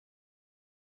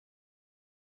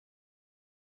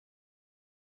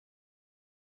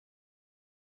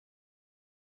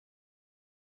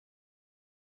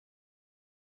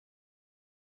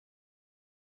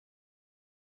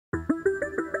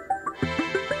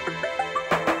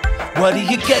What do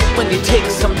you get when you take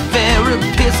some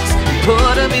therapists and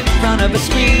put them in front of a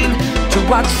screen to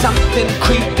watch something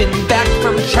creeping back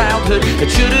from childhood that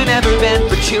should have never been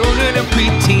for children or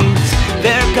preteens?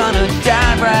 They're gonna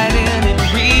dive right in and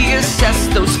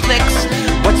reassess those flicks.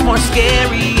 What's more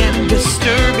scary and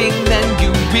disturbing than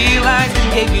you realized and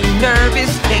gave you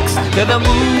nervous tics? They're the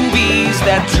movies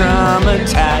that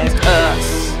traumatized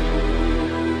us.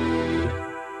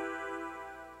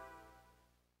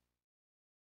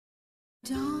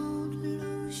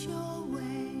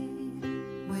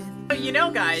 You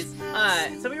know, guys,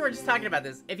 so we were just talking about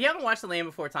this. If you haven't watched The Land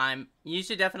Before Time, you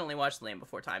should definitely watch The Land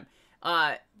Before Time.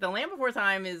 The Land Before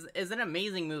Time is an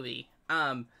amazing movie.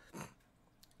 And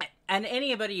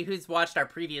anybody who's watched our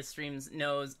previous streams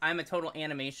knows I'm a total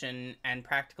animation and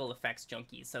practical effects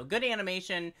junkie. So good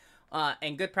animation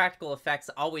and good practical effects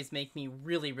always make me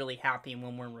really, really happy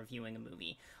when we're reviewing a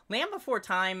movie. Land Before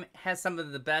Time has some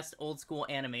of the best old school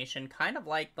animation, kind of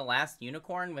like The Last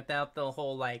Unicorn without the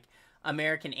whole, like,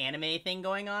 American anime thing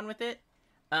going on with it.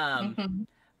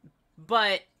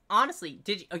 But honestly,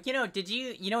 you know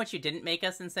what you didn't make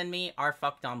us and send me? Our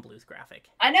Fuck Don Bluth graphic.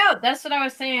 I know, that's what I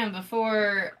was saying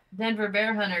before Denver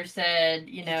Bear Hunter said,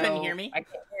 you know, couldn't hear me? I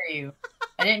can't hear you.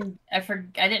 I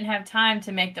didn't have time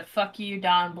to make the Fuck You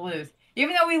Don Bluth.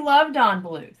 Even though we love Don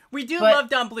Bluth. We do love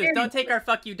Don Bluth. Don't take our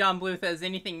Fuck You Don Bluth as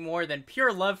anything more than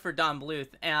pure love for Don Bluth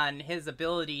and his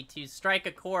ability to strike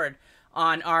a chord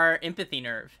on our empathy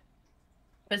nerve.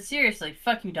 But seriously,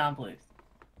 fuck you, Don Bluth.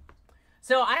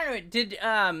 So, I don't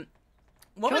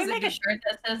know, Can we make a shirt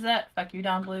that says that? Fuck you,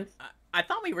 Don Bluth? I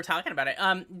thought we were talking about it.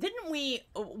 Didn't we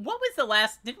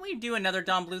do another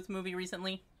Don Bluth movie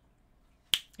recently?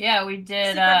 Yeah, we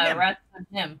did, Wrath of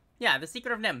Nim. Yeah, The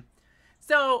Secret of Nim.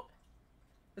 So,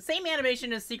 the same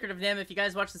animation as Secret of Nim. If you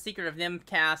guys watch the Secret of Nim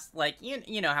cast, like,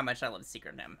 you know how much I love the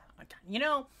Secret of Nim. You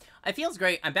know, it feels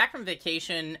great. I'm back from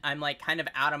vacation. I'm, like, kind of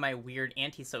out of my weird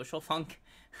antisocial funk.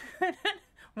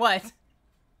 What?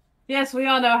 Yes, we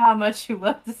all know how much you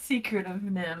love the Secret of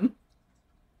Nim.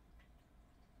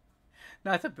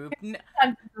 Not a boob. No.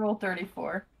 Rule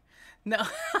 34. No.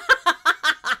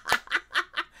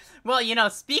 Well, you know,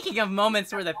 speaking of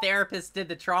moments where the therapist did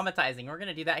the traumatizing, we're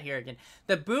gonna do that here again.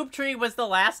 The boob tree was The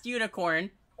Last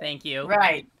Unicorn. Thank you.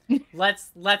 Right. Let's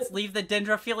leave the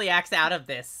dendrophiliacs out of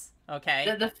this,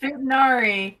 okay? The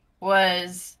Futanari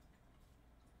was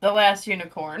The Last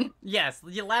Unicorn. Yes,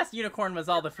 the Last Unicorn was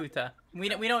all the futa. We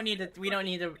don't need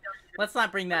to. Let's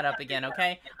not bring that up again,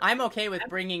 okay? I'm okay with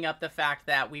bringing up the fact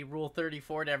that we rule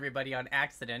 34 to everybody on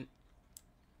accident.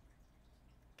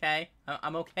 Okay,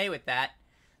 I'm okay with that.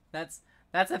 That's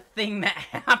a thing that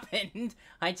happened.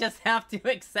 I just have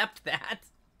to accept that.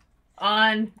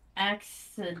 On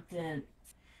accident.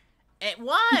 It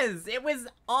was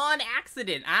on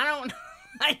accident. I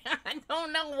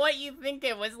don't know what you think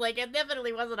it was. Like, it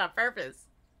definitely wasn't on purpose.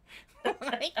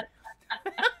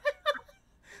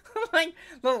 Like,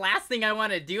 the last thing I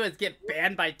want to do is get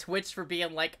banned by Twitch for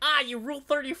being like, you rule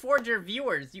 34'd your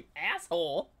viewers, you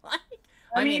asshole. Like,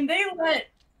 I mean,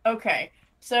 okay,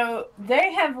 so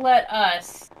they have let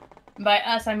us, by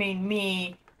us I mean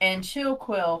me and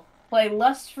Chillquill, play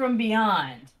Lust from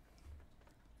Beyond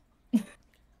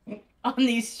on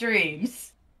these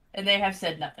streams, and they have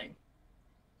said nothing.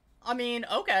 I mean,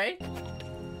 okay.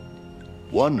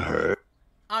 One hurt.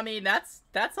 I mean, that's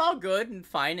all good and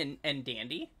fine and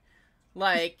dandy.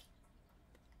 Like,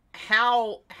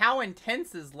 how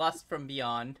intense is Lust from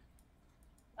Beyond?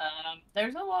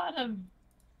 There's a lot of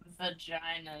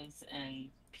vaginas and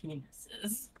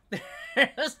penises.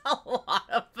 There's a lot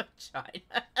of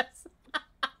vaginas.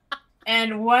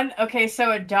 And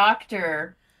so a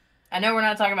doctor, I know we're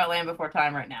not talking about Land Before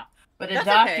Time right now, but That's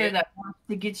doctor okay. that wants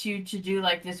to get you to do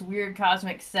like this weird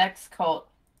cosmic sex cult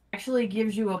actually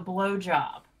gives you a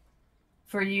blowjob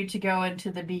for you to go into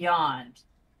the beyond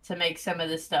to make some of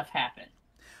this stuff happen.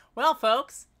 Well,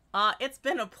 folks, it's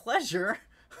been a pleasure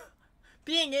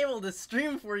being able to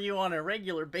stream for you on a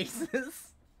regular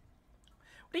basis.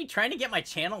 What, are you trying to get my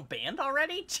channel banned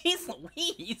already? Jeez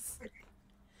Louise.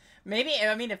 Maybe,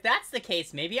 I mean, if that's the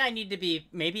case, maybe I need to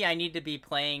be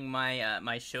playing my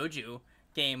my shouju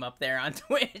game up there on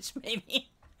Twitch, maybe.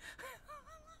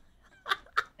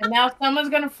 And now someone's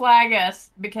gonna flag us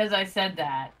because I said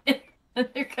that.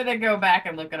 They're gonna go back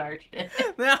and look at our shit.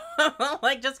 No,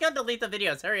 like, just go delete the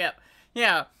videos. Hurry up.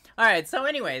 Yeah. All right. So,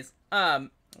 anyways,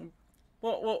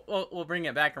 we'll bring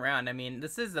it back around. I mean,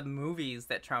 this is the movies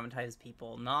that traumatize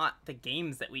people, not the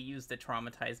games that we use to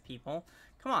traumatize people.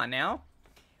 Come on now.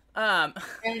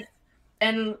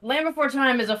 And Land Before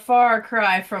Time is a far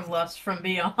cry from Lust from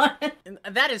Beyond.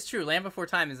 That is true. Land Before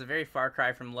Time is a very far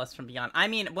cry from Lust from Beyond. I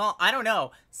mean, well, I don't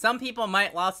know. Some people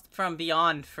might Lust from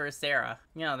Beyond for Sarah.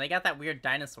 You know, they got that weird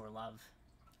dinosaur love.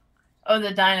 Oh,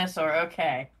 the dinosaur.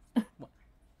 Okay.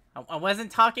 I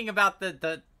wasn't talking about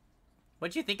the...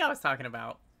 What'd you think I was talking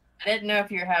about? I didn't know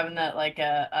if you were having that, like,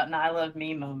 an I love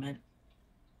me moment.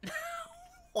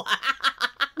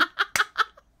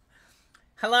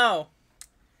 Hello.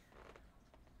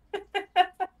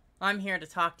 I'm here to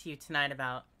talk to you tonight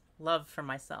about love for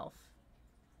myself.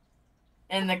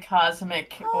 In the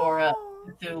cosmic aura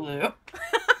of Cthulhu.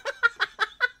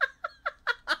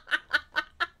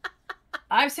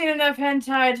 I've seen enough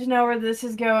hentai to know where this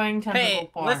is going. Hey,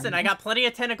 porn. listen, I got plenty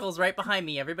of tentacles right behind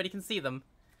me. Everybody can see them.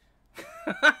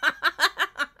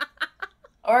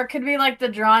 Or it could be like the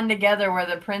Drawn Together where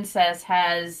the princess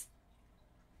has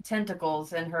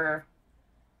tentacles in her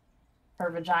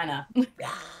vagina.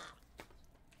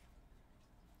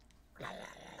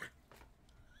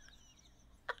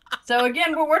 So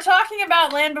again, but we're talking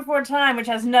about Land Before Time, which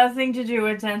has nothing to do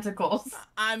with tentacles.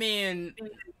 I mean,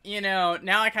 you know,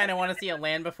 now I kind of want to see a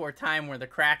Land Before Time where the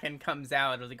Kraken comes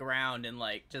out of the ground and,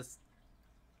 like, just...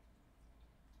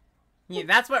 Yeah,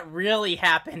 that's what really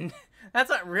happened. That's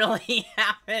what really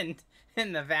happened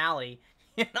in the valley.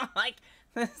 You know, like,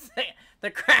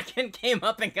 the Kraken came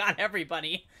up and got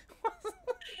everybody.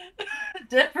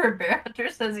 Denver Bear Hunter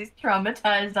says he's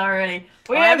traumatized already.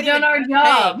 We have done our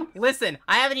job. Hey, listen,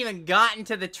 I haven't even gotten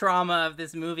to the trauma of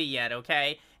this movie yet,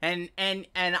 okay? And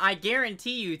I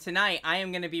guarantee you tonight I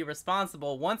am going to be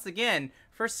responsible once again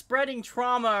for spreading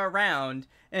trauma around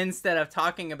instead of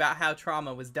talking about how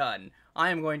trauma was done. I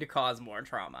am going to cause more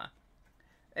trauma.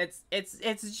 It's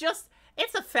just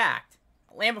a fact.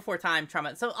 Land Before Time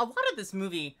trauma. So a lot of this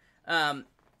movie,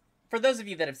 for those of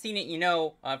you that have seen it, you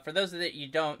know. For those that you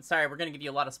don't, sorry, we're going to give you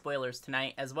a lot of spoilers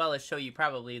tonight, as well as show you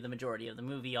probably the majority of the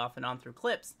movie off and on through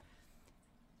clips.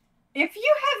 If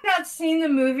you have not seen the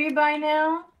movie by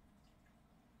now,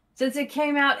 since it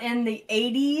came out in the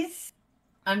 80s,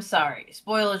 I'm sorry.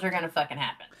 Spoilers are going to fucking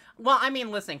happen. Well, I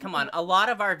mean, listen, come on. A lot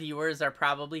of our viewers are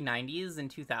probably 90s and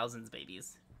 2000s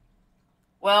babies.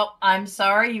 Well, I'm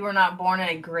sorry you were not born in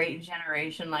a great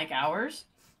generation like ours.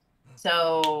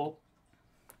 So...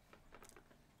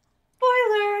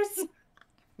 spoilers!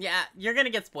 Yeah, you're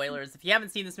gonna get spoilers. If you haven't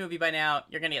seen this movie by now,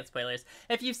 you're gonna get spoilers.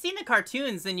 If you've seen the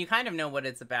cartoons, then you kind of know what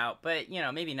it's about, but, you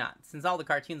know, maybe not, since all the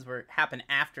cartoons happen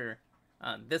after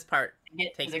this part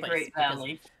takes place. Great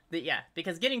Valley.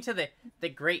 Because getting to the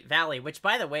Great Valley, which,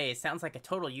 by the way, sounds like a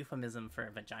total euphemism for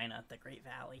a vagina, the Great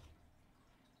Valley.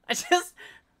 I just...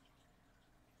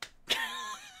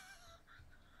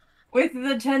 With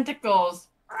the tentacles.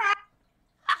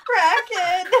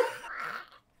 Kraken!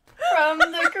 From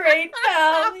the Great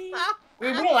Valley.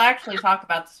 We will actually talk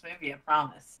about this movie, I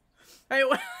promise.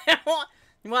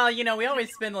 Well, you know, we always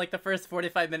spend like the first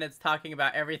 45 minutes talking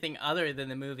about everything other than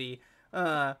the movie.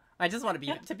 I just want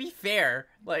to be fair.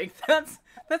 Like that's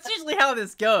usually how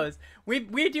this goes.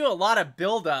 We do a lot of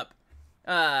build up.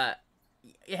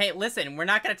 Hey, listen, we're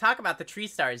not going to talk about the tree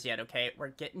stars yet, okay? We're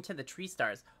getting to the tree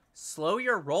stars. Slow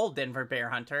your roll, Denver Bear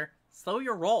Hunter. Slow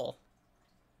your roll.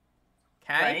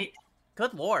 Okay? Right?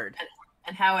 Good lord.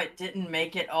 And how it didn't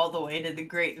make it all the way to the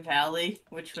Great Valley,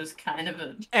 which was kind of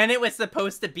a... And it was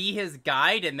supposed to be his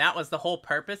guide, and that was the whole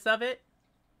purpose of it?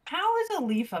 How is a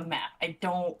leaf a map? I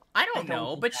don't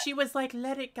know, but she was like,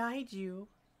 let it guide you.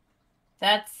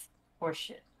 That's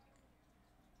horseshit.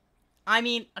 I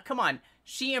mean, come on.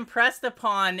 She impressed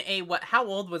upon how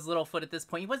old was Littlefoot at this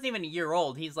point? He wasn't even a year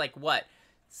old. He's like, what,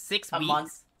 6 weeks?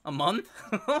 Month. A month?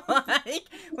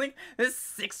 like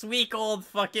this 6-week-old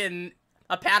fucking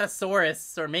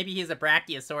Apatosaurus, or maybe he's a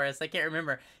Brachiosaurus, I can't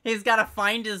remember. He's got to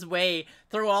find his way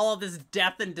through all of this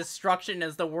death and destruction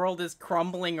as the world is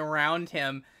crumbling around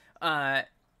him.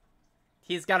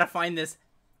 He's got to find this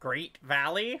Great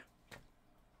Valley.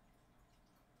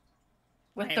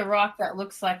 With the rock that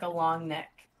looks like a long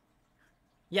neck.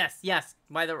 Yes,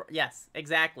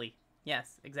 exactly.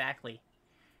 Yes, exactly.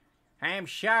 I'm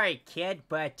sorry, kid,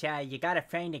 but you gotta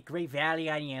find the Great Valley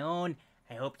on your own.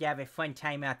 I hope you have a fun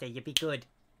time out there. You'll be good.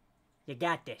 You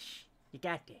got this. You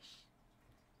got this.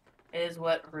 Is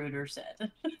what Rooter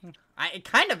said. It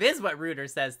kind of is what Rooter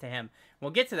says to him.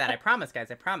 We'll get to that. I promise, guys.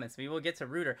 I promise. We will get to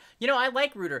Rooter. You know, I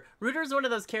like Rooter. Rooter's one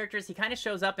of those characters. He kind of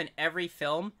shows up in every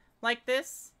film like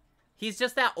this. He's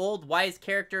just that old, wise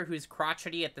character who's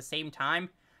crotchety at the same time.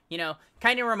 You know,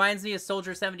 kind of reminds me of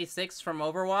Soldier 76 from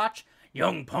Overwatch.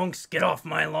 Young punks, get off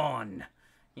my lawn.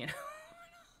 You know?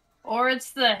 Or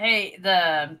it's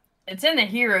it's in the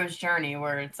hero's journey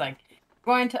where it's like,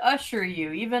 going to usher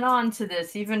you even onto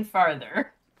this even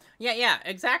farther. Yeah,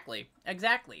 exactly.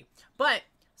 But,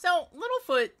 so,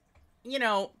 Littlefoot, you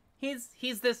know, he's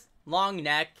this long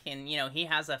neck, and, you know, he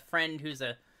has a friend who's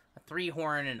a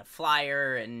three-horn and a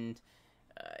flyer, and,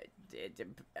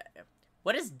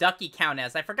 what does Ducky count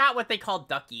as? I forgot what they call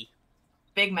Ducky.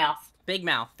 Big mouth. Big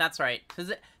mouth, that's right.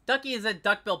 Because Ducky is a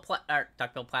duck-billed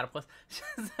platypus.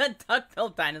 A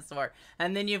duck-billed dinosaur.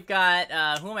 And then you've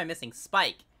got, who am I missing?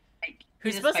 Spike.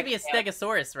 Who's supposed to be a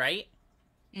stegosaurus, right?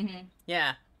 Mm-hmm.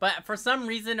 Yeah, but for some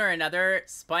reason or another,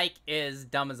 Spike is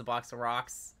dumb as a box of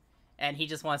rocks. And he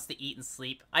just wants to eat and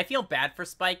sleep. I feel bad for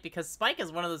Spike, because Spike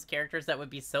is one of those characters that would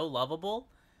be so lovable.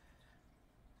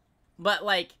 But,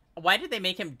 like, why did they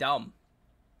make him dumb?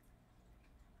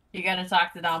 You gotta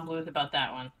talk to Don Bluth about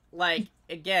that one. Like,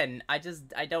 again, I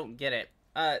don't get it.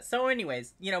 So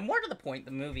anyways, you know, more to the point,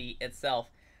 the movie itself.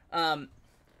 And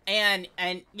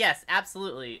yes,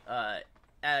 absolutely,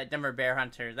 Denver Bear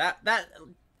Hunter.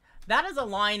 That is a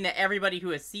line that everybody who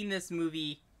has seen this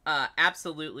movie,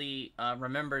 absolutely,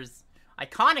 remembers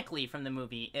iconically from the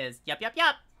movie is, yup.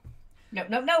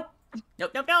 Nope.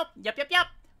 Yup.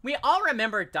 We all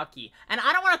remember Ducky, and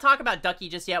I don't want to talk about Ducky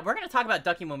just yet. We're going to talk about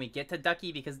Ducky when we get to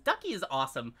Ducky, because Ducky is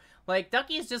awesome. Like,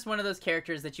 Ducky is just one of those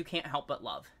characters that you can't help but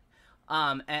love.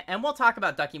 And we'll talk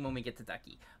about Ducky when we get to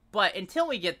Ducky. But until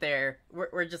we get there,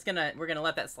 we're gonna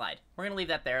let that slide. We're gonna leave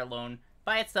that there alone,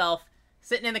 by itself,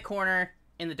 sitting in the corner,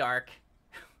 in the dark.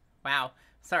 Wow.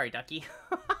 Sorry, Ducky.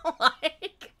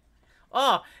 Like...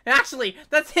 Oh, actually,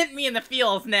 that's hitting me in the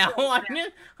feels now.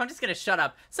 I'm just gonna shut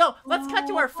up. So, let's cut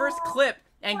to our first clip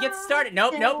and get started.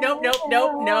 Nope.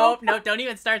 Don't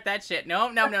even start that shit. No.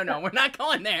 We're not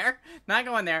going there.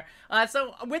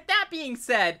 So, with that being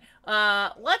said,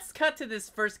 let's cut to this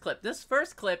first clip. This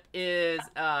first clip is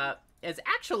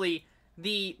actually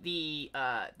the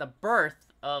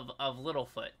birth of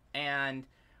Littlefoot. And,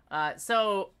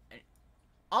 so,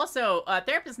 also,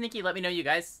 Therapist Nikki let me know you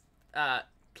guys,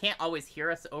 can't always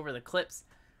hear us over the clips.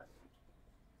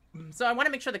 So I want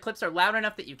to make sure the clips are loud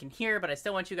enough that you can hear, but I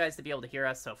still want you guys to be able to hear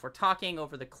us. So if we're talking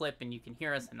over the clip and you can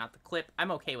hear us and not the clip, I'm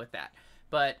okay with that.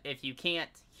 But if you can't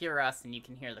hear us and you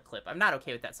can hear the clip, I'm not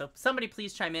okay with that. So somebody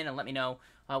please chime in and let me know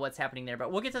what's happening there.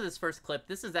 But we'll get to this first clip.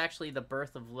 This is actually the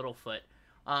birth of Littlefoot.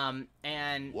 And,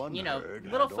 you know,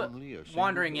 Littlefoot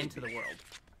wandering into the world.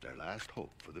 Their last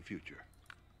hope for the future.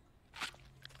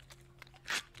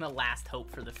 The last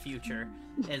hope for the future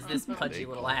is this pudgy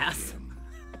little ass.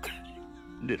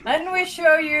 Then we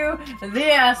show you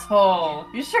the asshole.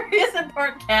 You sure he isn't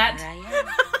part cat?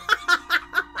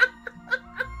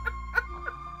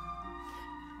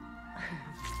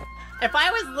 If I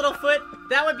was Littlefoot,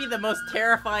 that would be the most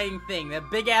terrifying thing.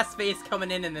 That big ass face coming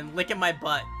in and then licking my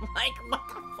butt. Like, what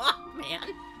the fuck,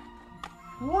 man?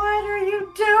 What are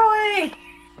you doing?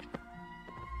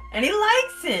 And he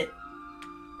likes it.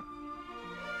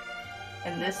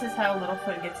 And this is how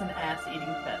Littlefoot gets an ass-eating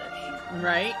fetish.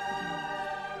 Right?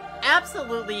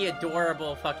 Absolutely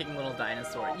adorable fucking little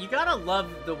dinosaur. You gotta love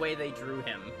the way they drew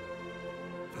him.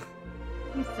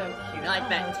 He's so cute. Like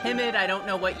that timid, I don't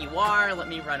know what you are, let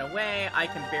me run away, I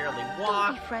can barely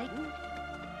walk. Don't be frightened.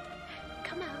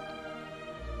 Come out.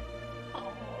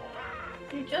 Oh,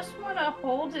 you just want to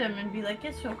hold him and be like,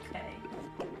 it's okay.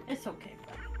 It's okay.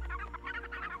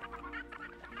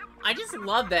 I just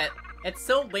love that. It's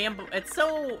so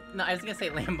no, I was gonna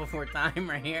say Land Before Time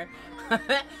right here.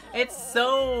 It's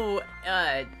so,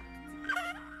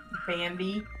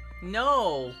 Bambi?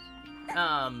 No.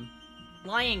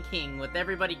 Lion King with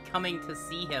everybody coming to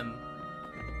see him.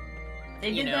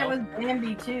 They did that with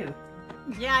Bambi too.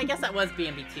 Yeah, I guess that was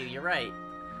Bambi too, you're right.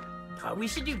 God, we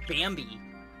should do Bambi.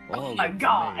 Oh my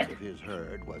god! Of his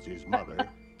herd was his mother,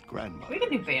 grandmother, we can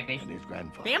do Bambi. and his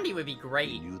grandfather. Bambi would be great.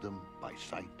 He knew them by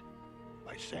sight,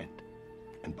 by scent,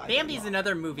 and by Bambi's their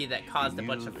another movie that caused a He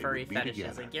bunch knew of they furry would be fetishes, I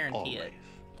together, guarantee it.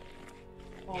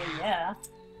 always. Oh yeah.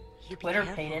 You be Glitter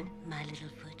careful, painted. my little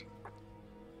foot.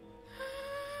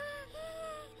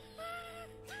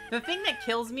 The thing that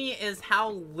kills me is how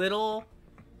little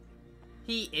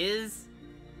he is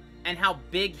and how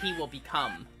big he will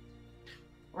become.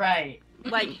 Right.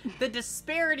 Like, the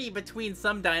disparity between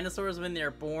some dinosaurs when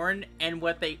they're born and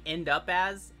what they end up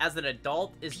as an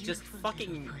adult is just Beautiful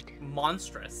fucking little foot.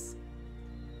 monstrous.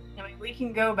 I mean, we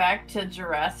can go back to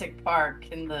Jurassic Park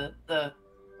in the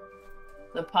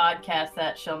podcast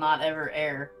that shall not ever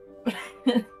air.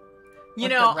 You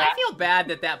know, I feel bad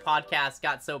that that podcast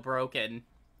got so broken.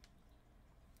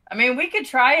 I mean, we could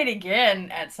try it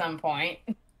again at some point.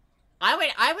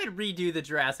 I would redo the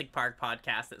Jurassic Park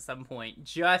podcast at some point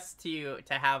just to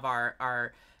have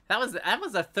our that was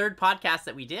a third podcast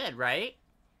that we did, right?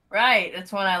 Right.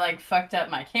 That's when I like fucked up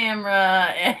my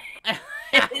camera. And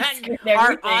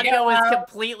Our audio was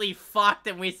completely fucked,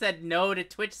 and we said no to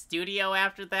Twitch Studio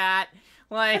after that.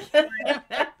 Like,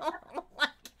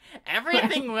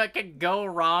 everything that could go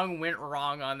wrong went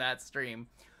wrong on that stream.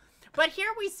 But here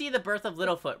we see the birth of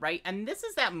Littlefoot, right? And this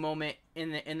is that moment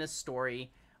in the story.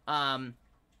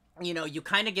 You know, you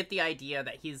kind of get the idea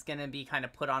that he's gonna be kind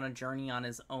of put on a journey on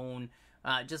his own,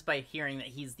 just by hearing that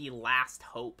he's the last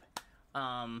hope,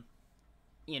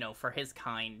 you know, for his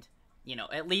kind. You know,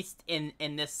 at least in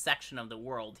this section of the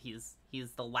world, he's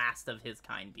the last of his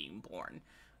kind being born.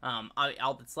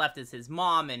 All that's left is his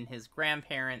mom and his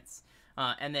grandparents,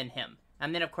 and then him.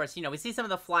 And then, of course, you know, we see some of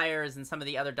the flyers and some of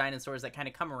the other dinosaurs that kind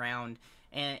of come around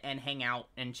and hang out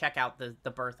and check out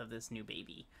the birth of this new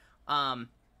baby. But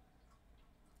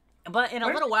in a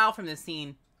little while from this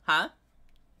scene, huh?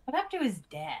 What happened to his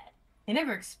dad? They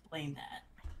never explained that.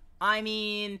 I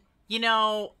mean, you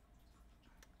know...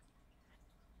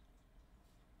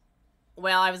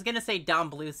 Well, I was gonna say Don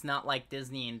Bluth's not like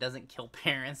Disney and doesn't kill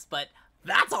parents, but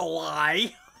that's a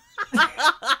lie!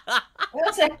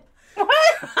 What?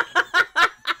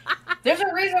 There's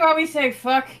a reason why we say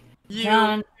fuck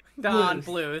Don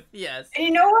Bluth, yes. And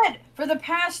you know what? For the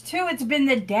past two, it's been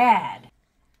the dad.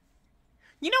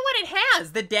 You know what? It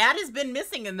has. The dad has been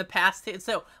missing in the past.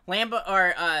 So,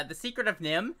 The Secret of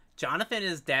Nim, Jonathan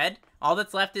is dead. All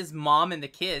that's left is mom and the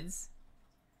kids.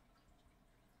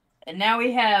 And now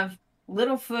we have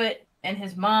Littlefoot and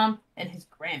his mom and his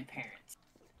grandparents.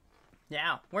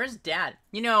 Yeah. Where's dad?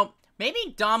 You know,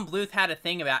 maybe Don Bluth had a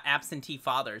thing about absentee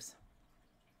fathers.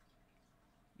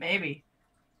 Maybe.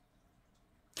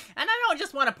 And I don't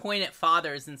just want to point at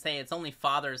fathers and say it's only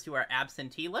fathers who are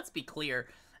absentee. Let's be clear.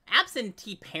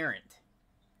 Absentee parent.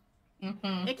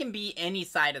 Mm-hmm. It can be any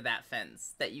side of that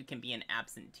fence that you can be an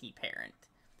absentee parent.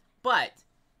 But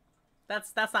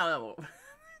that's not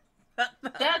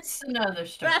that's another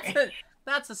story.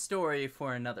 That's a story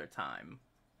for another time.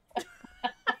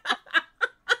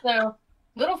 So,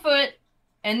 Littlefoot,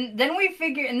 and then we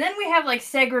have like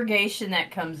segregation that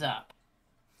comes up.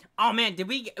 Oh man,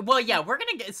 well yeah, we're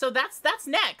gonna get, so that's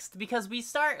next, because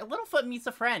Littlefoot meets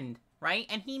a friend, right?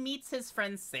 And he meets his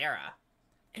friend Sarah.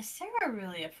 Is Sarah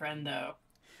really a friend though?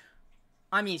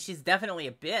 I mean, she's definitely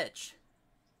a bitch.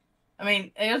 I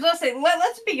mean, I was gonna say,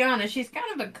 let's be honest, she's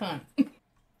kind of a cunt.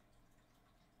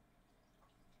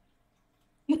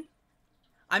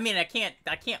 I mean, I can't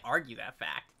argue that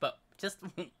fact, but just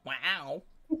wow.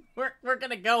 We're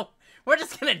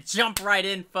just gonna jump right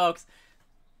in, folks.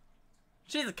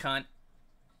 She's a cunt.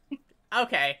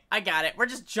 Okay, I got it. We're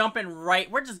just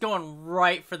going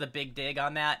right for the big dig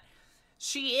on that.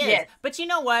 She is. Yes. But you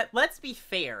know what? Let's be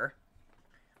fair.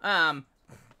 At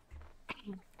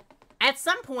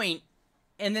some point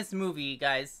in this movie,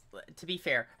 guys, to be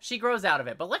fair, she grows out of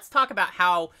it. But let's talk about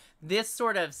how this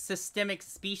sort of systemic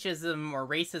speciesism or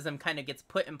racism kind of gets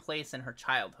put in place in her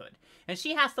childhood. And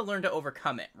she has to learn to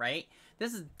overcome it, right?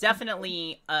 This is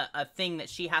definitely a thing that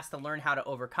she has to learn how to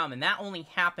overcome. And that only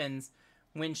happens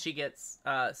when she gets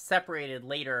separated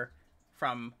later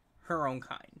from her own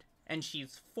kind. And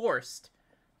she's forced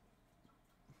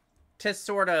to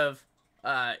sort of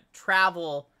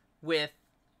travel with...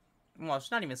 Well,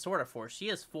 she's not even sort of forced. She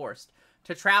is forced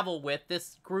to travel with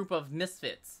this group of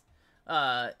misfits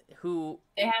who...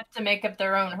 They have to make up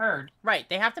their own herd. Right.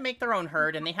 They have to make their own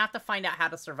herd, and they have to find out how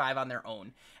to survive on their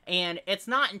own. And it's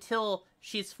not until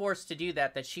she's forced to do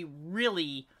that she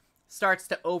really starts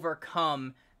to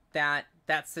overcome that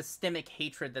systemic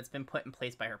hatred that's been put in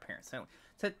place by her parents. So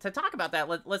to talk about that,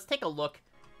 let's take a look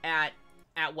at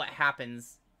what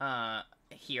happens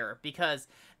here, because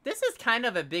this is kind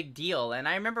of a big deal. And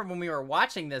I remember when we were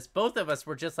watching this, both of us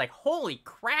were just like, holy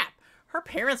crap, her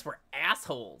parents were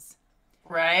assholes.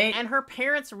 Right. And her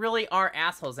parents really are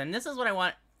assholes. And this is what I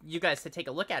want you guys to take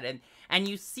a look at. And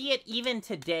you see it even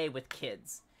today with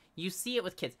kids. You see it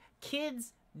with kids.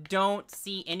 Kids don't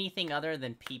see anything other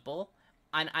than people.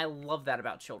 And I love that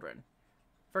about children.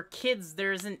 For kids,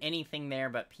 there isn't anything there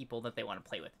but people that they want to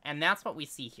play with. And that's what we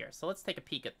see here. So let's take a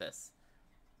peek at this.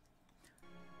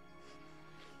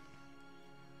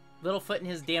 Littlefoot and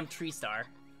his damn tree star.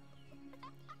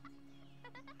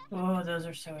 Oh, those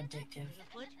are so addictive.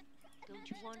 Littlefoot, don't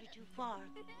you wander too far.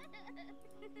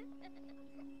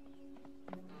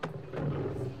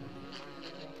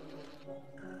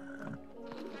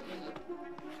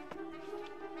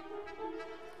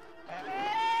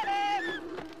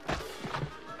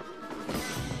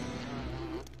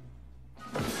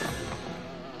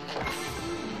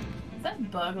 Is that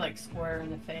bug like square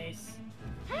in the face?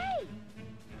 Hey!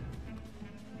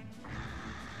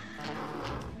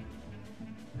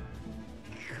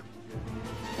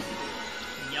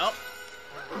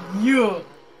 You.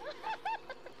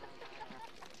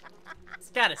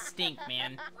 It's gotta stink,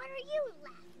 man. What are you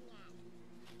laughing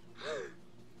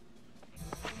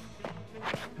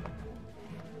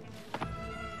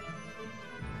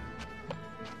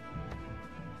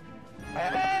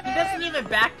He doesn't even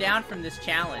back down from this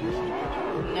challenge.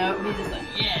 No, he's just like,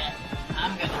 yeah,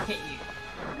 I'm gonna hit you.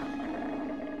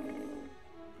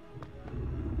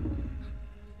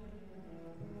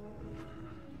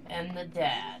 And the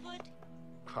dad.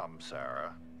 Come,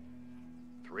 Sarah.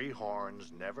 Three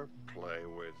horns never play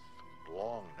with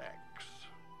long necks.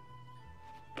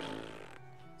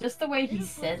 Just the way he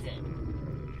says it.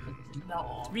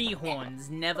 No. Three horns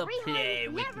never play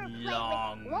with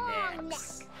long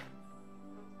necks.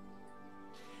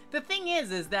 The thing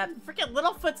is that freaking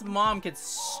Littlefoot's mom could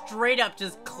straight up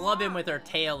just club him with her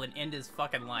tail and end his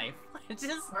fucking life. It's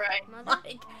just, Right.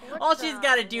 like, all she's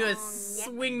gotta do is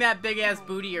swing that big ass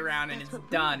booty around and it's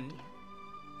done.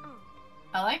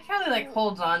 I like how he like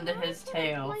holds on to his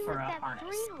tail for a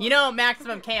harness. You know,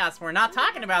 Maximum Chaos, we're not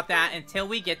talking about that until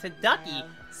we get to Ducky.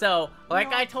 So,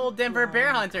 like I told Denver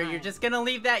Bear Hunter, you're just gonna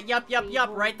leave that yup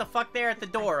right the fuck there at the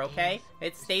door, okay?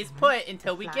 It stays put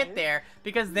until we get there,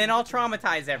 because then I'll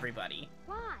traumatize everybody.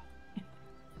 Why?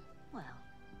 Well,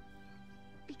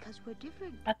 because we're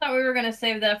different. I thought we were gonna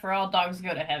save that for All Dogs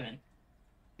Go to Heaven.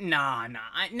 Nah,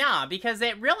 because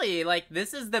it really, like,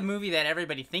 this is the movie that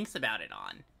everybody thinks about it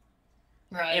on.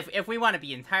 Right. If we want to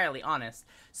be entirely honest.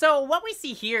 So what we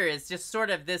see here is just sort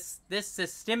of this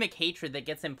systemic hatred that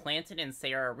gets implanted in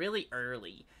Sarah really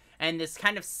early. And this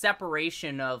kind of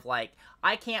separation of, like,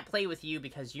 I can't play with you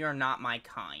because you're not my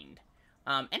kind.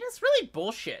 And it's really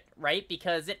bullshit, right?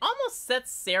 Because it almost sets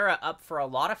Sarah up for a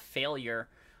lot of failure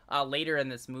later in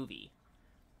this movie.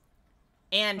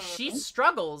 And she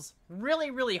struggles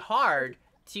really, really hard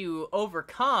to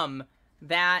overcome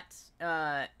that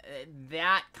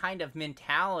that kind of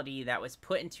mentality that was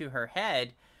put into her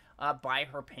head by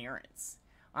her parents.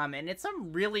 And it's a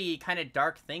really kind of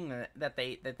dark thing that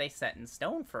they set in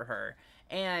stone for her.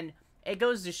 And it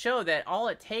goes to show that all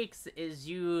it takes is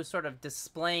you sort of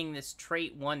displaying this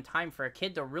trait one time for a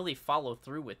kid to really follow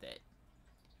through with it.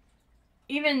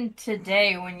 Even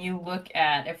today, when you look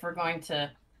at, if we're going to,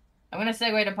 I'm going to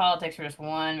segue to politics for just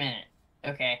 1 minute.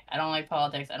 Okay, I don't like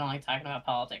politics. I don't like talking about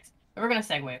politics. But we're going to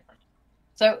segue from it.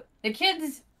 So,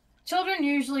 children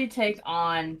usually take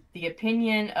on the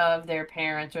opinion of their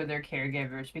parents or their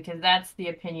caregivers because that's the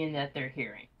opinion that they're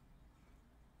hearing.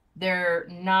 They're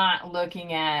not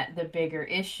looking at the bigger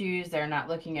issues. They're not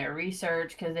looking at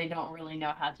research because they don't really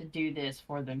know how to do this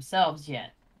for themselves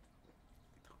yet.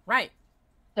 Right.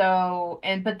 So,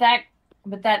 but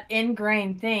that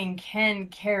ingrained thing can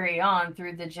carry on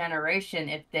through the generation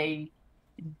if they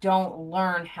don't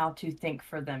learn how to think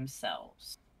for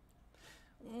themselves.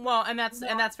 Well, and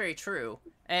that's very true.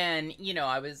 And, you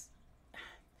know,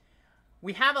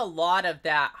 we have a lot of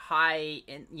that high,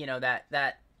 you know,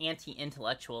 that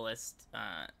anti-intellectualist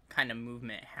kind of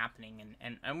movement happening,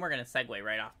 and we're going to segue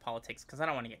right off politics because I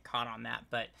don't want to get caught on that,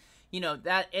 but, you know,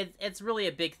 that it's really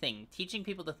a big thing. Teaching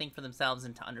people to think for themselves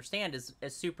and to understand is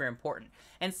super important.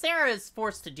 And Sarah is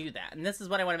forced to do that, and this is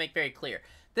what I want to make very clear.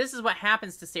 This is what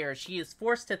happens to Sarah. She is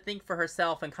forced to think for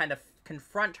herself and kind of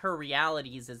confront her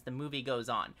realities as the movie goes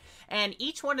on. And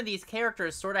each one of these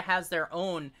characters sort of has their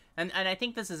own, and I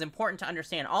think this is important to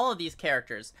understand, all of these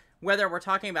characters, whether we're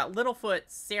talking about Littlefoot,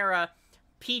 Sarah,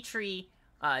 Petrie,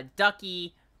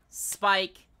 Ducky,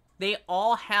 Spike, they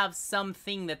all have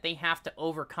something that they have to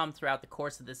overcome throughout the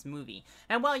course of this movie.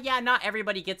 And while, yeah, not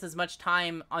everybody gets as much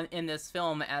time in this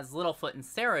film as Littlefoot and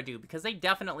Sarah do, because they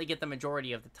definitely get the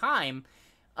majority of the time,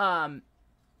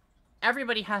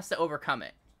 everybody has to overcome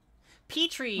it.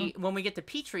 Petrie, when we get to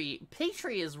Petrie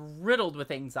is riddled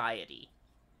with anxiety.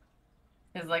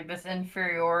 It's like this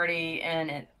inferiority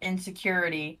and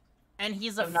insecurity. And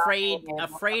he's afraid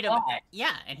of,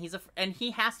 yeah, and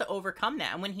he has to overcome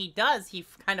that. And when he does, he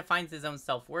kind of finds his own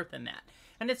self-worth in that.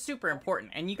 And it's super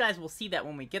important. And you guys will see that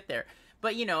when we get there.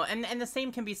 But, you know, and the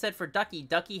same can be said for Ducky.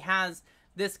 Ducky has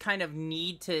this kind of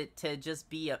need to just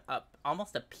be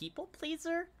almost a people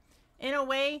pleaser in a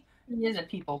way. He is a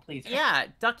people pleaser. Yeah,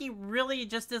 Ducky really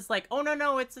just is like, oh,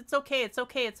 no, it's okay, it's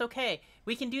okay.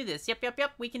 We can do this. Yep,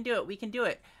 we can do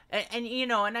it. And you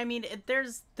know, and I mean,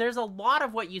 there's a lot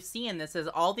of what you see in this is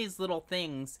all these little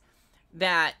things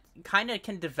that kind of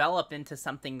can develop into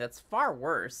something that's far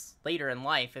worse later in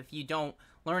life if you don't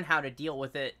learn how to deal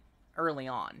with it early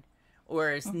on.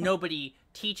 Or nobody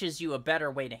teaches you a better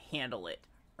way to handle it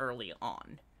early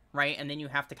on, right? And then you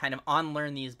have to kind of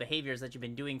unlearn these behaviors that you've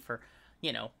been doing for,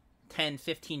 you know, 10,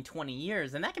 15, 20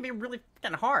 years, and that can be really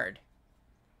kind of hard.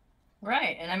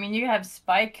 Right, and I mean, you have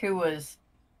Spike, who was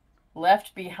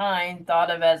left behind,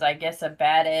 thought of as, I guess, a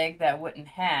bad egg that wouldn't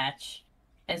hatch.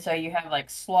 And so you have, like,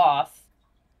 Sloth,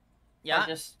 Yeah. or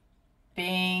just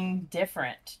being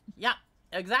different. Yeah,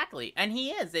 exactly. And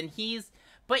he is, and he's...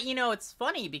 But, you know, it's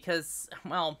funny because,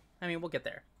 well, I mean, we'll get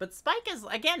there. But Spike is,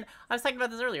 again, I was talking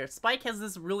about this earlier, Spike has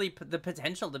this really, the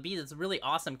potential to be this really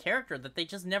awesome character that they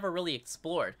just never really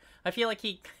explored. I feel like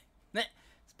he...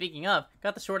 Speaking of,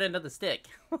 got the short end of the stick.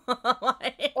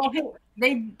 Like... Well,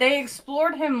 they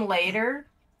explored him later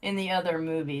in the other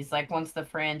movies, like once the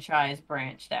franchise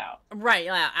branched out. Right,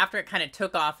 yeah, after it kind of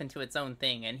took off into its own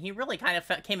thing, and he really kind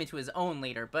of came into his own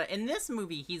later. But in this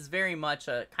movie, he's very much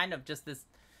a kind of just this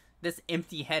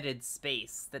empty-headed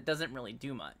space that doesn't really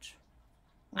do much.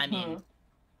 I mean,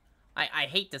 I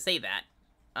hate to say that,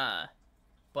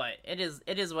 but it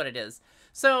is what it is.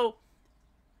 So,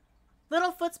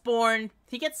 Littlefoot's born.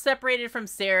 He gets separated from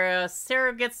Sarah.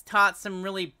 Sarah gets taught some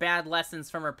really bad lessons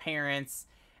from her parents.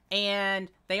 And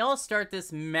they all start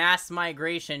this mass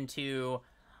migration to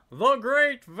the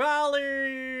Great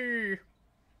Valley!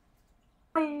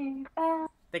 The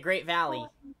Great Valley.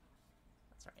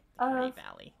 That's right, the Great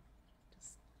Valley.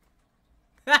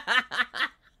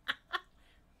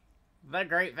 The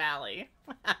Great Valley.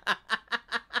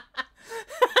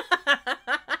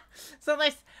 So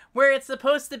nice. Where it's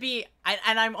supposed to be,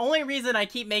 and I'm only reason I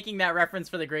keep making that reference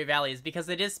for the Great Valley is because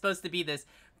it is supposed to be this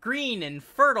green and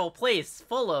fertile place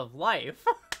full of life.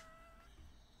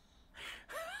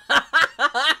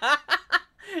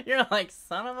 You're like,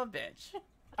 son of a bitch.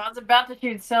 I was about to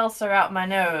shoot seltzer out my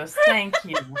nose. Thank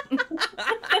you.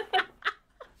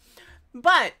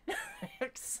 But,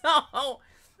 so...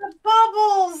 The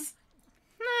bubbles!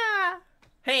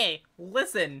 Hey,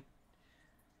 listen.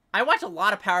 I watch a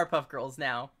lot of Powerpuff Girls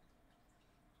now.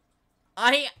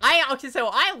 Okay, so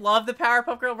I love the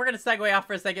Powerpuff Girl. We're gonna segue off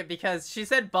for a second because she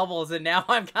said bubbles and now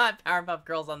I've got Powerpuff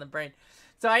Girls on the brain.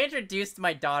 So I introduced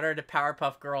my daughter to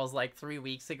Powerpuff Girls like 3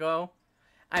 weeks ago.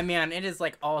 I mean, it is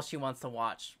like all she wants to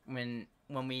watch when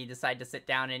we decide to sit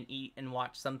down and eat and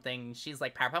watch something. She's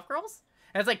like, Powerpuff Girls?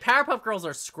 And it's like Powerpuff Girls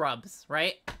are Scrubs,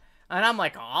 right? And I'm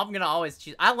like, oh, I'm gonna always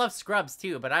choose. I love Scrubs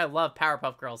too, but I love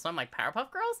Powerpuff Girls. So I'm like,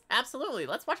 Powerpuff Girls? Absolutely,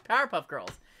 let's watch Powerpuff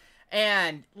Girls.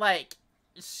 And like,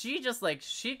 she just like,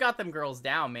 she got them girls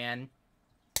down, man.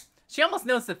 She almost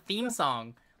knows the theme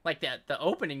song, like the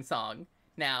opening song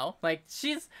now. Like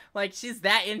she's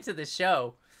that into the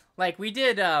show. Like we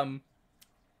did,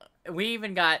 we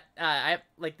even got, I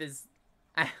like this,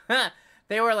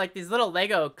 they were like these little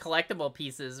Lego collectible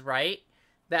pieces, right?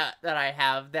 That I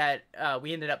have that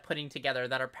we ended up putting together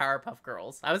that are Powerpuff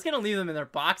Girls. I was gonna leave them in their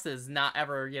boxes, not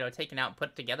ever, you know, taken out and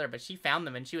put together, but she found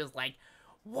them and she was like,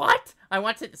 what? I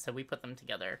want to, so we put them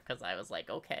together because I was like,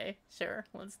 okay, sure,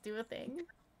 let's do a thing.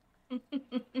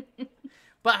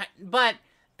 But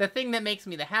the thing that makes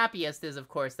me the happiest is, of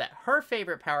course, that her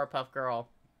favorite Powerpuff Girl,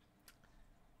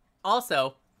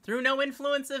 also, through no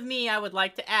influence of me, I would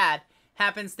like to add,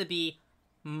 happens to be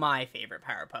my favorite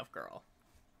Powerpuff Girl.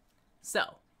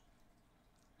 So.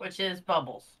 Which is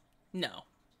Bubbles. No.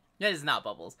 That is not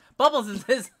Bubbles. Bubbles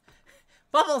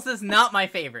is not my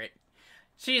favorite.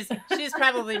 She's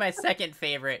probably my second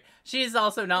favorite. She's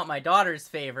also not my daughter's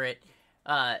favorite.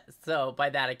 So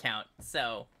by that account.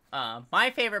 So,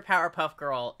 my favorite Powerpuff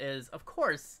Girl is, of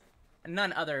course,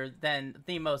 none other than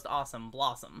the most awesome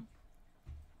Blossom.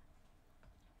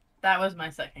 That was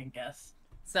my second guess.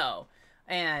 So,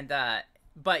 and,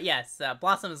 but yes,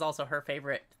 Blossom is also her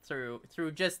favorite through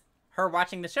just her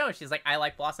watching the show. She's like, I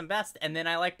like Blossom best, and then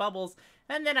I like Bubbles,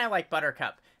 and then I like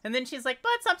Buttercup. And then she's like,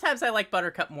 but sometimes I like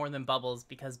Buttercup more than Bubbles,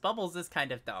 because Bubbles is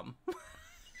kind of dumb.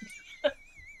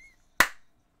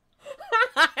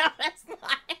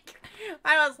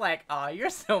 I was like, aw, you're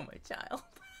so my child.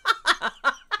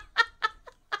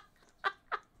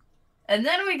 And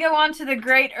then we go on to the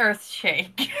Great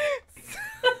Earthshake.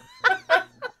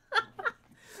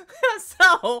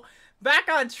 So, back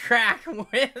on track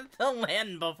with The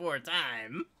Land Before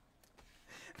Time.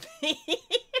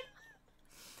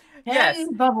 Yes.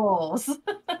 Bubbles.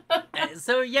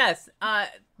 So yes,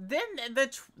 then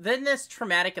this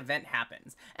traumatic event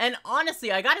happens, and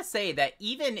honestly, I gotta say that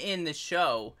even in the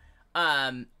show,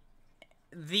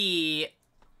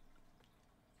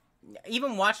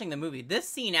 even watching the movie, this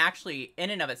scene actually, in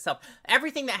and of itself,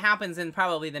 everything that happens in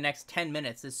probably the next 10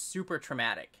 minutes is super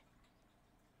traumatic.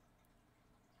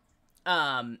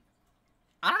 I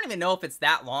don't even know if it's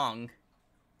that long,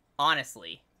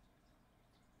 honestly.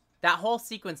 That whole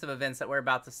sequence of events that we're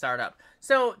about to start up.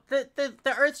 So, the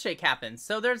Earthshake happens.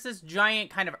 So, there's this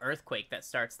giant kind of earthquake that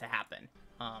starts to happen.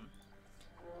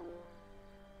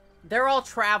 They're all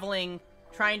traveling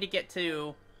trying to get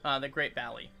to the Great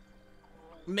Valley.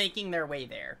 Making their way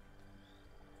there.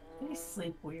 They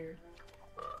sleep weird.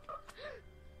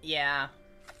 Yeah.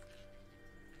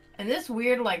 And this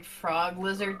weird, like, frog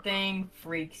lizard thing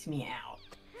freaks me out.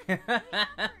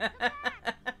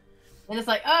 And it's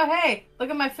like, oh, hey, look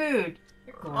at my food.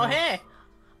 Oh, hey,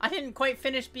 I didn't quite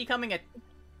finish becoming a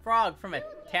frog from a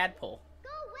tadpole. Go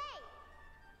away!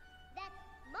 That's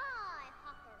my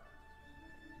hopper.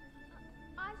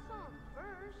 I saw him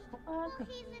first. Well,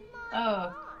 he's in my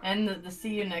Oh, and the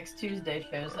See You Next Tuesday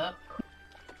shows up.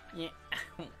 Yeah.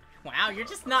 Wow, you're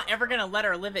just not ever gonna let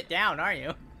her live it down, are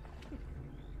you?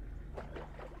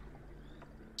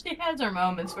 She has her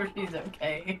moments where she's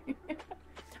okay.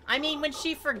 I mean, when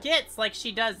she forgets, like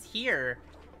she does here,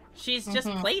 she's just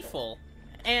playful.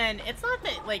 And it's not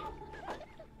that, like,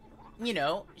 you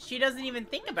know, she doesn't even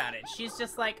think about it. She's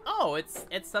just like, oh, it's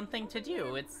something to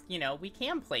do. It's, you know, we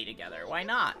can play together. Why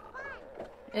not?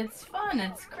 It's fun,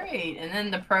 it's great. And then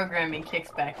the programming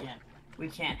kicks back in. We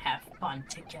can't have fun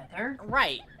together.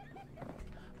 Right.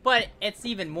 But it's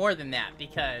even more than that,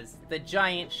 because the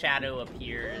giant shadow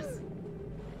appears.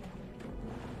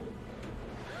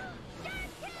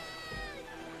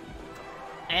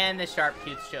 And the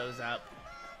Sharptooth shows up.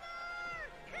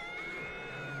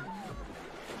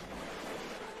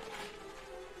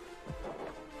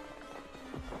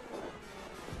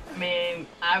 I mean,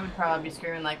 I would probably be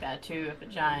screaming like that too if a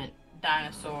giant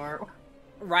dinosaur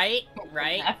Right?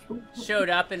 Right? Showed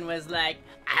up and was like,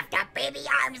 I've got baby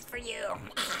arms for you!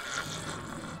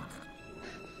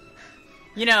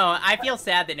 You know, I feel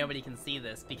sad that nobody can see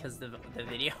this because the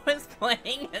video is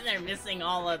playing and they're missing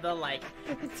all of the, like,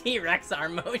 T-Rex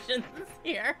arm motions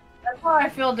here. That's how I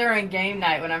feel during game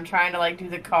night when I'm trying to, like, do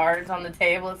the cards on the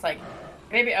table. It's like,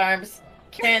 baby arms,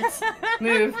 can't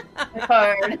move the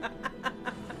card.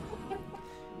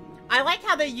 I like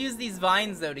how they use these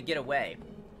vines, though, to get away.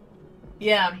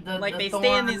 Yeah, Like, they thorn.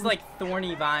 stay in these, like,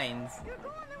 thorny vines. You're going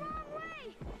the wrong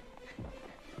way.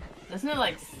 Doesn't it,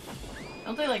 like,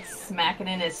 don't they, like, smack it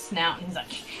in his snout and he's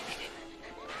like,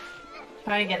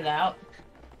 trying to get it out?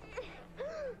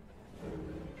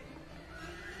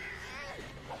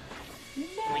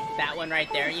 Like, that one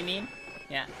right there, you mean?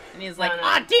 Yeah. And he's like, No, no.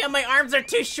 aw, damn, my arms are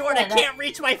too short, I Yeah, can't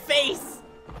reach my face!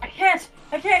 I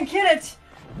can't get it!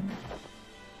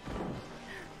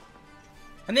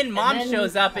 And then Mom then-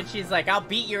 shows up and she's like, I'll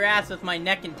beat your ass with my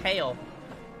neck and tail.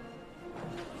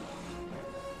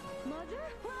 Mother,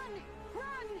 run, run.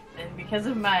 And because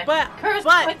of my But cursed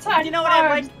tiny you know what I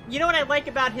arms. like? You know what I like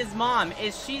about his mom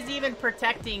is she's even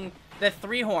protecting the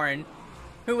three-horn,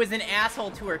 who was an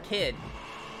asshole to her kid.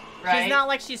 Right? She's not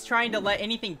like she's trying to let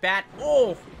anything bad.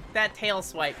 Oh, that tail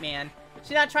swipe, man.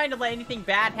 She's not trying to let anything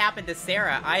bad happen to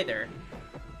Sarah either.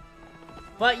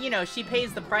 But you know, she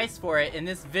pays the price for it in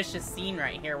this vicious scene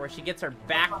right here, where she gets her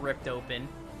back ripped open.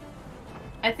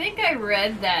 I think I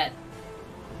read that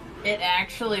it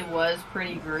actually was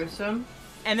pretty gruesome.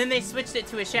 And then they switched it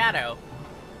to a shadow.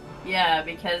 Yeah,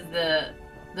 because the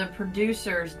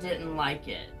producers didn't like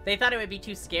it. They thought it would be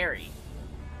too scary.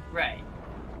 Right.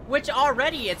 Which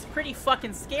already, it's pretty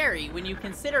fucking scary when you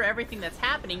consider everything that's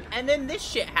happening, and then this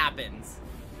shit happens.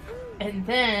 And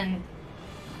then,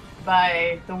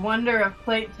 by the wonder of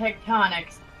plate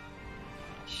tectonics,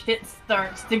 shit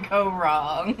starts to go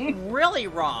wrong. Really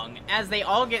wrong, as they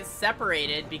all get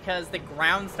separated because the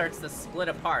ground starts to split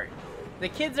apart. The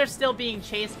kids are still being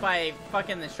chased by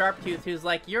fucking the Sharptooth, who's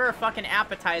like, you're a fucking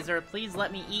appetizer, please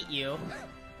let me eat you.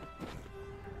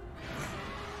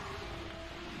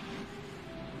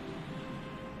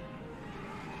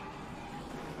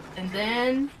 And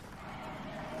then,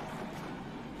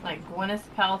 like Gwyneth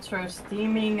Paltrow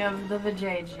steaming of the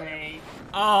vajayjay.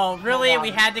 Oh, really?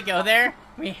 We had to go there?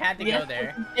 We had to go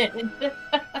there.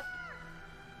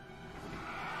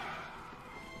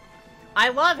 I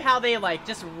love how they, like,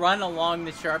 just run along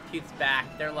the Sharptooth's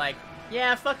back. They're like,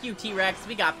 yeah, fuck you, T-Rex,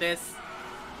 we got this.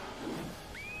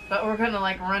 But we're gonna,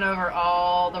 like, run over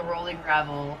all the rolling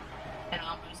gravel and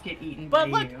almost get eaten by But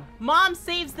look, you. Mom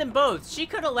saves them both. She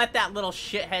could have let that little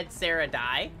shithead Sarah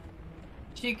die.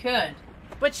 She could.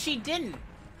 But she didn't.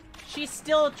 She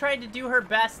still tried to do her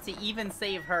best to even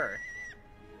save her.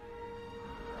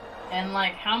 And,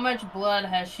 like, how much blood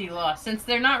has she lost? Since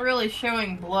they're not really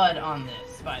showing blood on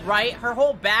this, by the way. Right? Her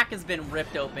whole back has been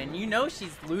ripped open. You know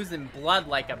she's losing blood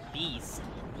like a beast.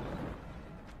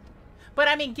 But,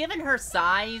 I mean, given her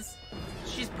size,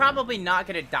 she's probably not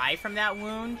gonna die from that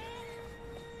wound.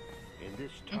 In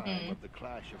this time of the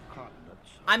clash of continents,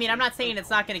 I mean, I'm not saying it's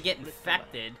not gonna get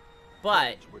infected,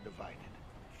 but... worlds were divided.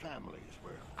 Families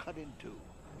were cut in two.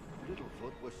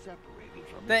 Littlefoot was separated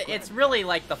from his It's grandmother. really,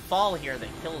 like, the fall here that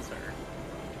kills her.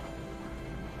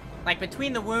 Like,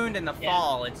 between the wound and the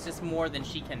fall, it's just more than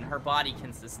her body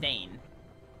can sustain.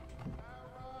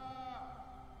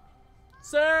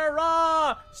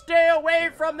 Sarah! Stay away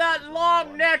from that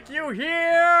long neck, you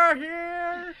hear?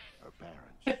 Here? Her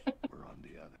parents were on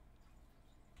the other.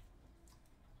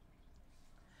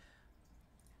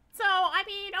 So, I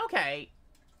mean, okay.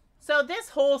 So this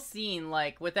whole scene,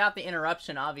 like, without the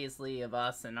interruption, obviously, of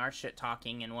us and our shit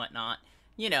talking and whatnot,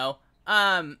 you know,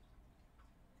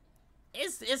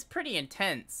 is pretty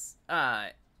intense,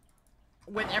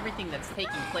 with everything that's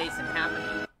taking place and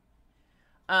happening.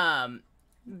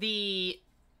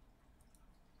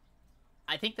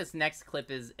 I think this next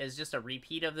clip is just a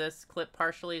repeat of this clip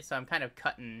partially, so I'm kind of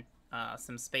cutting,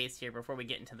 some space here before we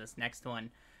get into this next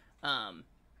one,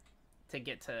 to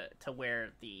get to where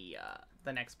the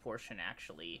next portion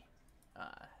actually,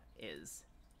 is.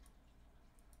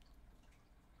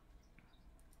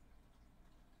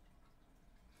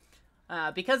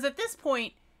 Because at this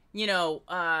point, you know,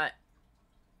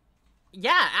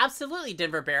 yeah, absolutely,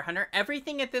 Denver Bear Hunter.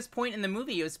 Everything at this point in the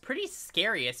movie is pretty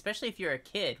scary, especially if you're a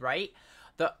kid, right?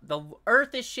 The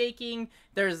earth is shaking,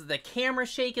 there's the camera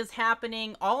shake is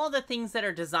happening, all of the things that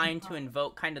are designed to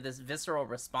invoke kind of this visceral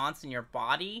response in your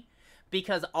body,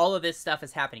 because all of this stuff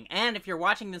is happening. And if you're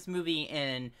watching this movie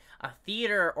in a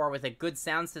theater or with a good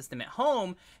sound system at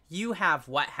home, you have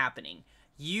what happening?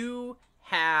 You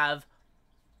have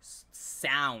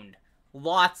sound.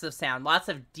 Lots of sound. Lots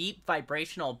of deep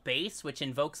vibrational bass, which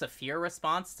invokes a fear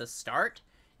response to start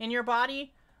in your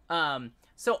body.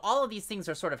 So all of these things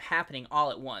are sort of happening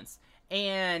all at once.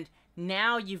 And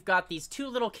now you've got these two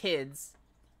little kids.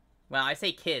 Well, I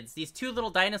say kids. These two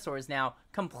little dinosaurs now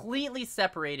completely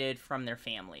separated from their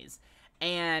families.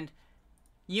 And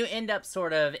you end up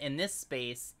sort of in this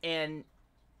space and,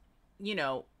 you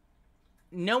know,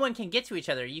 no one can get to each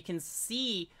other. You can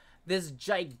see this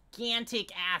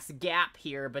gigantic ass gap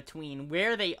here between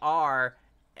where they are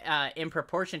in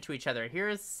proportion to each other.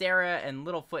 Here's Sarah and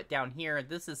Littlefoot down here.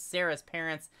 This is Sarah's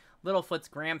parents, Littlefoot's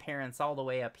grandparents all the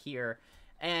way up here.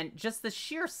 And just the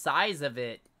sheer size of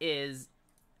it is,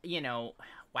 you know,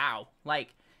 wow.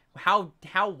 Like, how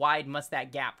wide must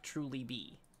that gap truly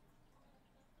be?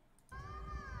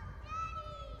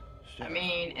 I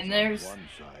mean, and there's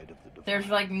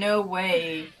like no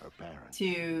way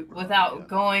to, without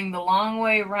going the long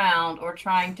way around or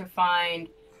trying to find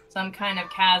some kind of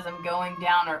chasm going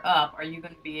down or up, are you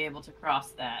going to be able to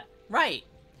cross that? Right.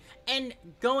 And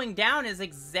going down is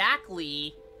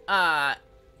exactly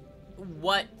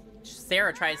what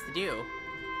Sarah tries to do.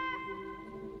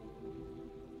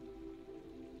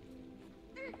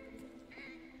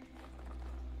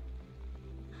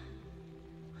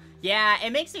 Yeah,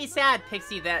 it makes me sad,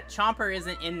 Pixie, that Chomper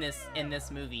isn't in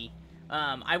this movie.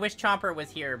 I wish Chomper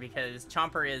was here because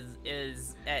Chomper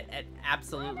is an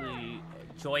absolutely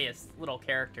joyous little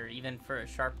character, even for a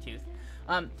Sharptooth.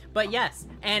 But yes,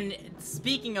 and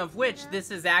speaking of which,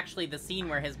 this is actually the scene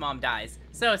where his mom dies.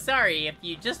 So sorry if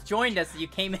you just joined us, you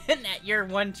came in at your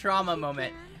one trauma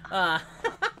moment.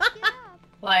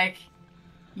 Like,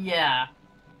 yeah.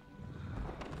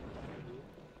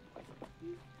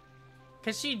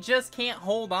 Because she just can't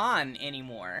hold on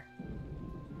anymore.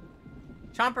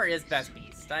 Chomper is best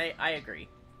beast. I agree.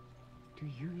 Do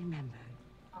you remember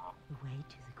the way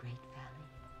to the Great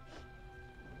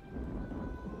Valley?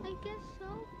 I guess so.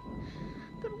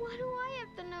 But why do I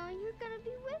have to know you're gonna be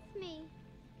with me?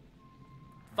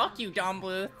 Fuck you, Don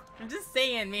Bluth. I'm just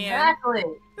saying, man. Exactly.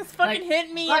 This fucking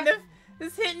hit me in the...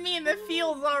 This hit me in the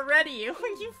feels already. You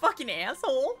fucking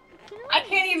asshole. I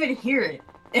can't even hear it.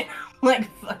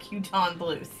 Like, fuck you, Don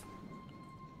Bluth.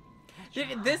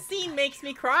 Dude, this scene makes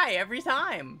me cry every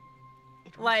time.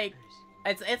 Like,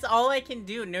 it's all I can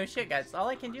do. No shit, guys. It's all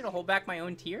I can do to hold back my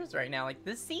own tears right now. Like,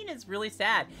 this scene is really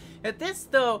sad. But this,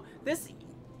 though,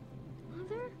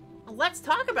 Mother? Let's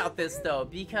talk about this, though,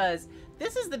 because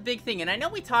this is the big thing. And I know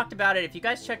we talked about it. If you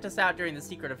guys checked us out during The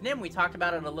Secret of Nim, we talked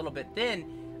about it a little bit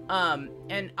then.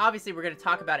 And obviously we're going to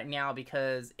talk about it now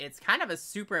because it's kind of a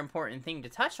super important thing to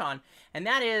touch on. And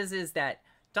that is that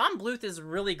Don Bluth is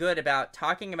really good about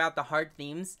talking about the hard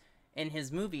themes in his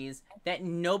movies that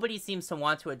nobody seems to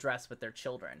want to address with their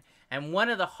children. And one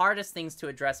of the hardest things to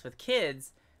address with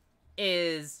kids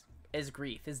is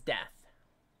grief, is death.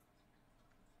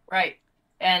 Right.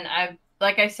 And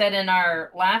like I said in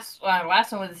our last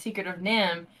one with The Secret of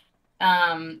Nim,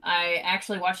 I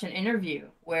actually watched an interview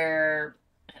where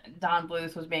Don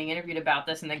Bluth was being interviewed about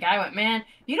this, and the guy went, "Man,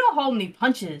 you don't hold any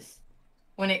punches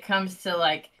when it comes to,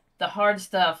 like, the hard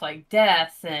stuff like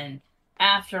death and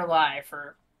afterlife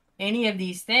or any of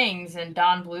these things." And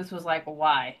Don Bluth was like,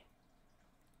 "Why?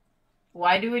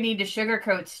 Why do we need to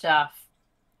sugarcoat stuff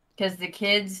because the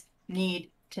kids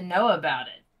need to know about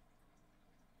it.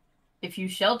 If you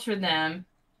shelter them,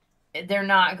 they're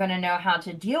not going to know how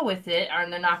to deal with it, or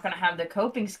they're not going to have the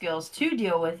coping skills to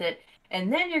deal with it.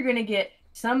 And then you're going to get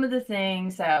some of the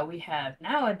things that we have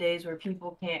nowadays where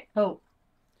people can't cope.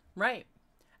 Right.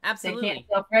 Absolutely. They can't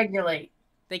self-regulate.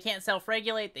 They can't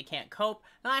self-regulate. They can't cope.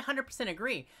 And I 100%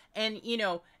 agree. And, you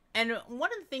know, and one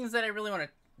of the things that I really want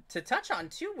to touch on,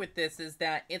 too, with this is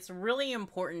that it's really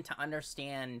important to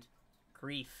understand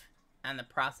grief and the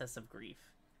process of grief,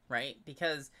 right?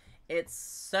 Because it's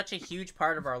such a huge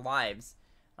part of our lives.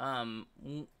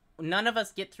 None of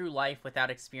us get through life without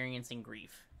experiencing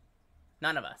grief.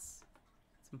 None of us.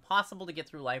 It's impossible to get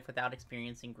through life without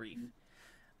experiencing grief.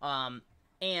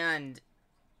 And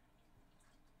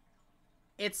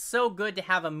it's so good to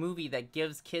have a movie that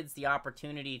gives kids the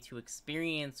opportunity to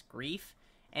experience grief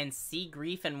and see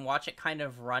grief and watch it kind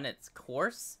of run its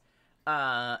course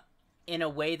in a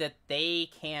way that they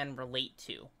can relate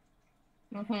to.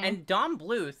 Mm-hmm. And Don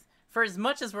Bluth, for as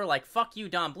much as we're like, fuck you,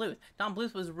 Don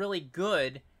Bluth was really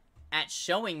good at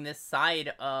showing this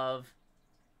side of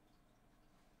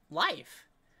life.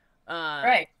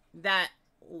 Right. That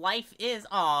life is,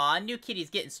 aw, new kitty's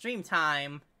getting stream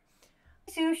time.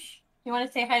 Sush, you want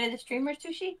to say hi to the streamers,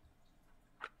 Sushi?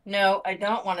 No, I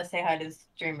don't want to say hi to the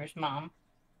streamers, Mom.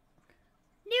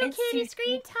 New It's kitty Sushi.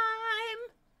 screen time!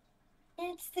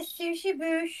 It's the Sushi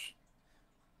Boosh.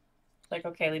 Like,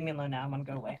 okay, leave me alone now. I'm gonna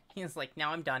go away. He's like,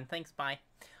 now I'm done. Thanks, bye.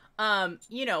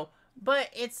 You know, but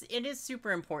it is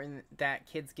super important that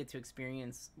kids get to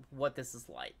experience what this is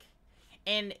like.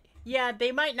 And yeah,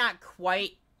 they might not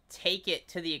quite take it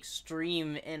to the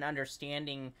extreme in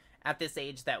understanding at this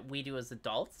age that we do as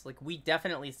adults. Like, we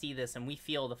definitely see this and we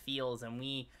feel the feels and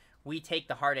we take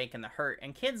the heartache and the hurt.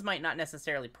 And kids might not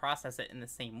necessarily process it in the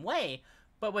same way,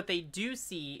 but what they do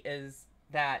see is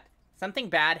that something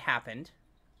bad happened,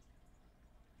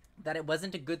 that it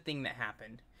wasn't a good thing that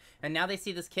happened. And now they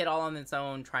see this kid all on its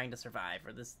own trying to survive,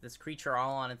 or this creature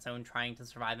all on its own trying to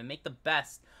survive and make the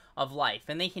best of life.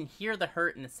 And they can hear the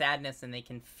hurt and the sadness and they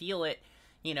can feel it.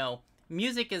 You know,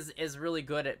 music is really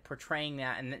good at portraying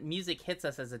that, and music hits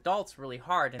us as adults really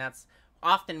hard, and that's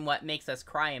often what makes us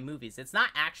cry in movies. It's not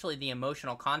actually the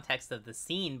emotional context of the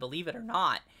scene, believe it or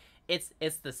not. It's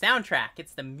the soundtrack.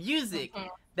 It's the music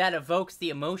that evokes the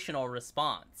emotional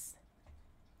response.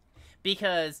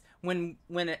 Because when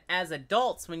as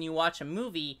adults, when you watch a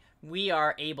movie, we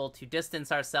are able to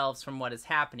distance ourselves from what is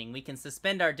happening. We can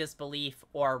suspend our disbelief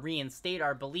or reinstate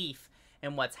our belief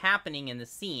in what's happening in the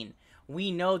scene.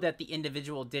 We know that the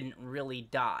individual didn't really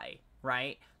die,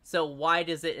 right? So why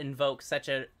does it invoke such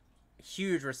a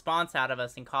huge response out of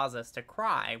us and cause us to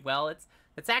cry? Well, it's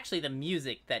actually the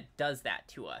music that does that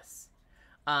to us.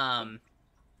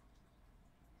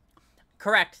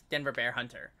 Correct, Denver Bear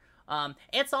Hunter.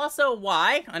 It's also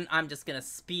why, and I'm just gonna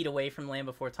speed away from Land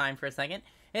Before Time for a second,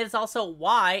 it's also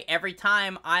why every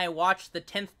time I watch the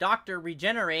 10th Doctor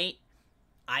regenerate,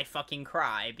 I fucking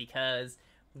cry, because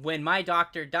when my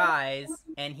Doctor dies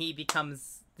and he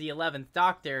becomes the 11th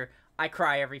Doctor, I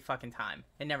cry every fucking time.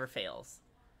 It never fails.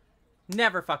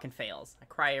 Never fucking fails. I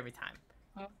cry every time.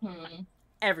 Mm-hmm.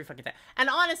 Every fucking time. And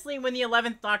honestly, when the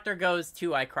 11th Doctor goes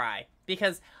too, I cry.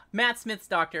 Because Matt Smith's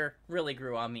Doctor really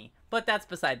grew on me. But that's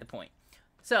beside the point.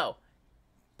 So,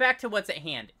 back to what's at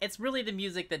hand. It's really the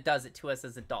music that does it to us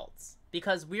as adults.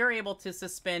 Because we are able to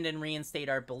suspend and reinstate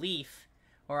our belief,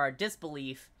 or our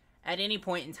disbelief, at any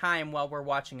point in time while we're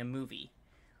watching a movie.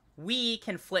 We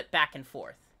can flip back and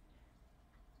forth.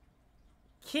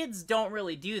 Kids don't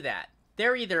really do that.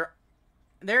 They're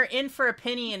in for a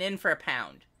penny and in for a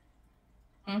pound.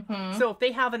 Mm-hmm. So if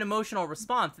they have an emotional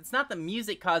response, it's not the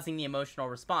music causing the emotional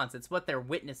response, it's what they're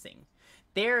witnessing.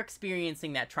 They're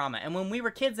experiencing that trauma. And when we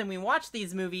were kids and we watched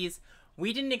these movies,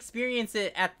 we didn't experience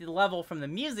it at the level from the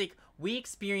music, we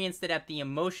experienced it at the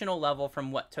emotional level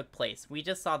from what took place. We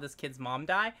just saw this kid's mom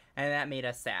die, and that made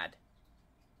us sad.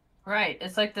 Right.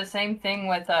 It's like the same thing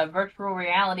with virtual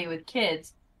reality with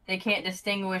kids. They can't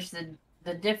distinguish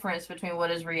the difference between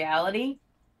what is reality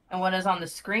and what is on the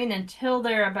screen until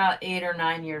they're about 8 or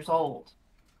 9 years old.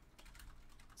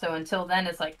 So until then,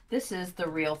 it's like, this is the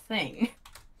real thing.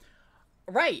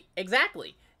 Right,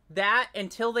 exactly. That,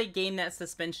 until they gain that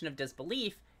suspension of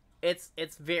disbelief, it's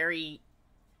very,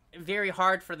 very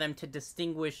hard for them to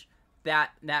distinguish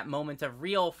that moment of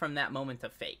real from that moment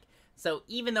of fake. So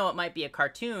even though it might be a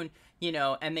cartoon, you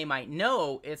know, and they might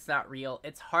know it's not real,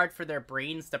 it's hard for their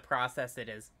brains to process it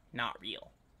as not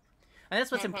real. And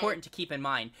that's what's important to keep in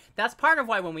mind. That's part of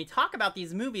why when we talk about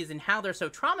these movies and how they're so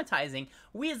traumatizing,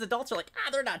 we as adults are like,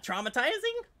 they're not traumatizing.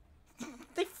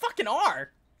 They fucking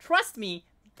are. Trust me,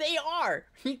 They are.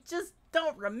 You just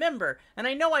don't remember. And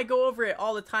I know I go over it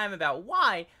all the time about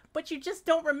why, but you just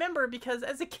don't remember because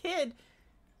as a kid,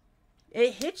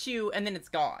 it hits you and then it's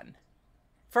gone.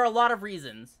 For a lot of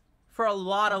reasons. For a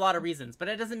lot of reasons. But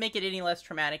it doesn't make it any less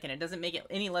traumatic, and it doesn't make it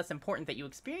any less important that you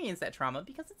experience that trauma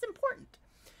because it's important.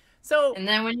 So... And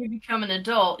then when you become an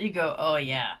adult, you go, oh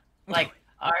yeah. Like,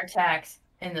 Artax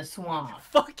in the swamp.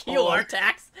 Fuck you,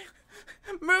 Artax.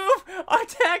 Move!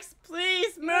 Artax,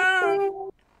 please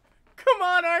move! Come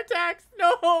on, Artax!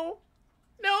 No!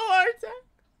 No, Artax!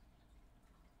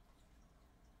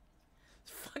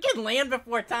 Fucking Land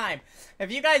Before Time.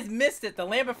 If you guys missed it, the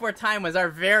Land Before Time was our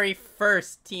very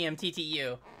first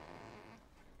TMTTU.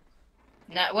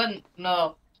 That wasn't,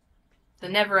 no. The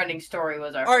Neverending Story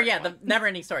was our Or yeah, the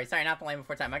Neverending Story. Sorry, not the Land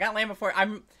Before Time. I got Land Before...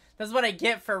 This is what I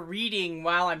get for reading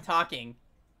while I'm talking.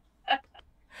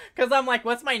 Because I'm like,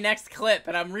 what's my next clip?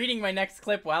 And I'm reading my next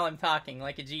clip while I'm talking,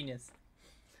 like a genius.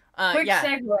 Quick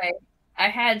segue. I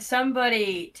had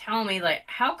somebody tell me, like,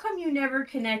 how come you never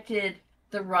connected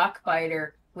the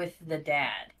Rockbiter with the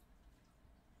dad?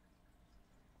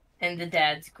 And the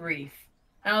dad's grief.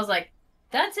 And I was like,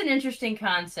 that's an interesting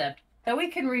concept that we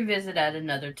can revisit at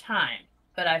another time.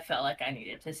 But I felt like I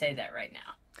needed to say that right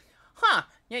now. Huh.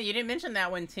 Yeah, you didn't mention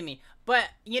that one to me. But,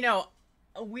 you know,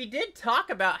 we did talk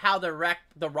about how the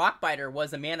Rockbiter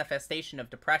was a manifestation of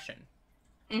depression.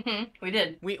 Mm-hmm. We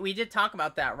did. We did talk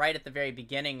about that right at the very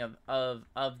beginning of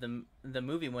the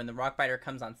movie when the Rockbiter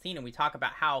comes on scene, and we talk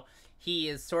about how he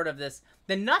is sort of this...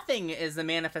 The Nothing is a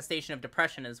manifestation of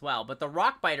depression as well, but the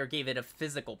Rockbiter gave it a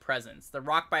physical presence. The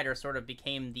Rockbiter sort of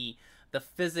became the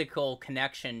physical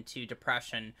connection to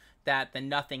depression that the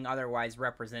Nothing otherwise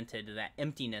represented, that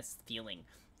emptiness feeling.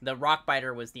 The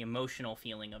Rockbiter was the emotional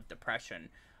feeling of depression,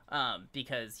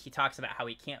 because he talks about how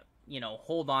he can't, you know,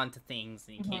 hold on to things,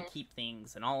 and he can't keep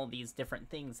things, and all of these different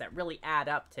things that really add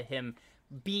up to him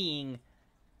being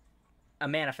a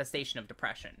manifestation of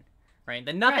depression, right?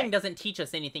 The Nothing doesn't teach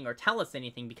us anything or tell us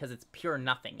anything because it's pure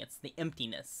nothing. It's the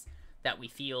emptiness that we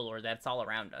feel or that's all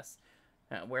around us.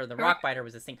 Where the Rockbiter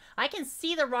was this thing. I can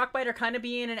see the Rockbiter kind of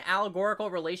being an allegorical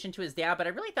relation to his dad, but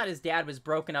I really thought his dad was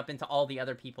broken up into all the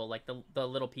other people, like the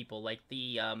little people, like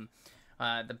the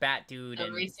bat dude,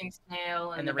 the racing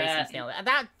snail, and the racing snail.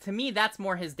 That, to me, that's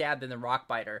more his dad than the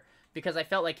Rockbiter, because I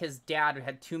felt like his dad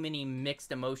had too many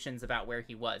mixed emotions about where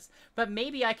he was. But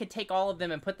maybe I could take all of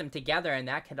them and put them together, and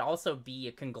that could also be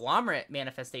a conglomerate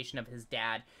manifestation of his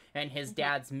dad, and his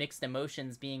dad's mixed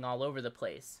emotions being all over the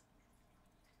place.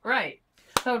 Right.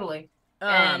 Totally.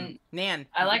 And Nan,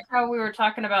 I like how we were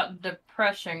talking about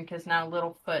depression, because now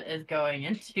Littlefoot is going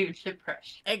into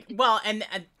depression. Well, and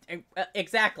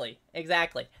exactly.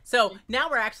 So now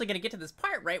we're actually going to get to this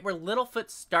part, right, where Littlefoot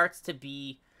starts to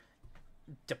be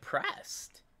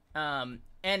depressed. And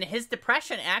his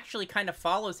depression actually kind of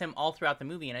follows him all throughout the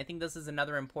movie, and I think this is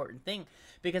another important thing,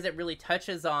 because it really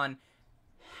touches on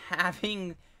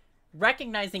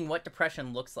recognizing what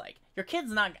depression looks like. A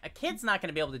kid's not going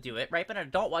to be able to do it, right? But an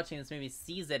adult watching this movie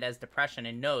sees it as depression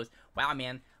and knows, wow,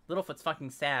 man, Littlefoot's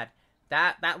fucking sad.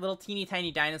 That little teeny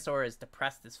tiny dinosaur is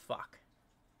depressed as fuck.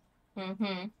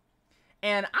 Mm-hmm.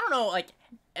 And I don't know, like,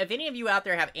 if any of you out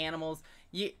there have animals,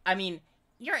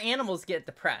 your animals get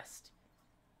depressed.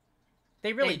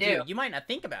 They really do. You might not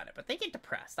think about it, but they get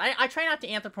depressed. I try not to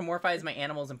anthropomorphize my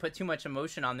animals and put too much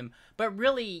emotion on them, but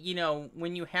really, you know,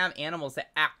 when you have animals that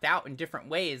act out in different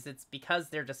ways, it's because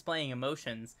they're displaying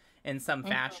emotions in some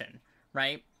fashion,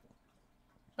 right?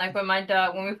 Like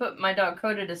when we put my dog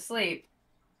Coda to sleep,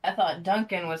 I thought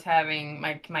Duncan was having,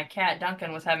 my cat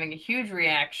Duncan was having a huge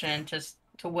reaction just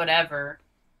to whatever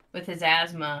with his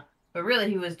asthma, but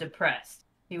really he was depressed.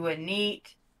 He wouldn't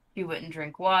eat, he wouldn't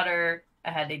drink water,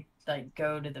 I had to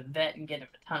go to the vet and get him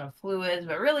a ton of fluids,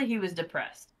 but really he was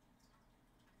depressed.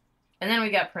 And then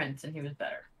we got Prince and he was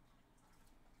better.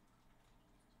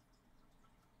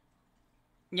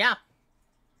 Yeah.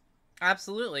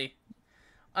 Absolutely.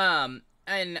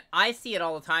 And I see it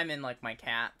all the time in, like, my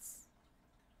cats.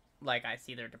 Like, I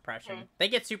see their depression. They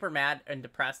get super mad and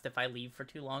depressed if I leave for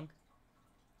too long.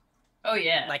 Oh,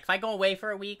 yeah. Like, if I go away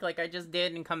for a week, like I just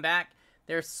did, and come back,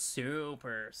 they're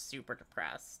super, super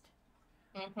depressed.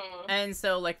 Mm-hmm. And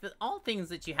so, like, all things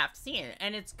that you have to see,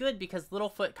 and it's good because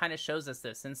Littlefoot kind of shows us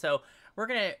this, and so we're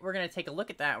gonna take a look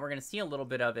at that. And we're gonna see a little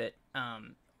bit of it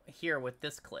here with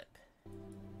this clip.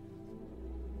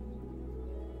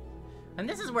 And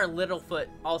this is where Littlefoot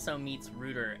also meets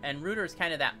Rooter, and Rooter's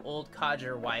kind of that old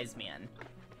codger wise man.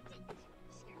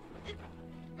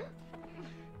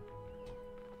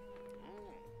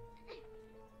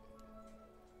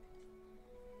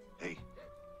 Hey.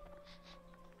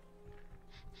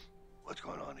 What's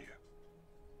going on here?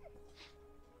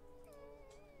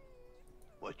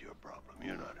 What's your problem?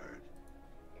 You're not hurt.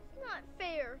 It's not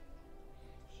fair.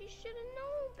 She should have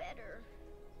known better.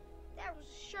 That was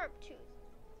a sharp tooth.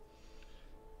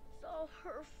 It's all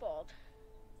her fault.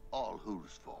 All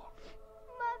whose fault?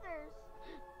 Mother's.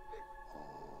 Oh.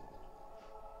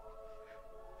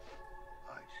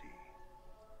 I see.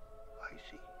 I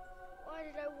see. Why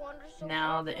did I wander so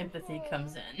Now far the from empathy home?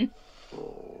 comes in.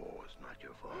 Oh, it's not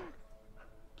your fault.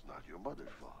 It's not your mother's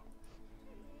fault.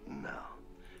 Now,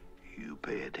 you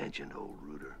pay attention, old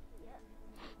Rooter.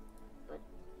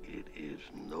 It is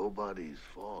nobody's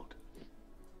fault.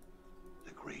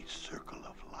 The great circle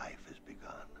of life has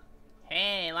begun.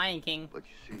 Hey, Lion King. But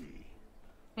you see,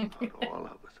 not all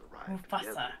of us arrive Mufasa.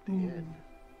 together at the end.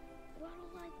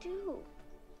 What'll I do?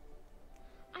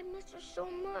 I miss her so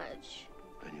much.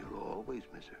 And you'll always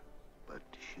miss her. But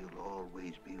she'll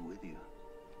always be with you.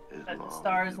 As But long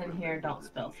stars as you in here remember don't the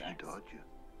spell things sex. She taught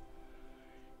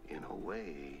you. In a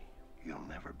way, you'll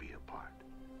never be apart.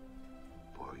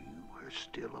 For you are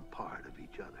still a part of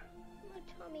each other. My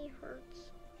tummy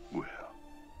hurts. Well,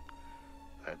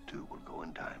 that too will go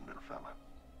in time, little fella.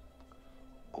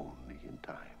 Only in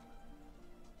time.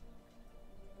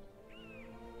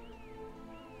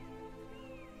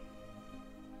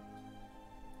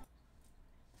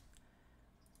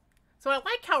 So I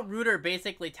like how Rooter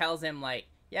basically tells him, like,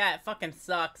 yeah, it fucking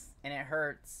sucks and it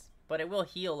hurts, but it will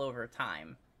heal over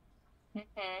time.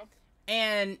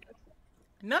 And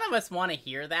none of us want to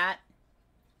hear that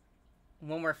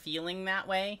when we're feeling that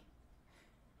way.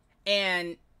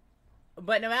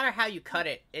 But no matter how you cut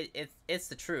it, it's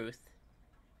the truth.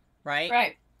 Right?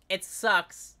 Right. It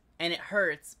sucks and it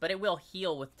hurts, but it will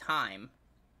heal with time.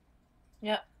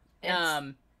 Yep.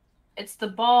 It's the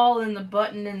ball and the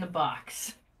button in the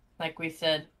box, like we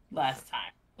said last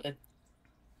time. With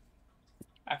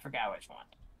I forgot which one,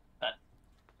 but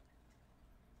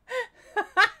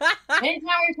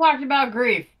anytime we talked about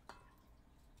grief.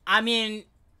 I mean,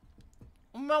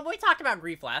 well, we talked about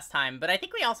grief last time, but I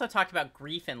think we also talked about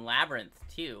grief in Labyrinth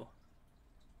too.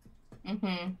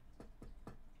 Mm-hmm.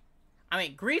 I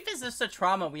mean, grief is just a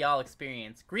trauma we all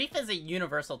experience. Grief is a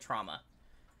universal trauma,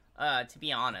 to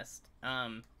be honest.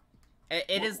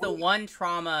 It is the one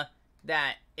trauma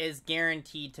that is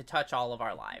guaranteed to touch all of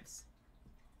our lives.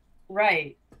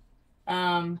 Right.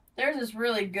 There's this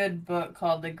really good book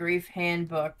called The Grief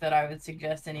Handbook that I would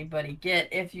suggest anybody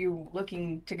get if you're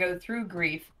looking to go through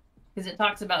grief, because it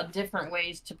talks about different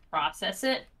ways to process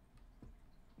it.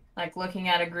 Like looking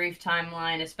at a grief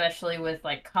timeline, especially with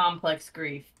like complex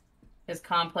grief. Because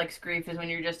complex grief is when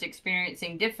you're just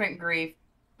experiencing different grief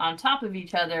on top of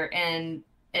each other and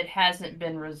it hasn't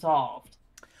been resolved.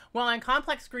 Well, and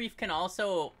complex grief can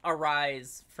also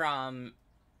arise from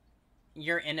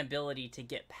your inability to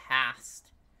get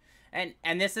past. And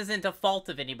this isn't a fault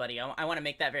of anybody. I want to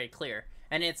make that very clear.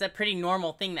 And it's a pretty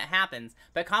normal thing that happens.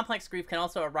 But complex grief can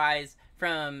also arise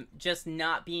from just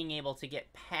not being able to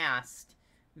get past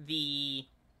the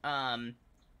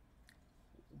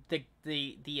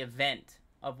event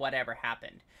of whatever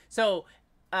happened. So,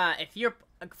 if you're,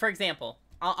 for example,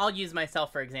 I'll use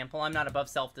myself for example. I'm not above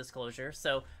self-disclosure.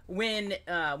 So when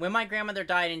my grandmother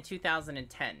died in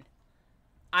 2010,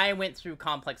 I went through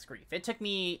complex grief. It took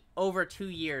me over 2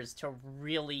 years to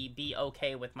really be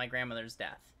okay with my grandmother's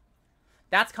death.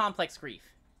 That's complex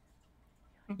grief.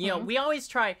 Mm-hmm. You know, we always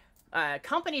try,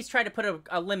 companies try to put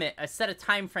a limit, a set of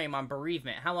time frame on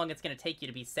bereavement, how long it's going to take you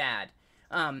to be sad.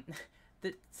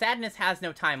 The sadness has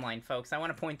no timeline, folks. I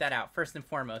want to point that out first and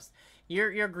foremost.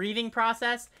 Your grieving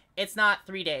process, it's not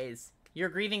 3 days. Your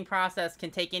grieving process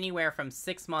can take anywhere from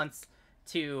 6 months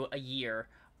to a year.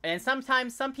 And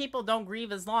sometimes some people don't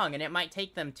grieve as long, and it might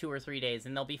take them 2 or 3 days,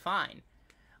 and they'll be fine.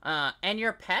 And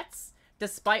your pets,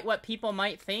 despite what people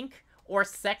might think, or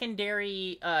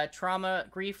secondary trauma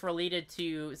grief related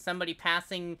to somebody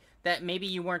passing that maybe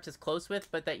you weren't as close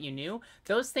with, but that you knew,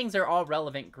 those things are all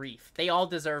relevant grief. They all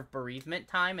deserve bereavement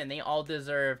time, and they all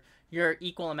deserve your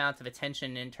equal amount of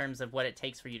attention in terms of what it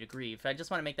takes for you to grieve. I just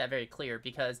want to make that very clear,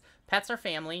 because pets are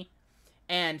family,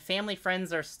 and family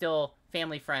friends are still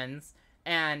family friends,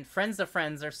 and friends of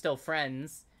friends are still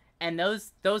friends, and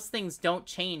those things don't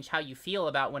change how you feel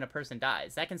about when a person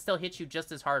dies. That can still hit you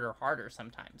just as hard or harder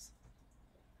sometimes.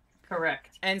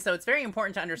 Correct. And so it's very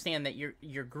important to understand that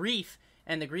your grief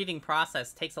and the grieving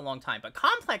process takes a long time. But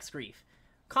complex grief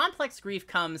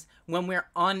comes when we're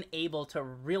unable to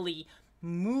really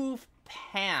move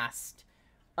past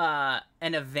an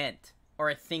event or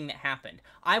a thing that happened.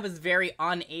 I was very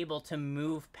unable to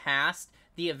move past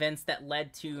the events that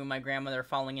led to my grandmother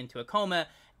falling into a coma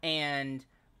and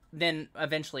then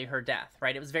eventually her death,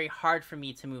 right? It was very hard for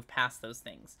me to move past those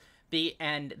things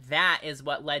And that is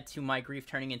what led to my grief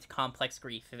turning into complex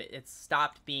grief. It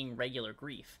stopped being regular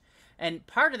grief. And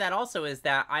part of that also is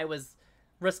that I was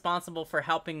responsible for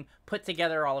helping put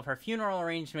together all of her funeral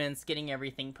arrangements, getting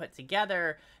everything put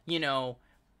together. There's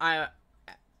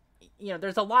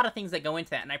a lot of things that go into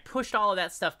that, and I pushed all of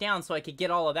that stuff down so I could get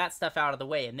all of that stuff out of the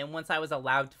way. And then once I was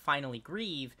allowed to finally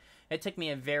grieve, it took me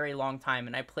a very long time,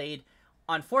 and I played,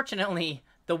 unfortunately,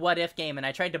 the what if game, and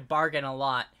I tried to bargain a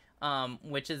lot,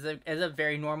 which is a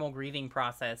very normal grieving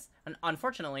process. And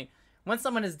unfortunately, once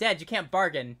someone is dead, you can't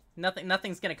bargain.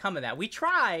 Nothing's gonna come of that. We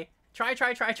try,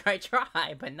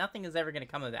 but nothing is ever gonna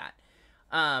come of that.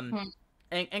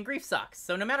 And grief sucks.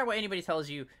 So no matter what anybody tells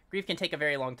you, grief can take a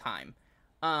very long time.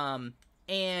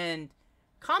 And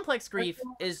complex grief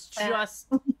is just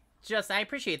I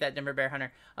appreciate that, Denver Bear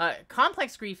Hunter.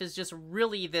 Complex grief is just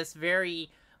really this very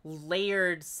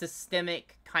layered,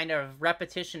 systemic kind of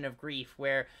repetition of grief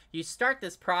where you start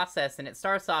this process and it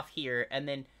starts off here, and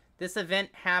then this event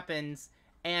happens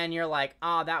and you're like,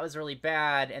 oh, that was really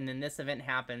bad, and then this event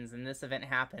happens and this event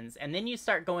happens, and then you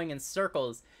start going in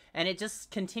circles, and it just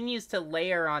continues to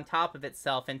layer on top of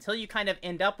itself until you kind of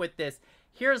end up with this,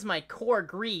 here's my core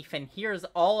grief, and here's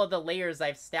all of the layers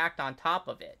I've stacked on top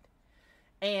of it.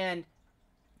 And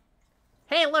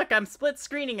hey, look, I'm split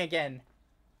screening again.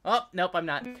 Oh, nope, I'm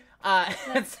not.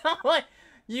 So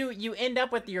you end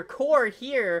up with your core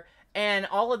here and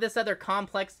all of this other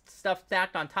complex stuff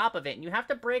stacked on top of it. And you have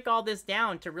to break all this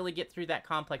down to really get through that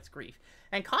complex grief.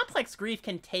 And complex grief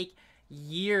can take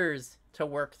years to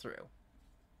work through.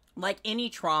 Like any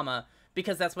trauma,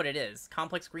 because that's what it is.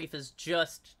 Complex grief is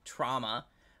just trauma.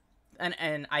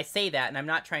 And I say that, and I'm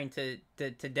not trying to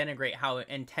denigrate how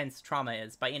intense trauma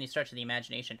is by any stretch of the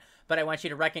imagination. But I want you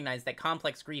to recognize that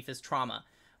complex grief is trauma.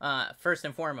 First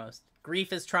and foremost,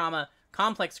 grief is trauma.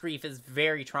 Complex grief is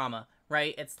very trauma,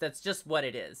 right? That's just what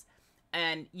it is.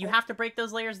 And you have to break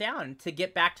those layers down to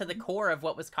get back to the core of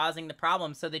what was causing the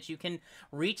problem so that you can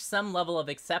reach some level of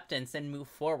acceptance and move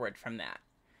forward from that.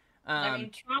 I mean,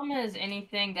 trauma is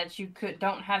anything that you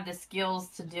don't have the skills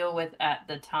to deal with at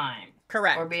the time.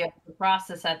 Correct. Or be able to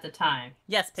process at the time.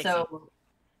 Yes, Pixie. So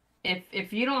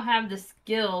if you don't have the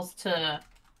skills to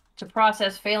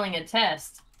process failing a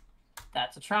test,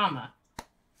 that's a trauma.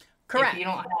 Correct.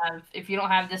 If you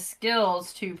don't have the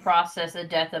skills to process the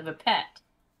death of a pet,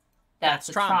 that's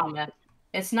a trauma.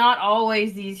 It's not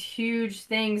always these huge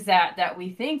things that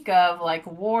we think of, like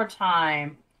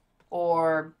wartime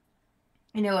or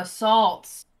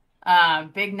assaults,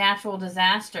 big natural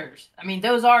disasters. I mean,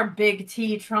 those are big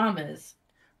T traumas.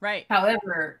 Right.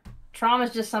 However, trauma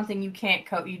is just something you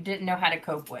didn't know how to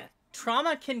cope with.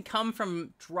 Trauma can come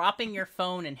from dropping your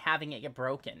phone and having it get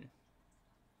broken.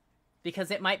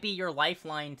 Because it might be your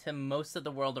lifeline to most of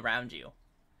the world around you.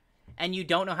 And you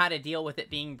don't know how to deal with it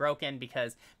being broken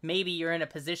because maybe you're in a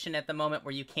position at the moment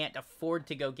where you can't afford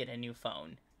to go get a new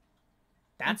phone.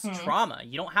 That's trauma.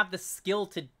 You don't have the skill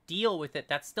to deal with it.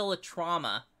 That's still a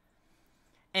trauma.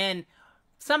 And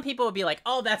some people would be like,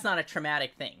 oh, that's not a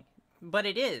traumatic thing. But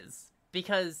it is.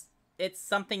 Because it's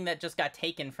something that just got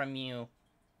taken from you.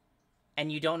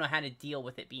 And you don't know how to deal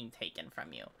with it being taken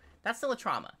from you. That's still a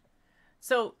trauma.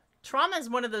 So trauma is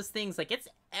one of those things, like, it's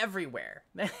everywhere.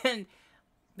 And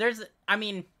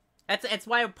it's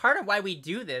why part of why we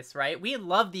do this, right? We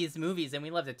love these movies and we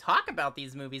love to talk about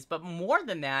these movies. But more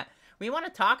than that, we want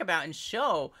to talk about and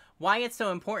show why it's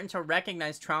so important to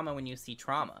recognize trauma when you see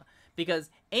trauma. Because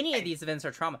any of these events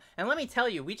are trauma. And let me tell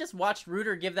you, we just watched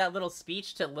Rooter give that little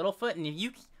speech to Littlefoot,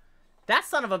 and that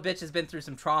son of a bitch has been through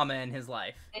some trauma in his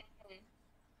life.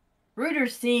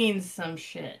 Rooter's seen some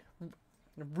shit.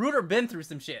 Rooter been through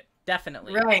some shit,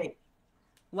 definitely. Right.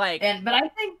 But I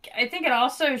think it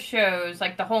also shows,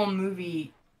 like, the whole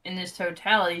movie in this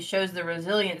totality shows the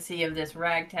resiliency of this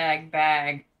ragtag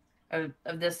bag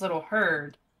of this little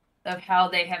herd, of how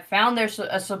they have found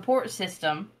a support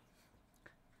system,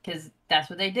 because that's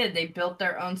what they did. They built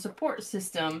their own support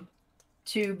system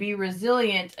to be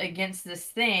resilient against this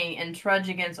thing and trudge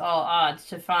against all odds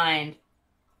to find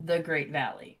the Great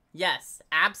Valley. Yes,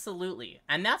 absolutely.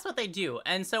 And that's what they do.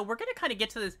 And so we're going to kind of get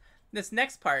to this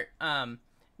next part.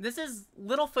 This is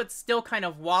Littlefoot still kind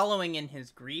of wallowing in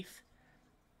his grief.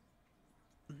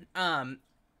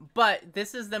 But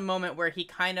this is the moment where he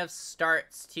kind of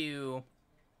starts to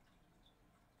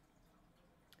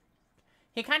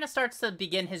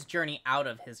begin his journey out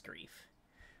of his grief.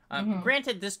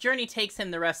 Granted, this journey takes him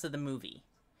the rest of the movie.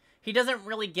 He doesn't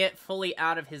really get fully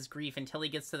out of his grief until he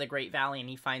gets to the Great Valley and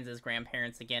he finds his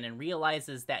grandparents again and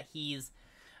realizes that he's...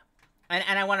 And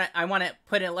I'm going to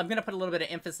put a little bit of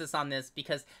emphasis on this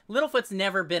because Littlefoot's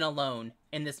never been alone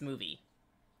in this movie.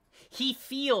 He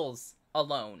feels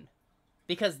alone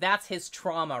because that's his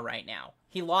trauma right now.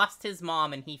 He lost his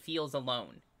mom and he feels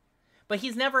alone. But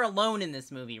he's never alone in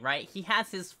this movie, right? He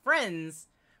has his friends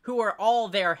who are all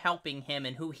there helping him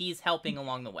and who he's helping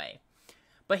along the way.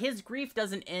 But his grief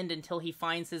doesn't end until he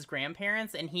finds his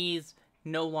grandparents and he's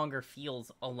no longer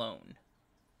feels alone.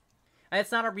 And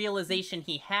it's not a realization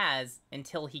he has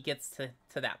until he gets to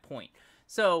that point.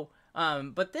 So,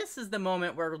 but this is the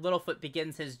moment where Littlefoot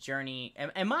begins his journey,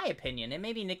 in my opinion, and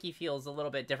maybe Nikki feels a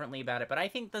little bit differently about it, but I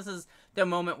think this is the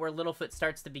moment where Littlefoot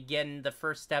starts to begin the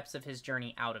first steps of his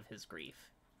journey out of his grief.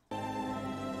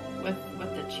 With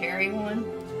the cherry one?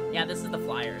 Yeah, this is the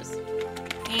Flyers.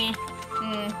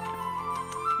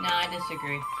 No, I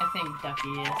disagree. I think Ducky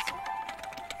is.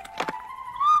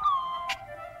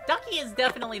 Ducky is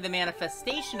definitely the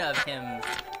manifestation of him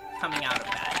coming out of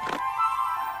that.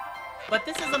 But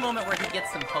this is a moment where he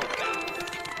gets some hope back.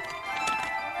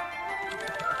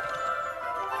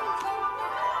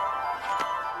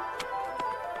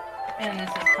 And this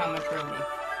is comic relief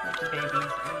with the babies and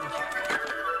the cherry.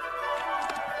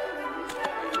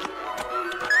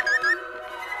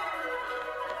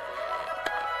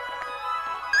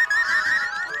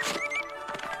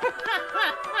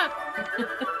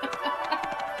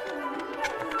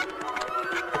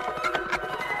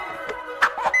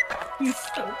 He's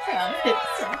so proud of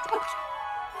himself.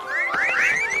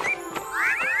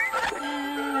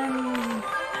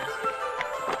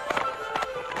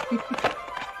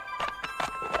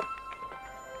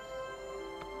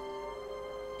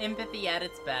 Empathy at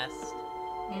its best.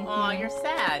 Aw, you're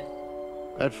sad.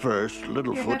 At first,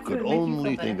 Littlefoot that's could what makes you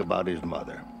only feel think better. about his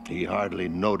mother. He hardly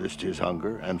noticed his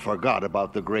hunger and forgot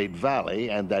about the Great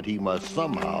Valley and that he must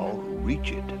somehow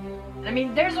reach it. I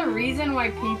mean, there's a reason why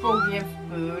people give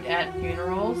food at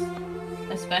funerals,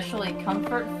 especially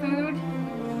comfort food.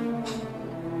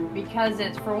 Because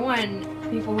it's, for one,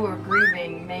 people who are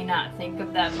grieving may not think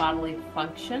of that bodily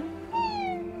function.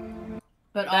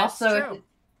 But That's also, true.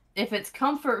 if it's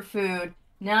comfort food,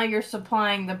 now you're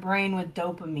supplying the brain with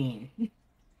dopamine.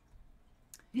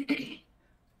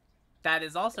 That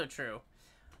is also true.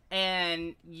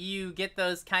 And you get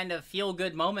those kind of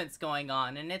feel-good moments going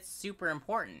on, and it's super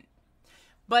important.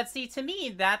 But see, to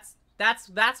me, that's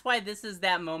why this is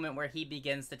that moment where he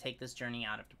begins to take this journey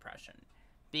out of depression.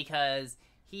 Because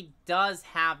he does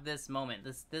have this moment.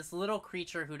 This little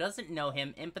creature who doesn't know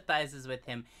him, empathizes with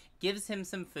him, gives him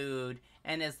some food,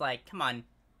 and is like, come on,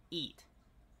 eat.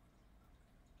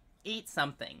 Eat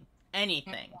something.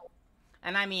 Anything.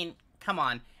 And I mean, come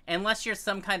on. Unless you're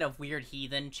some kind of weird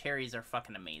heathen, cherries are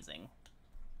fucking amazing.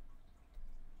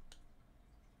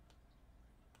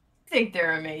 I think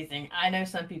they're amazing. I know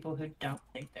some people who don't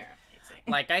think they're amazing.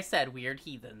 Like I said, weird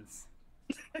heathens.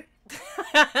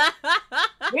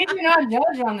 We do not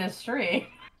judge on this stream.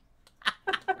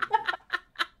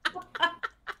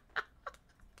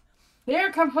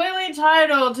 They're completely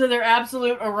entitled to their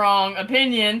absolute or wrong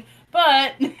opinion,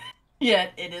 but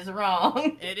yet it is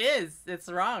wrong. It is. It's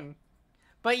wrong.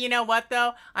 But you know what,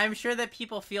 though? I'm sure that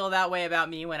people feel that way about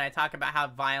me when I talk about how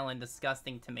vile and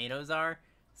disgusting tomatoes are.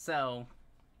 So...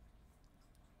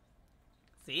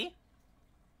 See?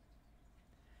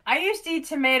 I used to eat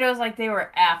tomatoes like they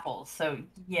were apples, so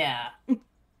yeah.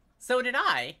 So did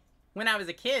I, when I was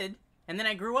a kid, and then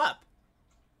I grew up.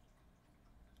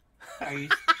 Are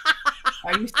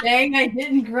you saying I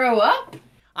didn't grow up?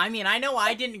 I mean, I know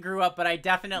I didn't grow up, but I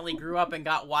definitely grew up and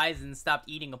got wise and stopped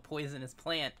eating a poisonous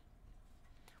plant.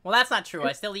 Well, that's not true.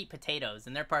 I still eat potatoes,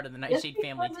 and they're part of the nightshade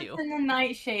family, Just too. because it's in the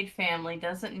nightshade family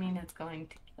doesn't mean it's going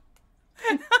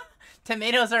to.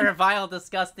 Tomatoes are a vile,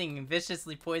 disgusting,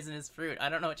 viciously poisonous fruit. I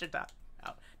don't know what you're talking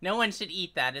about. No one should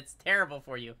eat that. It's terrible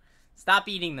for you. Stop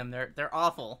eating them. They're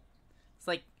awful. It's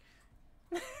like...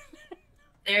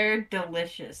 They're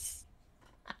delicious.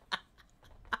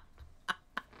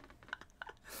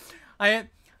 I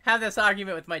have this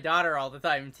argument with my daughter all the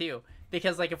time, too.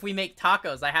 Because, like, if we make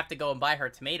tacos, I have to go and buy her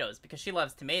tomatoes because she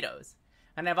loves tomatoes.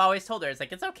 And I've always told her, it's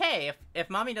like, it's okay. If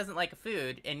mommy doesn't like a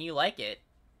food and you like it,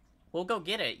 we'll go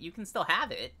get it. You can still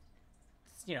have it.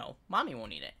 It's, you know, mommy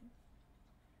won't eat it.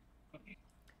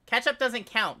 Ketchup doesn't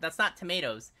count. That's not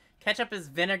tomatoes. Ketchup is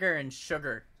vinegar and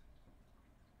sugar.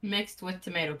 Mixed with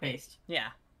tomato paste. Yeah.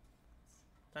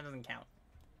 That doesn't count.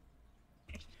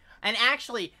 And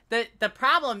actually, the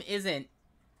problem isn't,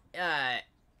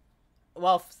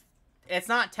 well, it's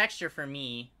not texture for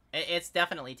me. It's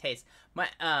definitely taste.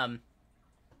 I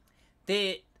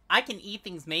can eat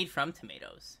things made from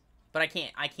tomatoes, but I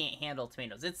can't handle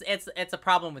tomatoes. It's a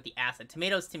problem with the acid.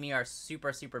 Tomatoes to me are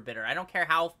super, super bitter. I don't care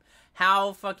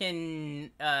how fucking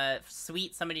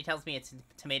sweet somebody tells me a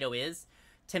tomato is.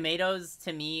 tomatoes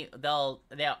to me,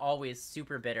 they're always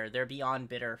super bitter. They're beyond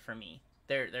bitter for me.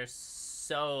 They're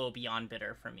so beyond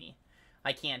bitter for me.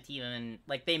 I can't even,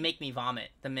 like, they make me vomit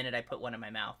the minute I put one in my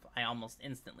mouth. I almost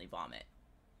instantly vomit.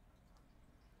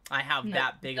 I have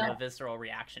that big of a visceral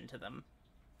reaction to them.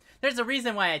 There's a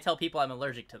reason why I tell people I'm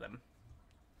allergic to them.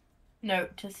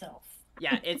 Note to self.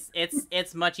 Yeah,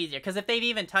 it's much easier, because if they've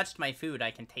even touched my food,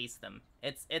 I can taste them.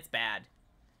 It's bad.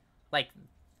 Like,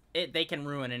 they can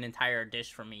ruin an entire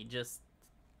dish for me just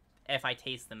if I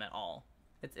taste them at all.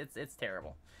 It's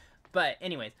terrible. But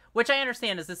anyways, which I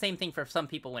understand is the same thing for some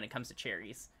people when it comes to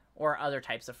cherries or other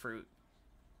types of fruit.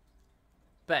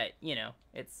 But, you know,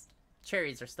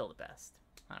 cherries are still the best.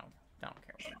 I don't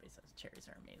care what anybody says. Cherries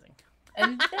are amazing.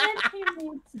 And then he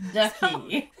meets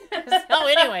Ducky. So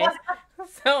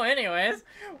anyways,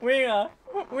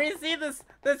 we see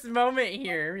this moment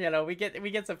here. You know, we get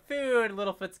some food.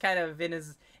 Littlefoot's kind of in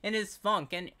his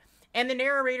funk, and the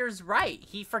narrator's right.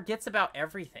 He forgets about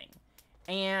everything.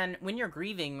 And when you're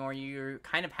grieving or you're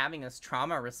kind of having this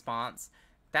trauma response,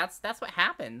 that's what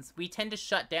happens. We tend to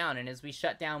shut down, and as we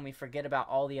shut down, we forget about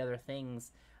all the other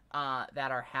things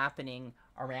that are happening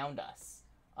around us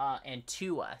and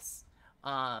to us.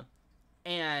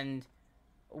 And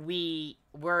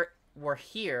we're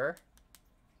here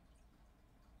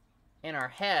in our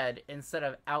head instead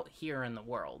of out here in the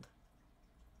world.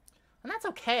 And that's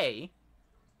okay.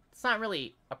 It's not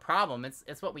really a problem.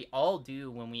 It's what we all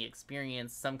do when we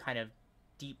experience some kind of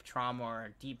deep trauma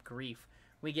or deep grief.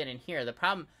 We get in here. The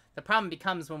problem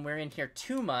becomes when we're in here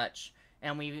too much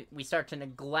and we start to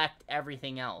neglect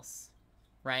everything else.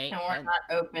 Right? And we're not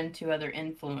open to other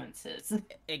influences.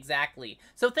 Exactly.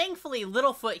 So thankfully,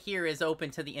 Littlefoot here is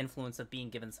open to the influence of being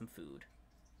given some food.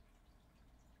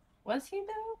 Was he,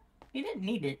 though? He didn't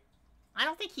need it. I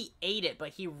don't think he ate it, but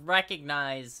he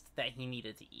recognized that he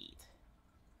needed to eat.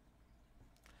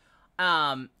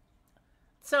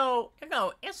 So, you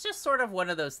know, it's just sort of one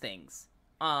of those things.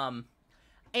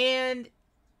 And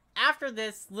after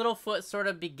this, Littlefoot sort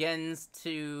of begins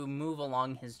to move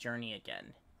along his journey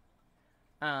again.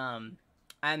 And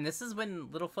this is when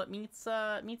Littlefoot meets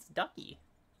Ducky.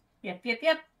 Yep.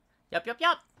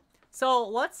 Yep. So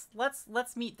let's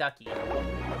meet Ducky.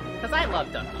 Cause I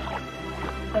love Ducky.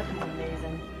 Ducky's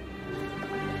amazing.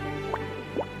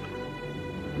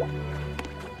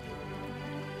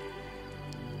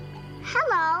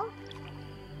 Hello.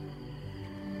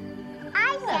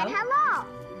 I said hello.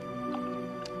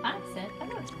 I said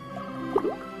hello.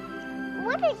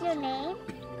 What is your name?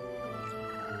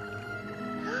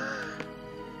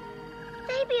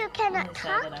 Maybe you cannot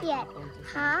talk yet.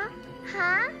 Huh?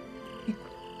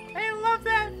 I love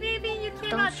that, Phoebe. You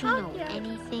cannot Don't you know yet.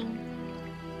 anything?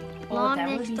 Oh, Long that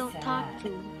would necks be don't sad. talk to.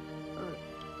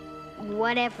 Or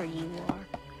whatever you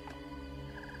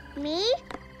are. Me?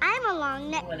 I'm a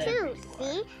long neck Whatever too,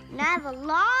 see? And I have a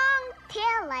long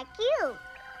tail like you.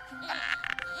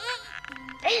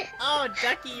 Oh,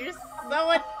 Ducky, you're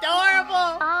so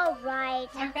adorable. All right.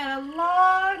 I've got a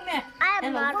long neck. I'm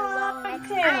and not a long neck.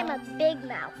 I'm a big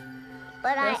mouth.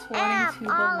 But Just I am wanting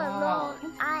to all belong.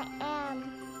 alone. I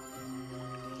am.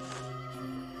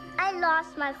 I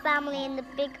lost my family in the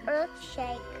big earth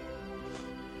shake.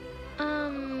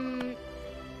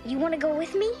 You want to go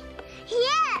with me?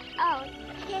 Yeah. Oh.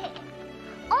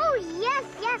 Oh, yes.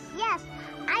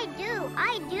 I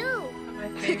do. My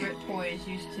favorite toys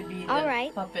used to be the All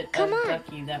right, puppet come of on.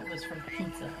 Ducky that was from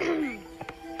Pizza Hut.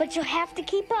 But you'll have to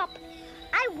keep up.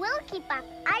 I will keep up.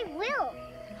 I will.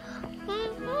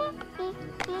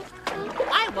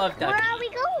 I love Ducky. Where are we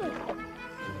going?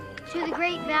 To the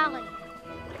Great Valley.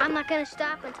 I'm not going to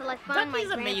stop until I find Ducky's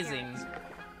my amazing. grandparents.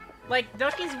 Like,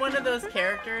 Ducky's one of those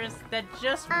characters that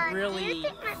just Do you really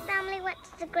think my family went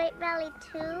to the Great Valley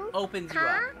too? opens you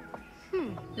Huh?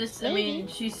 up. Just, I mean,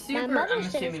 she's super, My mother I'm said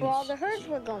it's assuming, where all the herds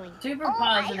were going. super Oh,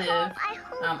 positive. I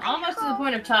hope, Almost to the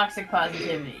point of toxic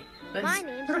positivity. But My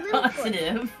name's super Bluth.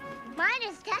 positive. Mine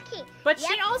is Ducky. But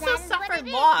she Yep, also that is what suffered it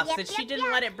is. loss, Yep, and she yep, didn't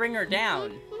yep. let it bring her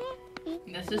down.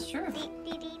 This is true.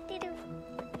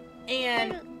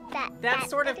 And that's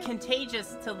sort of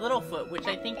contagious to Littlefoot, which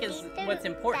I think is what's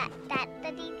important.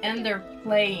 And they're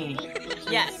playing.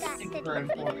 Yes. Super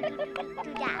important.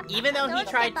 Even though he Don't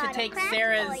tried step to on a take crack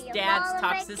Sarah's or you'll dad's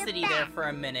fall and break your toxicity there back. for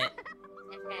a minute.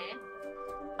 Okay.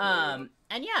 And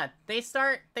yeah, they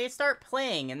start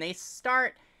playing and they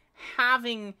start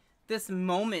having this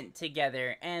moment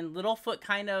together, and Littlefoot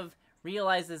kind of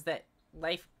realizes that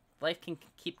life can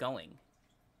keep going.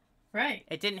 Right.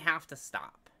 It didn't have to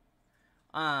stop.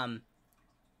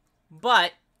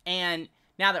 But, and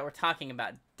now that we're talking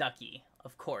about Ducky,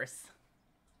 of course.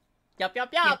 Yup.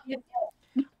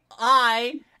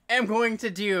 I am going to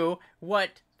do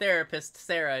what therapist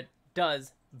Sarah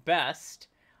does best.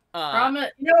 We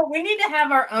need to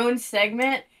have our own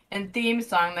segment and theme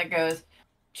song that goes,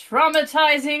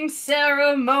 traumatizing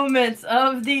Sarah moments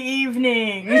of the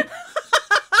evening.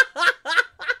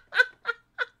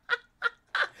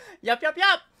 Yup.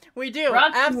 We do.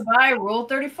 Brought to you by Rule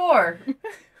 34.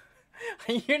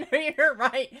 You're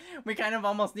right. We kind of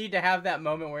almost need to have that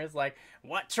moment where it's like,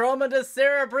 what trauma does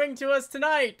Sarah bring to us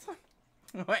tonight?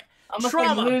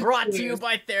 Trauma like brought to you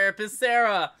by therapist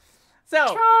Sarah.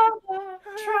 So,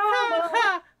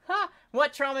 Trauma.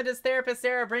 what trauma does therapist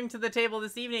Sarah bring to the table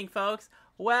this evening, folks?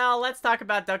 Well, let's talk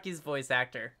about Ducky's voice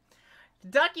actor.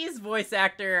 Ducky's voice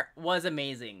actor was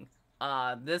amazing.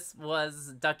 This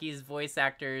was Ducky's voice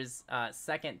actor's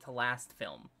second to last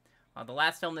film. The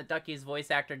last film that Ducky's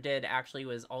voice actor did actually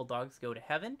was All Dogs Go to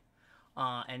Heaven.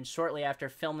 And shortly after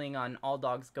filming on All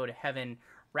Dogs Go to Heaven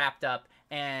wrapped up,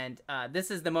 and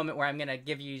this is the moment where I'm going to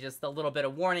give you just a little bit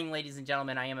of warning, ladies and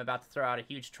gentlemen. I am about to throw out a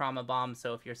huge trauma bomb,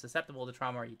 so if you're susceptible to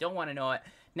trauma or you don't want to know it,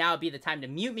 now would be the time to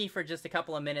mute me for just a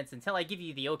couple of minutes until I give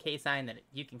you the okay sign that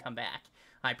you can come back.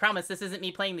 I promise this isn't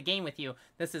me playing the game with you.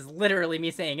 This is literally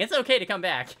me saying it's okay to come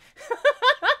back.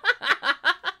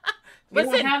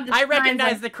 Listen, I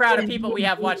recognize the crowd of people we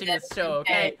have watching this show,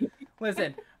 okay?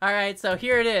 Listen, alright, so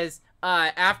here it is.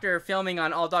 After filming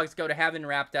on All Dogs Go to Heaven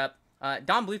wrapped up,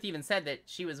 Don Bluth even said that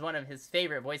she was one of his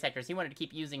favorite voice actors. He wanted to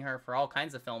keep using her for all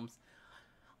kinds of films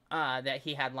that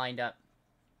he had lined up.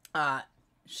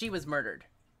 She was murdered.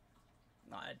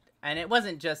 And it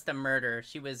wasn't just a murder.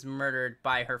 She was murdered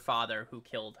by her father, who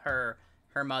killed her,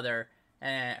 her mother,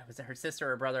 and was it her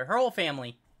sister or brother, her whole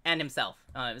family, and himself.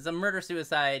 It was a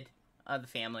murder-suicide of the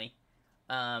family.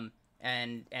 And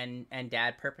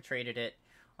Dad perpetrated it.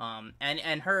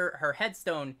 And her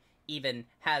headstone even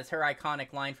has her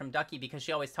iconic line from Ducky, because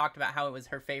she always talked about how it was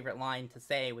her favorite line to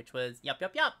say, which was yup.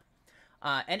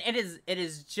 And it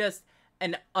is just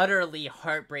an utterly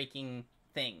heartbreaking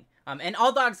thing. And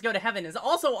All Dogs Go to Heaven is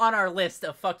also on our list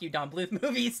of fuck you Don Bluth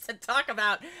movies to talk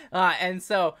about. And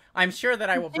so I'm sure that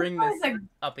I will bring this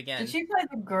up again. Did she play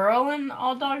the girl in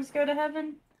All Dogs Go to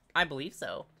Heaven? I believe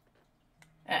so.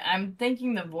 I'm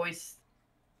thinking the voice,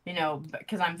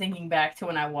 because I'm thinking back to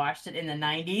when I watched it in the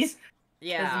 90s.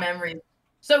 Yeah. His memory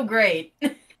so great.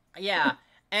 Yeah.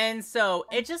 And so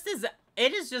it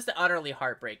is just utterly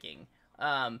heartbreaking.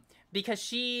 Because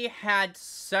she had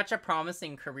such a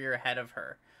promising career ahead of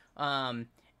her.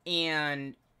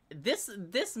 And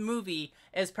this movie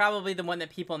is probably the one that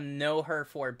people know her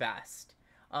for best.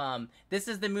 This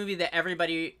is the movie that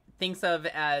everybody thinks of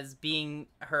as being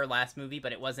her last movie,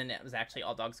 but it wasn't. It was actually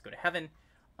All Dogs Go to Heaven.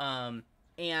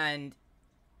 And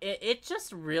it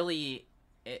just really,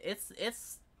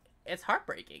 it's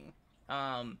heartbreaking.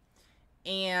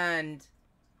 And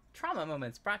trauma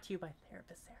moments brought to you by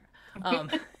therapist Sarah.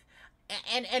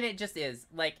 And it just is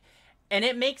like, and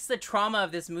it makes the trauma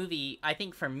of this movie, I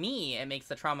think for me, it makes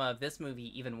the trauma of this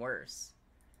movie even worse.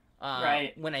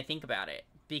 Right. When I think about it,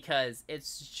 because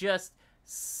it's just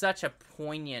such a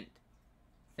poignant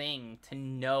thing to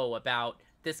know about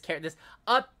this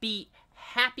upbeat,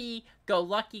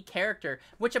 happy-go-lucky character,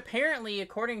 which apparently,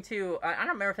 according to, I don't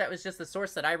remember if that was just the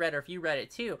source that I read or if you read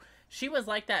it too, she was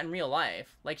like that in real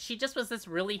life. Like, she just was this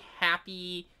really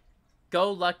happy-go-lucky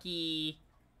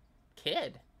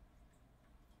kid.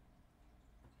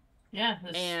 Yeah,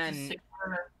 and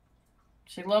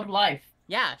she loved life.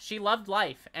 Yeah, she loved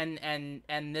life, and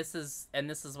this is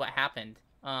what happened.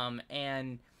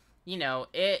 And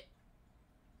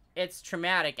it's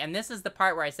traumatic, and this is the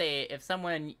part where I say, if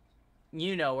someone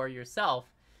or yourself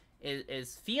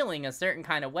is feeling a certain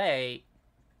kind of way,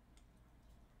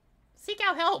 seek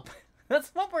out help.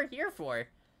 That's what we're here for.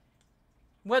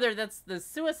 Whether that's the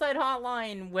suicide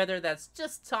hotline, whether that's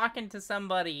just talking to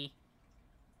somebody,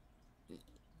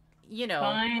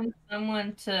 Find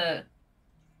someone to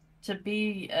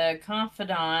be a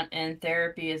confidant, and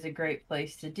therapy is a great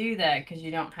place to do that, because you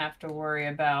don't have to worry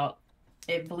about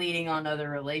it bleeding on other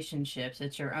relationships.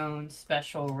 It's your own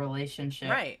special relationship.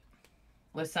 Right.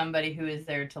 With somebody who is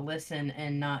there to listen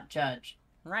and not judge.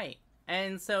 Right.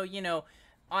 And so,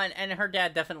 and her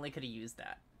dad definitely could have used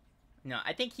that.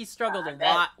 I think he struggled a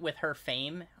lot with her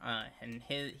fame, and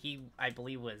he I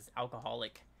believe was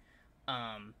alcoholic.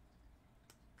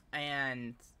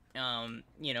 And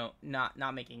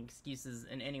not making excuses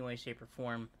in any way, shape, or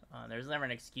form. There's never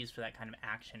an excuse for that kind of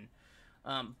action.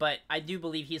 But I do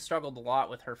believe he struggled a lot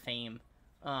with her fame,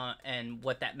 and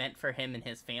what that meant for him and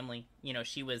his family.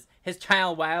 She was his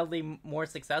child, wildly more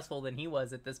successful than he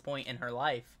was at this point in her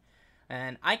life.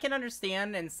 And I can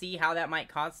understand and see how that might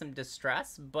cause some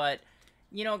distress, but,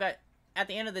 at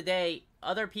the end of the day,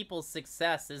 other people's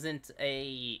success isn't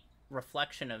a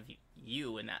reflection of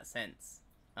you in that sense.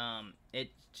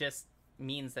 It just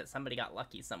means that somebody got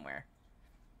lucky somewhere.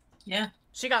 Yeah.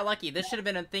 She got lucky. This should have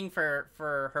been a thing for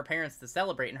her parents to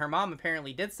celebrate, and her mom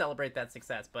apparently did celebrate that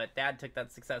success, but Dad took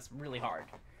that success really hard.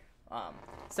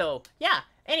 So, yeah.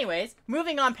 Anyways,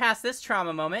 moving on past this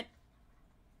trauma moment.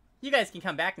 You guys can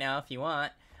come back now if you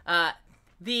want.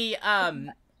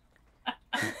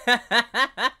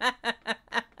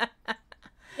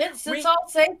 It's all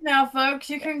safe now, folks.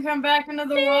 You can come back into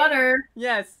the water.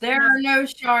 Yes. There are no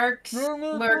sharks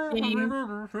lurking.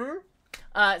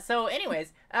 So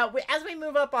anyways, as we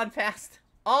move up on past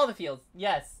all the feels,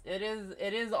 yes, it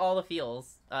is all the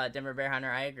feels, Denver Bear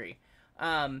Hunter, I agree.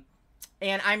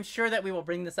 And I'm sure that we will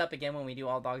bring this up again when we do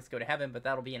All Dogs Go to Heaven, but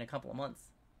that'll be in a couple of months.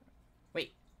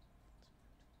 Wait.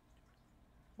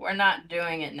 We're not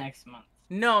doing it next month.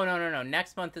 No.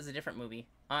 Next month is a different movie.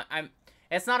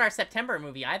 It's not our September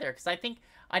movie either, because I think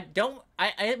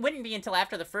it wouldn't be until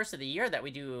after the first of the year that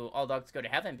we do All Dogs Go to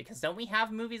Heaven, because don't we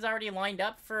have movies already lined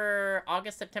up for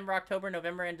August, September, October,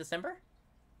 November, and December?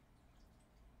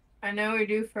 I know we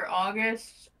do for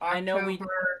August, October. I know we.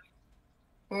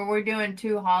 Well, we're doing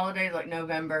 2 holidays, like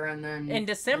November, and then... In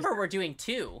December, we're doing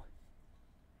 2.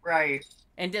 Right.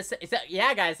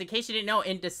 Yeah, guys, in case you didn't know,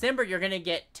 in December, you're going to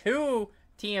get 2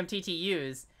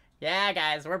 TMTTUs. Yeah,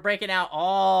 guys, we're breaking out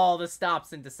all the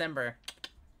stops in December.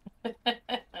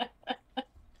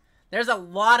 There's a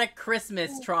lot of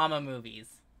Christmas trauma movies.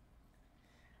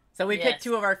 So we picked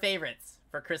 2 of our favorites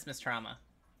for Christmas trauma.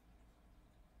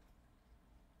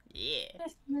 Yeah.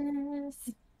 Christmas.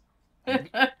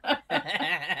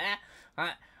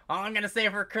 All I'm gonna say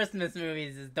for Christmas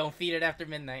movies is don't feed it after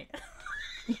midnight.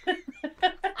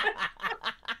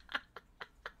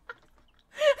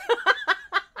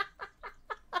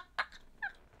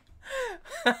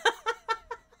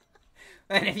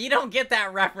 And if you don't get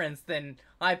that reference, then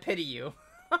I pity you.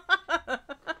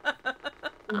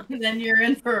 Then you're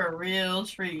in for a real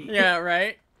treat. Yeah,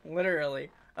 right? Literally.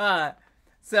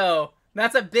 So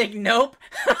that's a big nope.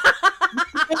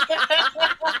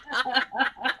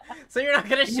 So you're not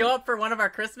gonna show up for one of our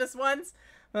Christmas ones?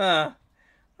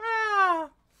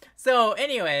 So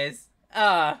anyways,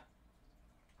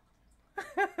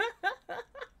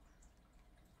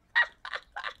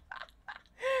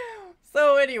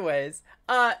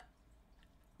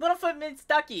 Littlefoot meets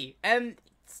Ducky and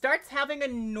starts having a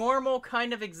normal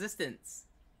kind of existence.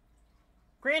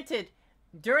 Granted,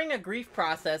 during a grief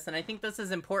process, and I think this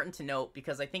is important to note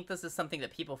because I think this is something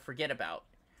that people forget about,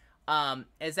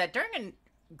 is that during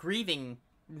grieving,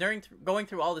 going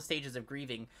through all the stages of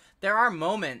grieving, there are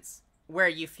moments where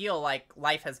you feel like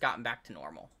life has gotten back to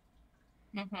normal.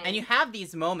 Mm-hmm. And you have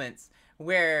these moments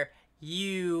where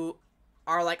you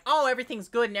are like, oh, everything's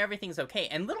good and everything's okay.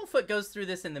 And Littlefoot goes through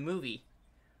this in the movie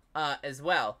as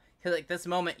well. Because, like, this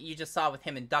moment you just saw with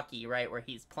him and Ducky, right, where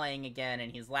he's playing again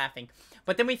and he's laughing.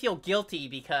 But then we feel guilty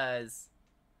because,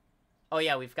 oh,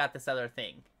 yeah, we've got this other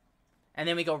thing. And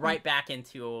then we go right back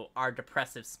into our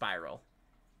depressive spiral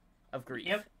of grief.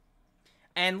 Yep.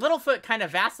 And Littlefoot kind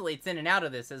of vacillates in and out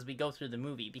of this as we go through the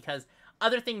movie because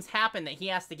other things happen that he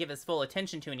has to give his full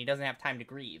attention to and he doesn't have time to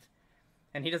grieve.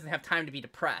 And he doesn't have time to be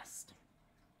depressed.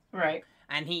 Right.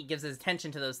 And he gives his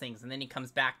attention to those things and then he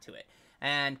comes back to it.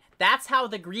 And that's how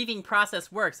the grieving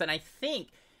process works. And I think,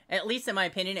 at least in my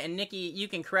opinion, and Nikki, you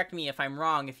can correct me if I'm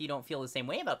wrong if you don't feel the same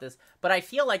way about this, but I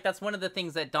feel like that's one of the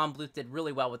things that Don Bluth did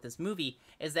really well with this movie,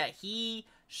 is that he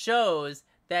shows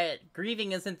that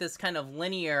grieving isn't this kind of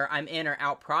linear I'm in or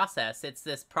out process. It's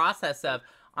this process of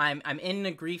I'm in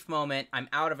a grief moment, I'm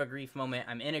out of a grief moment,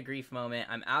 I'm in a grief moment,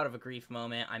 I'm out of a grief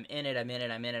moment, I'm in it, I'm in it,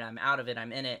 I'm in it, I'm out of it,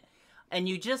 I'm in it. And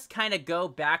you just kind of go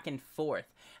back and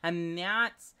forth. And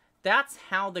that's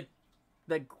how the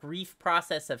grief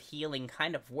process of healing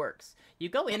kind of works. You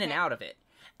go in and out of it.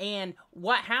 And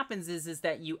what happens is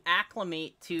that you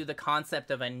acclimate to the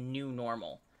concept of a new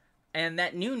normal. And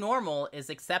that new normal is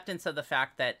acceptance of the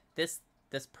fact that this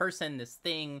person, this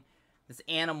thing, this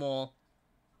animal,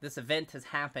 this event has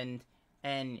happened,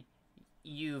 and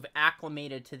you've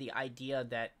acclimated to the idea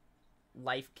that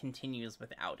life continues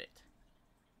without it.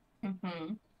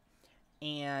 Mm-hmm.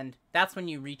 And that's when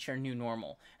you reach your new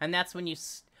normal. And that's when you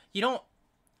don't...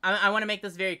 I want to make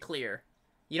this very clear.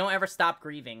 You don't ever stop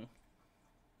grieving.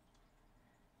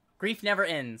 Grief never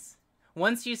ends.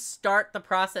 Once you start the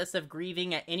process of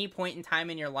grieving at any point in time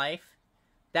in your life,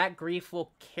 that grief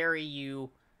will carry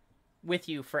you with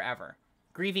you forever.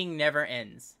 Grieving never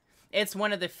ends. It's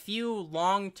one of the few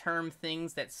long-term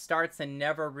things that starts and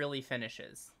never really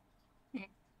finishes.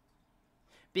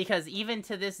 Because even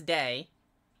to this day,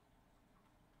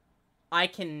 I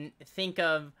can think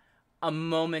of a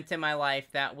moment in my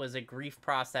life that was a grief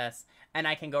process, and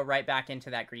I can go right back into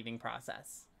that grieving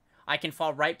process. I can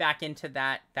fall right back into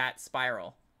that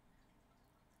spiral.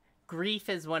 Grief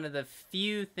is one of the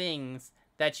few things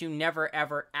that you never,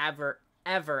 ever, ever,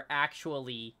 ever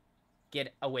actually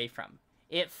get away from.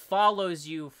 It follows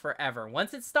you forever.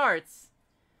 Once it starts,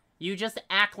 you just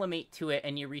acclimate to it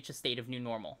and you reach a state of new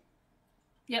normal.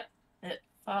 Yep. It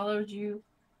follows you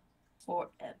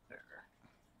forever.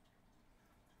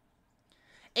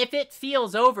 If it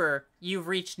feels over, you've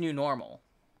reached new normal.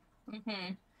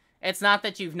 Mm-hmm. It's not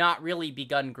that you've not really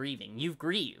begun grieving. You've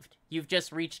grieved. You've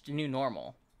just reached new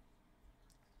normal.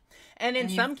 And in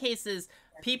some cases,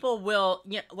 people will,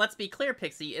 you know, let's be clear,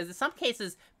 Pixie, is in some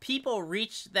cases, people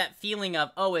reach that feeling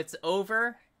of, oh, it's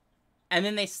over, and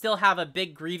then they still have a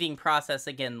big grieving process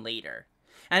again later.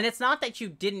 And it's not that you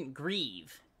didn't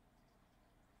grieve.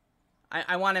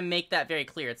 I want to make that very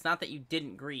clear. It's not that you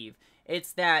didn't grieve.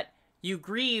 It's that you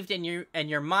grieved and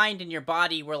your mind and your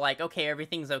body were like, okay,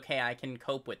 everything's okay, I can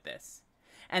cope with this.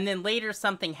 And then later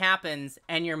something happens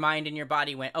and your mind and your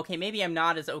body went, okay, maybe I'm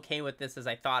not as okay with this as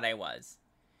I thought I was.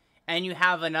 And you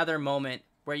have another moment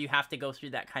where you have to go through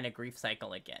that kind of grief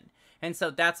cycle again. And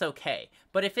so that's okay.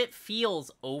 But if it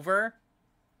feels over,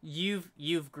 you've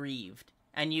grieved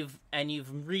and you've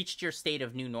reached your state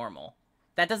of new normal.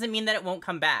 That doesn't mean that it won't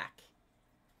come back.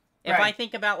 If I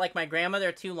think about, like, my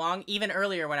grandmother too long, even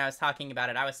earlier when I was talking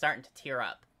about it, I was starting to tear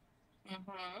up.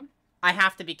 Mm-hmm. I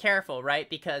have to be careful, right?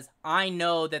 Because I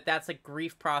know that that's a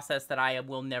grief process that I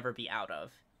will never be out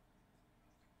of.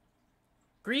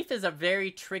 Grief is a very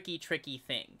tricky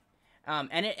thing.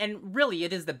 And really,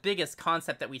 it is the biggest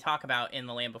concept that we talk about in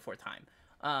The Land Before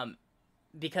Time.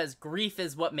 Because grief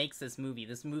is what makes this movie.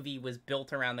 This movie was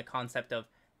built around the concept of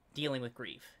dealing with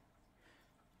grief.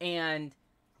 And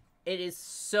it is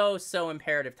so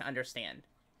imperative to understand.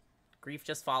 Grief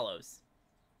just follows.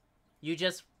 You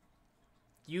just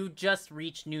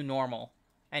reach new normal.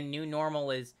 And new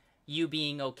normal is you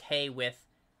being okay with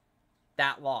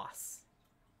that loss.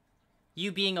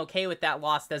 You being okay with that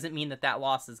loss doesn't mean that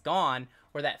loss is gone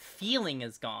or that feeling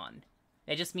is gone.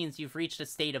 It just means you've reached a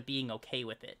state of being okay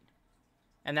with it.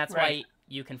 And that's why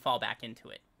you can fall back into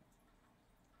it.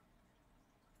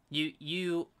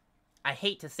 I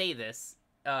hate to say this,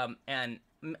 and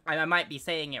I might be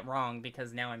saying it wrong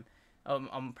because now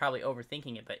I'm probably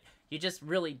overthinking it, but you just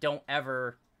really don't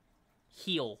ever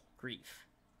heal grief.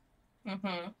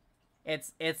 Mm-hmm.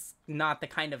 It's not the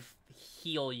kind of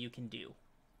heal you can do.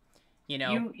 You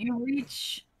know, you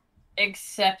reach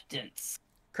acceptance.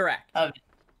 Correct. Of it.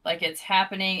 Like, it's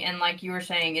happening, and like you were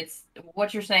saying,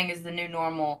 what you're saying is the new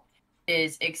normal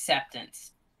is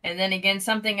acceptance. And then again,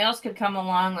 something else could come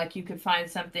along, like you could find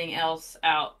something else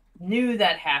out new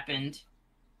that happened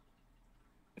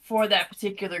for that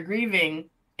particular grieving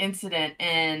incident,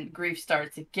 and grief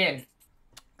starts again.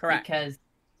 Correct. Because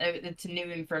it's new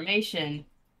information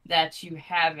that you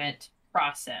haven't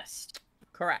processed.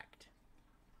 Correct.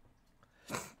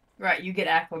 Right, you get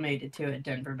acclimated to it,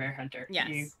 Denver Bear Hunter. Yes.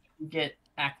 You get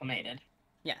acclimated.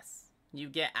 Yes, you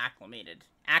get acclimated.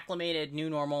 Acclimated,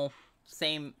 new normal,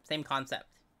 same concept.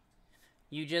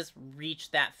 You just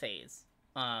reach that phase.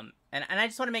 And I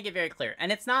just want to make it very clear.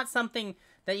 And it's not something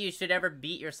that you should ever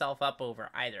beat yourself up over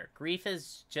either. Grief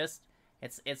is just,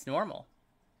 it's normal.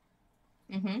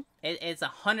 Mm-hmm. It's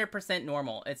 100%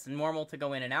 normal. It's normal to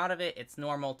go in and out of it. It's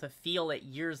normal to feel it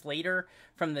years later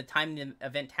from the time the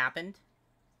event happened.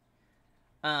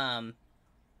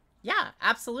 Yeah,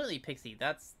 absolutely, Pixie.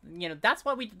 That's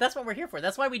what we're here for.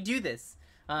 That's why we do this.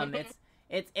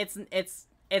 It's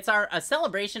a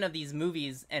celebration of these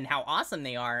movies and how awesome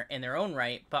they are in their own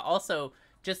right, but also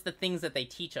just the things that they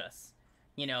teach us.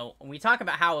 You know, we talk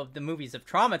about how the movies have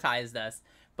traumatized us,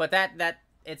 but that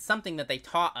it's something that they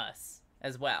taught us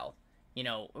as well. You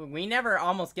know, we never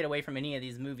almost get away from any of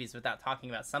these movies without talking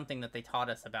about something that they taught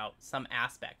us about some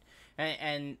aspect.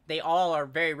 And they all are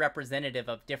very representative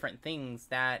of different things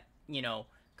that, you know,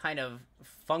 kind of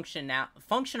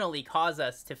functionally cause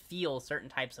us to feel certain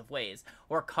types of ways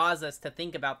or cause us to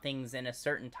think about things in a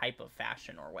certain type of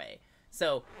fashion or way.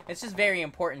 So it's just very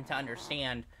important to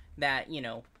understand that, you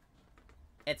know,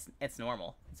 it's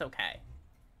normal. It's okay.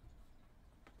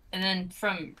 And then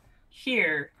from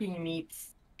here, he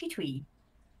meets Petrie.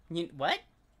 What?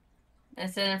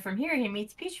 And so then from here, he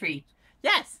meets Petrie.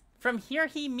 Yes! From here,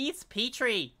 he meets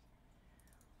Petrie.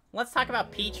 Let's talk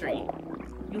about Petrie.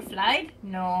 You flied?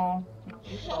 No.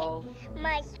 You called.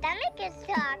 My stomach is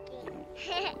talking.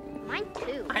 Mine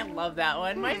too. I love that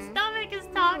one. My stomach is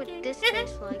talking. What this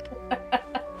tastes like.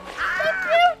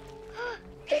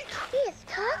 He is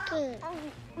talking.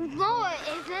 No, it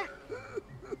isn't.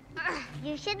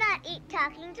 You should not eat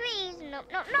talking trees. Nope,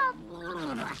 nope, nope.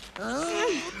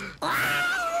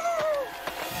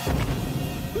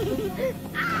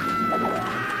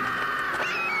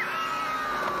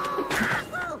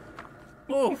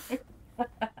 Oof.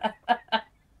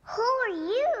 Who are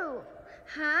you?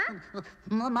 Huh?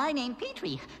 My name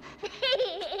Petrie.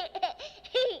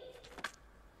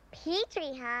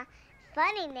 Petrie, huh?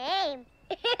 Funny name.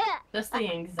 Just the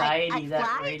anxiety I that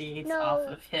fly? radiates No. off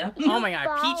of him. Oh my god,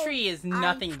 Ball. Petrie is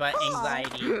nothing but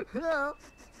anxiety.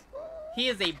 He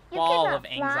is a ball cannot of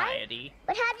anxiety.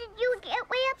 But how did you get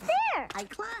way up there? I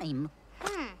climb.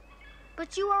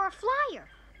 But you are a flyer,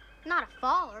 not a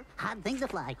faller. Hard thing to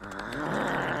fly.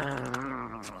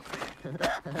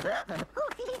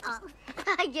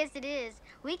 I guess it is.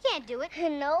 We can't do it.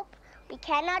 Nope. We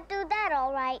cannot do that,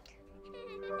 all right.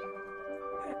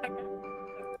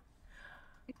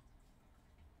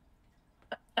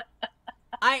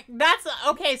 That's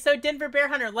okay. So Denver Bear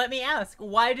Hunter, let me ask,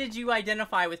 why did you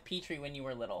identify with Petrie when you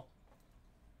were little?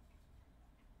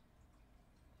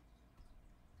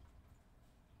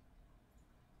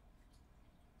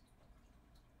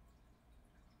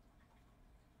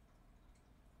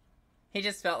 He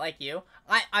just felt like you.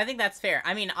 I think that's fair.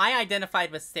 I mean, I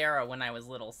identified with Sarah when I was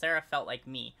little. Sarah felt like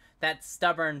me. That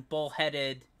stubborn,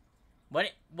 bullheaded.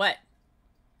 What? What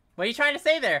are you trying to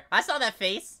say there? I saw that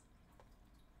face.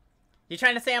 You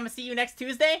trying to say I'm gonna see you next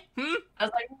Tuesday? I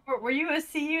was like, were you a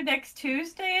see you next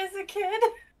Tuesday as a kid?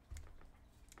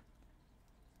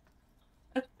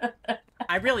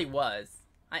 I really was.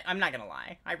 I'm not gonna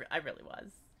lie. I really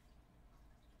was.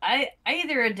 I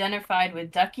either identified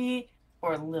with Ducky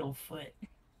or Littlefoot.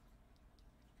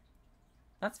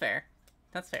 That's fair.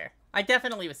 That's fair. I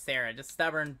definitely was Sarah. Just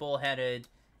stubborn, bullheaded,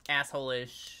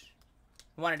 asshole-ish.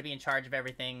 Wanted to be in charge of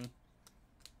everything.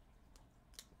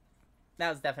 That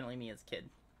was definitely me as a kid.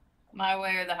 My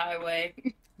way or the highway.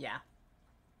 Yeah.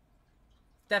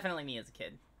 Definitely me as a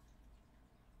kid.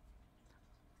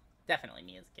 Definitely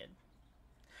me as a kid.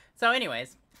 So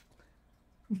anyways,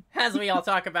 as we all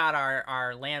talk about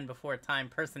our Land Before Time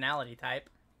personality type.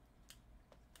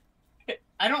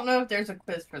 I don't know if there's a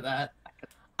quiz for that.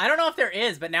 I don't know if there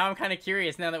is, but now I'm kind of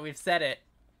curious now that we've said it.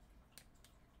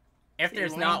 If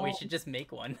there's not, we should just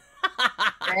make one.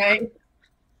 Right?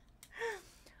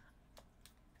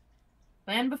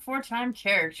 Land Before Time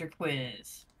character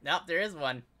quiz. Nope, there is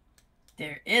one.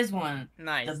 There is one.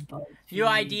 Nice. The BuzzFeed. Your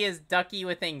idea is Ducky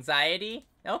with anxiety?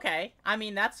 Okay. I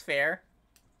mean, that's fair.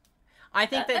 I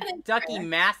think that is Ducky fair.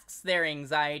 masks their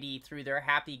anxiety through their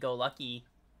happy-go-lucky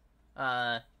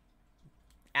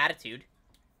attitude,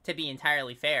 to be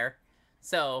entirely fair.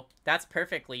 So, that's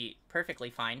perfectly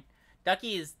fine.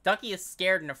 Ducky is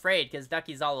scared and afraid because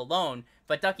Ducky's all alone,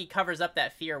 but Ducky covers up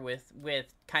that fear with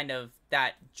kind of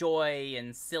that joy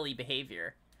and silly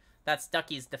behavior. That's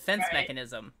Ducky's defense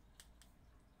mechanism.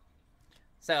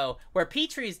 So, where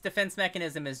Petrie's defense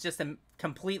mechanism is just to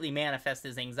completely manifest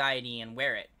his anxiety and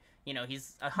wear it. You know,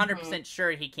 he's 100%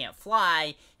 sure he can't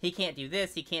fly, he can't do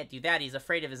this, he can't do that, he's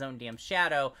afraid of his own damn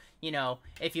shadow. You know,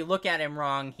 if you look at him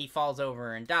wrong, he falls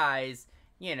over and dies.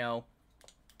 You know,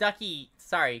 Ducky,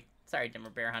 sorry, Dimmer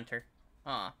Bear Hunter.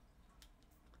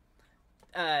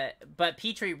 But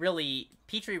Petrie really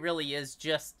is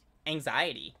just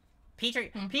anxiety.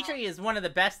 Petrie is one of the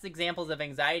best examples of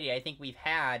anxiety I think we've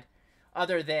had,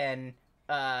 other than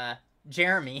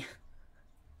Jeremy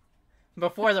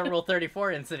before the Rule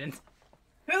 34 incident.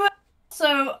 Who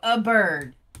also a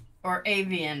bird or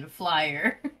avian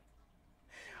flyer?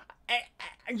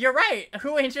 You're right.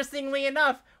 Who, interestingly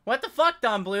enough, what the fuck,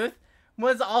 Don Bluth,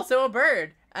 was also a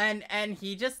bird, and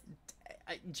he just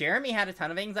Jeremy had a ton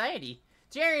of anxiety.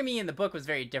 Jeremy in the book was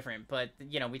very different, but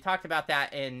you know we talked about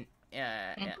that in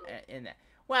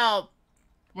well.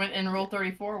 In Rule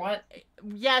 34, what?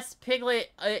 Yes,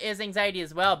 Piglet is anxiety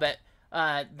as well, but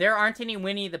there aren't any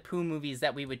Winnie the Pooh movies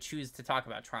that we would choose to talk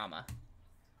about trauma.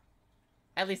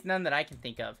 At least none that I can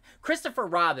think of. Christopher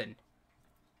Robin.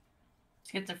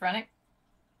 Schizophrenic?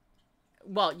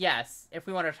 Well, yes, if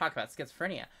we wanted to talk about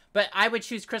schizophrenia. But I would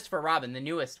choose Christopher Robin, the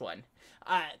newest one.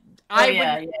 I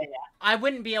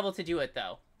wouldn't be able to do it,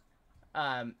 though.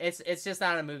 It's just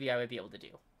not a movie I would be able to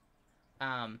do.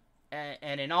 And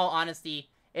in all honesty,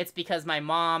 it's because my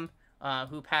mom,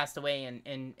 who passed away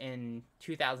in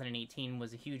 2018,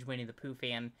 was a huge Winnie the Pooh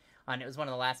fan, and it was one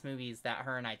of the last movies that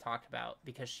her and I talked about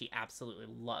because she absolutely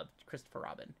loved Christopher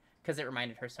Robin because it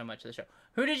reminded her so much of the show.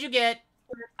 Who did you get?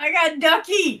 I got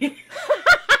Ducky!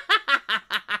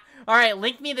 Alright,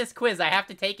 link me this quiz. I have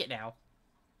to take it now.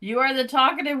 You are the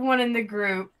talkative one in the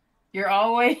group. You're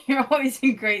always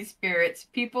in great spirits.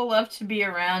 People love to be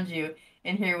around you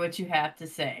and hear what you have to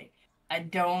say. I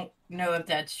don't know if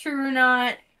that's true or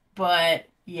not, but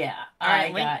yeah, All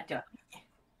right, I got Ducky.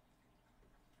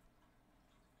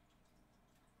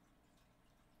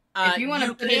 If you want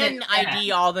to put it in can chat.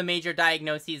 ID all the major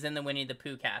diagnoses in the Winnie the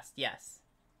Pooh cast. Yes.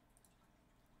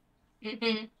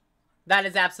 Mm-hmm. That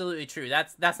is absolutely true.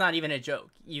 That's not even a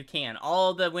joke. You can.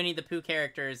 All the Winnie the Pooh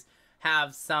characters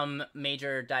have some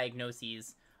major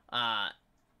diagnoses.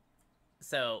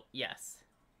 So, yes.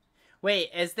 Wait,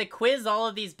 is the quiz all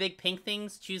of these big pink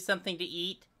things? Choose something to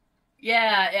eat?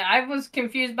 Yeah, I was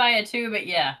confused by it too, but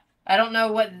yeah. I don't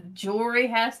know what jewelry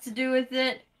has to do with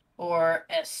it, or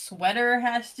a sweater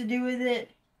has to do with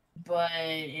it, but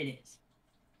it is.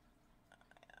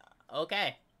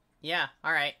 Okay. Yeah,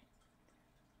 alright.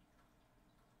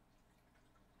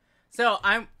 So,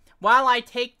 while I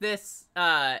take this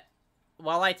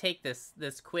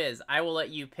quiz, I will let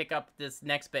you pick up this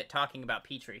next bit talking about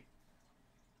Petrie.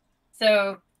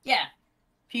 So, yeah.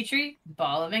 Petrie,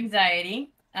 ball of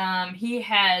anxiety. He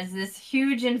has this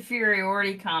huge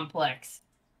inferiority complex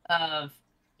of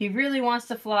he really wants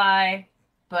to fly,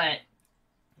 but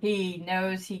he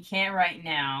knows he can't right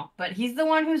now. But he's the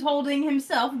one who's holding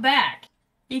himself back.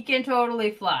 He can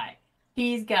totally fly.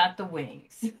 He's got the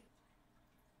wings.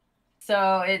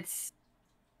 So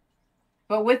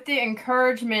but with the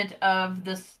encouragement of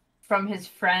this from his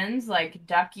friends like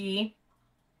Ducky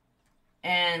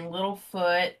and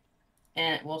Littlefoot,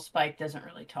 and well, Spike doesn't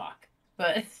really talk,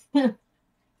 but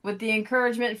with the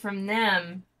encouragement from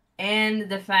them and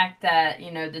the fact that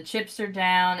the chips are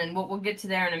down, and what we'll get to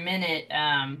there in a minute,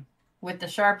 with the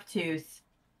sharp tooth,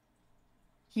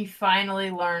 he finally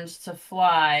learns to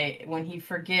fly when he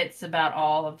forgets about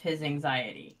all of his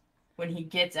anxiety, when he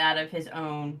gets out of his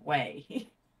own way.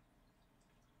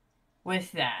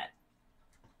 With that,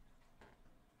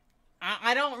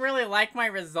 I don't really like my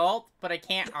result, but I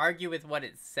can't argue with what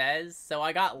it says. So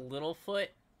I got Littlefoot,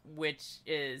 which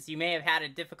is, you may have had a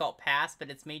difficult past, but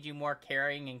it's made you more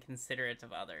caring and considerate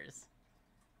of others.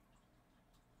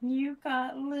 You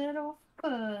got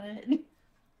Littlefoot.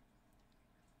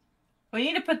 We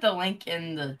need to put the link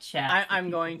in the chat.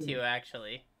 I'm going to,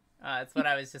 actually. It's what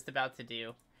I was just about to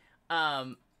do.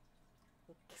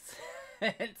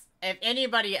 If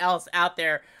anybody else out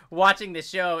there watching the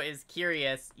show is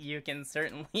curious, you can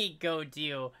certainly go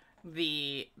do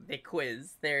the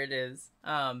quiz. There it is.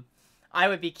 I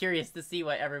would be curious to see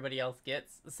what everybody else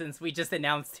gets, since we just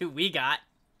announced who we got.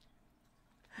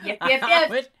 Yep.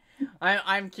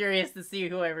 I'm curious to see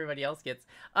who everybody else gets.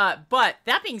 But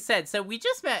that being said, so we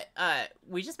just met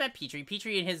Petrie.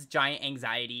 Petrie and his giant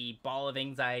anxiety, ball of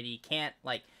anxiety,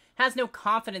 has no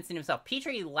confidence in himself.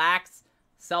 Petrie lacks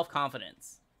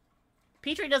self-confidence.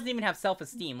 Petrie doesn't even have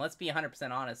self-esteem. Let's be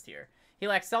 100% honest here. He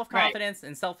lacks self-confidence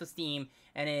and self-esteem,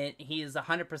 and he is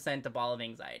 100% a ball of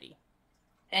anxiety.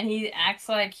 And he acts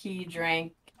like he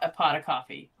drank a pot of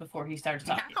coffee before he starts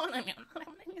talking.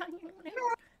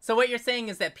 So what you're saying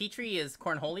is that Petrie is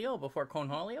Cornholio before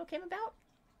Cornholio came about?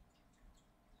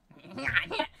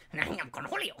 I'm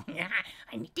Cornholio.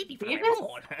 I'm Tippy from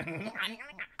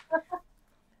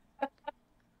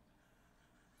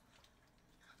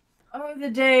Oh, the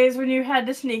days when you had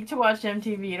to sneak to watch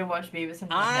MTV to watch Beavis and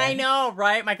Butthead. I know,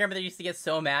 right? My grandmother used to get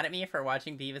so mad at me for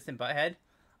watching Beavis and Butthead.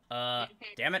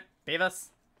 Damn it, Beavis.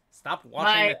 Stop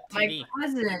watching the TV.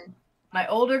 My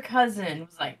older cousin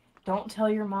was like, don't tell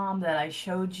your mom that I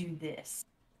showed you this.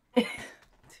 He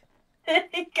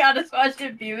got us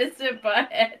watching Beavis and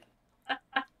Butthead.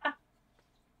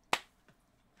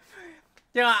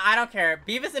 I don't care.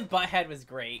 Beavis and Butthead was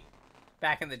great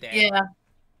back in the day. Yeah.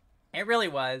 It really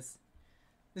was.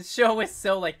 The show was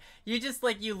so,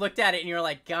 you looked at it and you're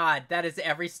like, God, that is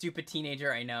every stupid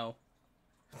teenager I know.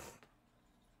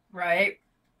 Right.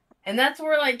 And that's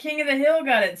where, King of the Hill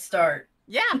got its start.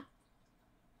 Yeah.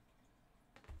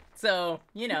 So,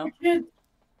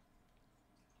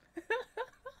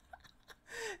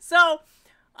 So,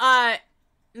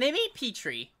 they meet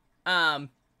Petrie. But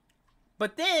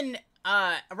then,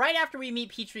 right after we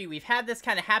meet Petrie, we've had this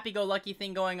kind of happy-go-lucky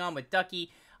thing going on with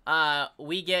Ducky.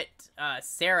 We get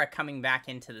Sarah coming back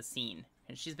into the scene,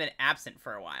 and she's been absent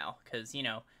for a while because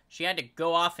she had to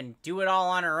go off and do it all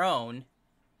on her own.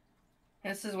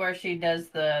 This is where she does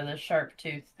the sharp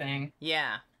tooth thing.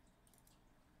 Yeah.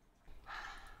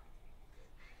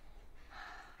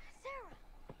 Sarah,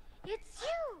 it's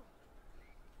you.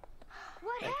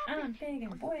 What happened? I'm big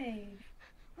and brave.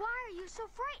 Why are you so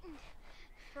frightened?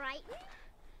 Frightened?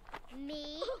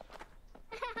 Me?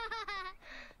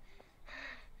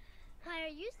 Why are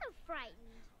you so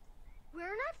frightened? We're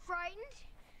not frightened.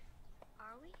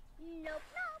 Are we? Nope,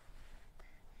 nope.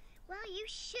 Well, you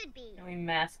should be. And we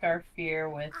mask our fear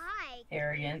with I could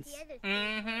arrogance. use the other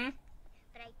Mm-hmm. thing,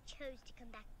 but I chose to come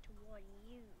back to warn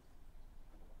you.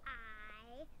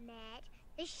 I met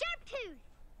the sharp tooth.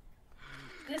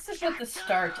 This is what the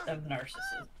start of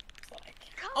narcissism is like.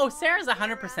 Come Oh, on, Sarah's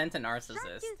 100% a Sarah. narcissist.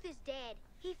 Sharptooth is dead.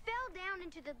 He fell down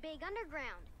into the big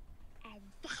underground. And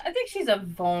that's I think she's a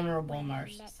vulnerable when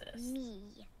he met narcissist. me.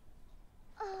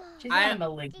 Oh, She's I- not a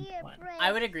malignant dear one. brave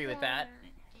I would agree with that.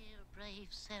 Sarah. Dear brave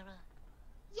Sarah.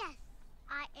 Yes,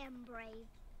 I am brave.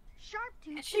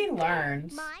 Sharptooth She is dead.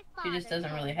 learns. My She just father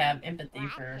doesn't really told have me empathy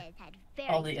for blackheads had very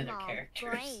all the other small characters.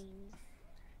 brains.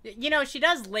 You know, she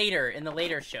does later in the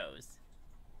later shows.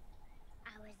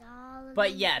 I was all But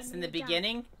alone yes, in the dark.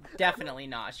 beginning, definitely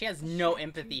not. She has no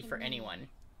empathy for anyone.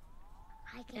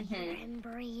 I can hear him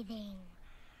breathing.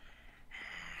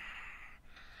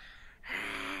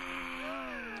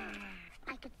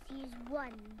 I could see his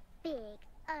one big,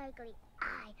 ugly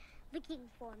eye looking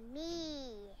for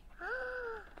me.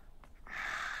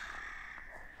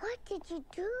 What did you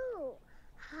do?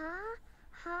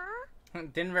 Huh?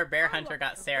 Denver Bear Hunter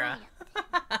got Sarah.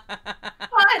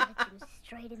 What? Looked him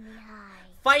straight in the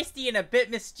eye. Feisty and a bit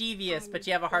mischievous, but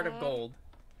you have a heart of gold.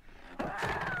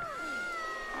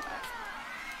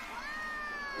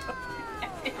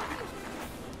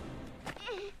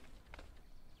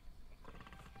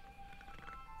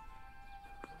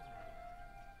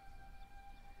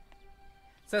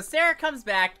 So Sarah comes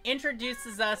back,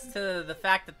 introduces us to the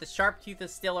fact that the Sharptooth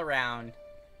is still around,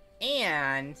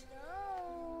 and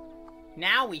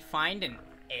now we find an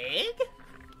egg?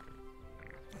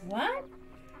 What?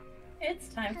 It's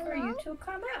time for you to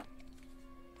come out.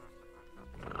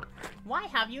 Why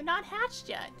have you not hatched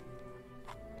yet?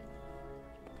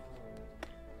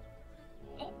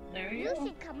 Oh, there You you go.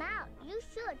 should come out. You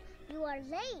should. You are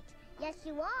late. Yes,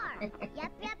 you are. Yep,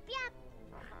 yep, yep.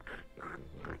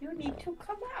 You need to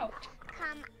come out.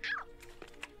 Come out.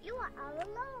 You are all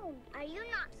alone. Are you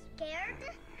not scared?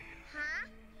 Huh?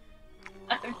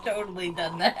 I've totally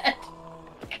done that.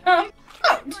 Come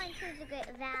out. We're going through the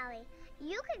Great Valley.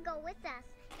 You could go with us.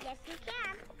 Yes, you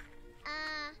can.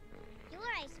 You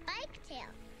are a spike tail,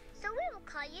 so we will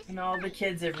call you Spike. And all the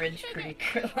kids at Ridge Creek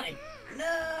are like,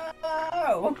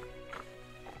 no.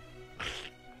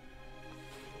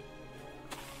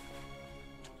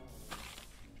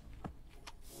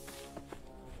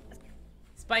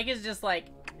 Spike is just like...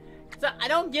 So I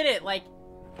don't get it, like...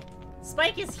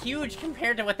 Spike is huge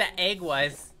compared to what that egg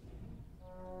was.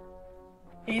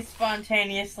 He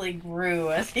spontaneously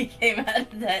grew as he came out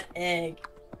of that egg.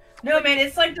 No, man,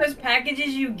 it's like those packages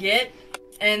you get,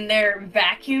 and they're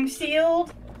vacuum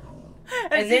sealed.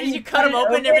 As soon then as you you cut them cut it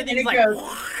open, open, everything's and like... it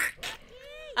goes-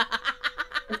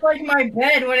 It's like my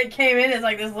bed when it came in. It's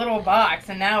like this little box,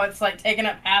 and now it's like taking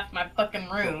up half my fucking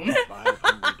room. 5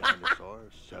 hungry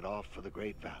dinosaurs set off for the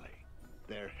Great Valley.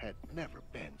 There had never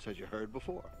been such a herd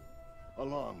before.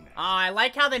 Along Oh, I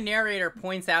like how the narrator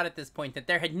points out at this point that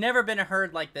there had never been a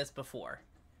herd like this before.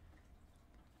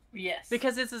 Yes.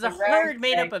 Because this is a The herd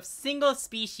made up ragtag- of single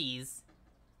species.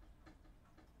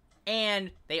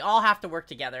 And they all have to work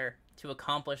together to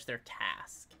accomplish their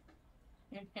task.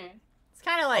 It's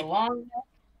kind of like... a long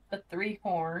neck, a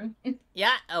 3-horn.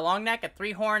 Yeah, a long neck, a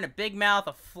 3-horn, a big mouth,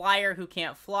 a flyer who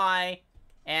can't fly,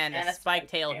 and a spike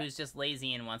tail who's just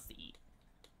lazy and wants to eat.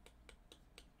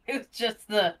 It's just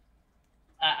the...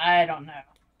 I don't know.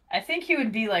 I think he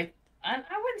would be like... I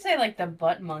wouldn't say like the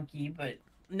butt monkey, but...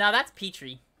 No, that's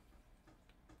Petrie.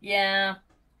 Yeah.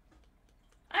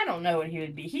 I don't know what he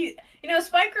would be. You know,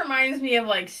 Spike reminds me of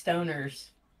like stoners.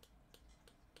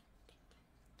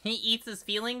 He eats his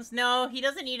feelings? No, he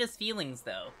doesn't eat his feelings,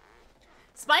 though.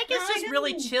 Spike is No, just he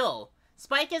really doesn't. chill.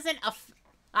 Spike isn't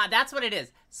that's what it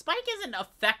is. Spike isn't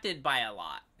affected by a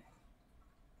lot.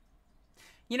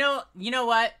 You know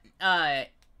what?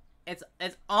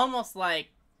 It's almost like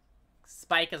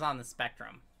Spike is on the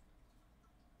spectrum.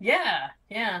 Yeah,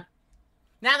 yeah.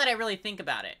 Now that I really think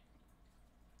about it.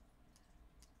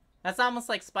 That's almost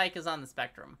like Spike is on the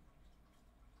spectrum.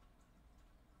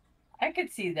 I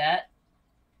could see that.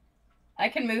 I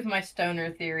can move my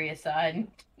stoner theory aside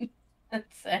and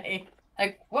say,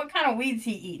 like, what kind of weed's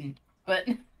he eating? But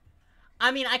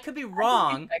I mean, I could be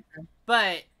wrong,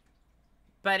 but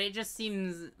it just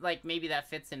seems like maybe that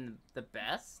fits in the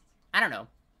best. I don't know.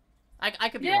 I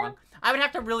could be wrong. I would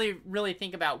have to really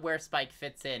think about where Spike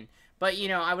fits in. But, you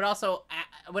know, I would also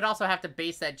have to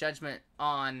base that judgment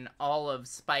on all of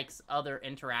Spike's other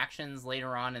interactions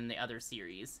later on in the other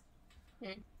series.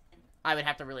 I would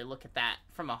have to really look at that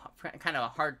from a kind of a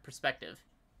hard perspective.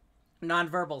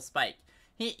 Nonverbal Spike.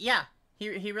 He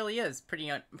He really is pretty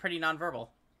nonverbal.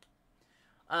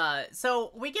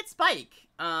 So we get Spike.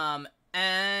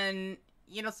 And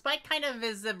you know, Spike kind of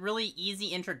is a really easy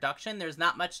introduction. There's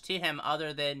not much to him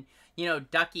other than, you know,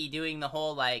 Ducky doing the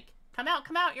whole like, come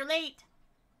out, you're late.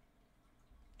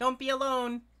 Don't be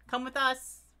alone. Come with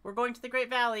us. We're going to the Great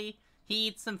Valley. He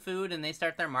eats some food and they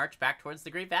start their march back towards the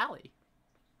Great Valley.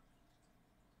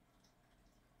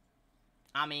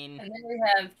 I mean, and then we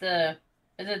have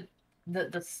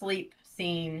the sleep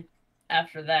scene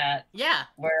after that. Yeah.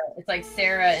 Where it's like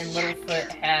Sarah and Littlefoot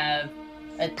have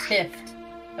a tiff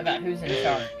about who's in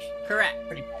charge. Correct.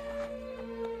 Pretty much.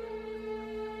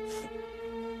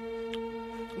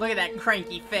 Look at that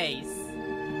cranky face.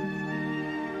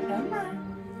 Come on.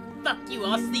 Fuck you,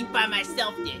 I'll sleep by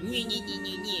myself then. Nye, nye, nye,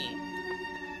 nye, nye.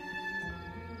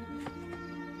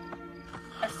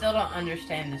 I still don't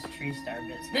understand this tree star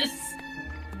business.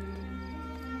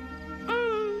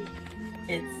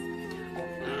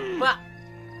 It's... But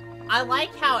I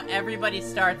like how everybody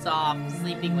starts off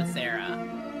sleeping with Sarah.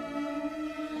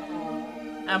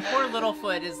 And poor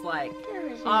Littlefoot is like,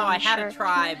 oh, I had a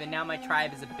tribe and now my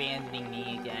tribe is abandoning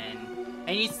me again.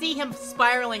 And you see him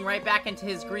spiraling right back into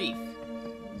his grief.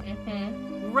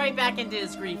 Mm-hmm. Right back into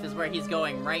his grief is where he's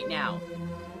going right now.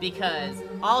 Because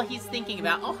all he's thinking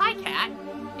about, oh, hi, cat,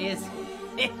 is...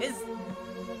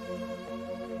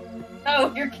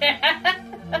 Oh, your cat!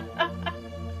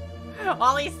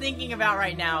 All he's thinking about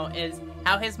right now is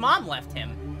how his mom left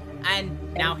him.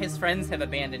 And now his friends have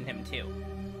abandoned him too.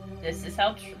 This is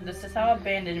how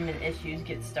abandonment issues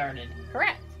get started.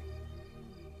 Correct.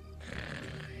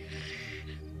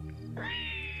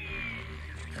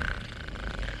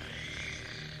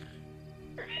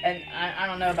 And I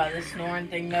don't know about this snoring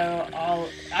thing though.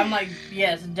 I'm like,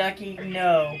 yes, Ducky,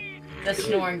 no. The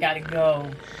snoring gotta go.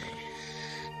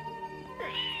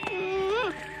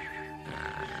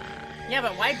 Yeah,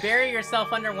 but why bury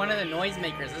yourself under one of the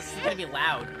noisemakers? This is gonna be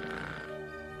loud.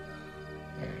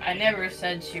 I never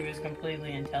said she was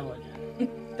completely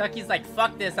intelligent. Ducky's like,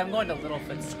 fuck this, I'm going to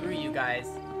Littlefoot, screw you guys.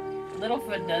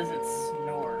 Littlefoot doesn't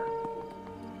snore.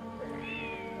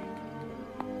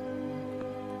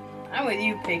 I'm with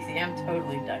you, Pixie. I'm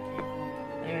totally Ducky.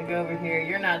 I'm gonna go over here.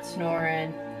 You're not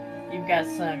snoring. You've got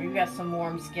some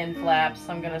warm skin flaps.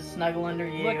 I'm gonna snuggle under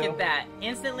you. Look at that.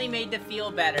 Instantly made to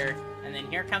feel better. And then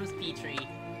here comes Petrie.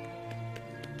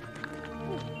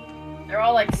 They're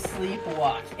all like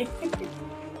sleepwalking.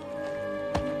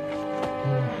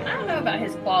 I don't know about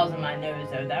his claws in my nose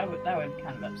though. That would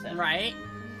kind of upset me. Right?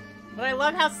 But I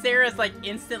love how Sarah's like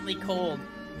instantly cold.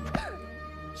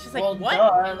 She's like, Well, what?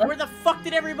 duh. Where the fuck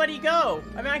did everybody go?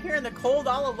 I'm out here in the cold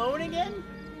all alone again?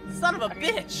 Son of a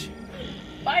bitch.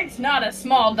 Spike's not a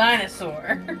small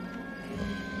dinosaur.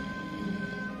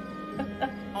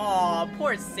 Aw,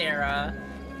 poor Sarah.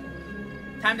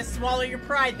 Time to swallow your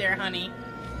pride there, honey.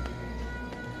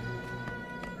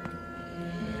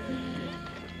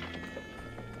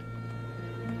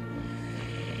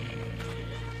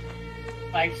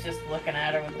 Spike's just looking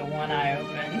at her with the one eye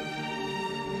open.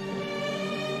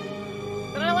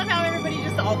 But I love how everybody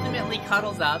just ultimately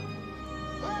cuddles up.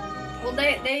 Well,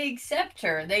 they accept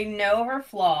her. They know her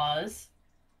flaws.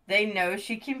 They know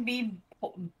she can be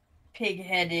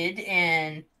pig-headed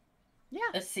and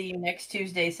see you next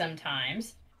Tuesday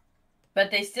sometimes. But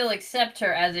they still accept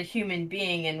her as a human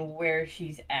being and where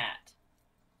she's at.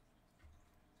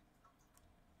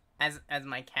 As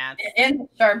my cat. And the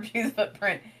sharp-tooth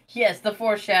footprint. Yes, the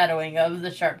foreshadowing of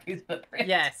the sharp-tooth footprint.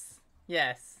 Yes.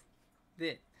 That's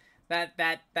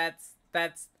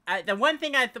the one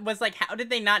thing I was like, how did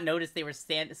they not notice they were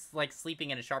sleeping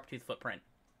in a sharp-tooth footprint?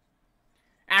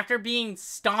 After being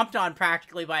stomped on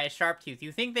practically by a sharp-tooth,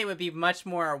 you think they would be much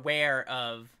more aware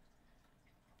of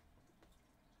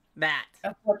that.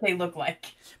 Of what they look like.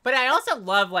 But I also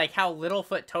love like how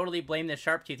Littlefoot totally blamed the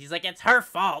sharp-tooth. He's like, it's her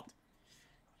fault.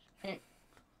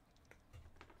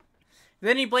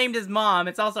 Then he blamed his mom.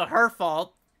 It's also her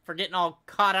fault for getting all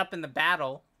caught up in the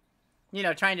battle. You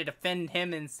know, trying to defend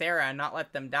him and Sarah and not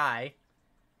let them die.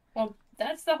 Well,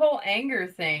 that's the whole anger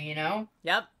thing, you know?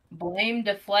 Yep. Blame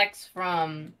deflects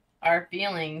from our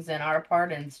feelings and our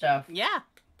part and stuff. Yeah.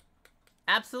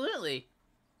 Absolutely.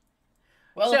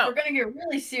 Well, if we're going to get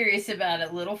really serious about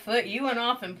it, Littlefoot, you went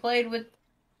off and played with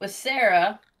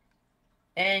Sarah,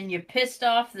 and you pissed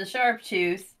off the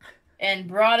Sharptooth and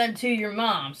brought him to your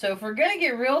mom. So if we're going to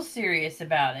get real serious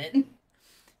about it...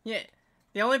 Yeah.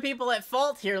 The only people at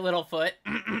fault here, Littlefoot.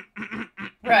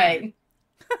 Right.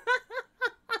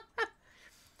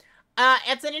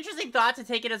 It's an interesting thought to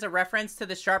take it as a reference to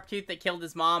the Sharptooth that killed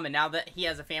his mom and now that he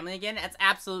has a family again. That's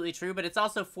absolutely true, but it's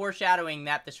also foreshadowing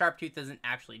that the Sharptooth isn't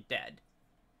actually dead.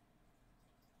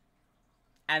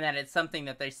 and that it's something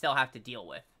that they still have to deal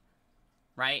with,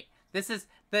 right? This is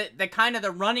the kind of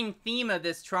the running theme of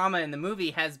this trauma in the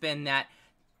movie has been that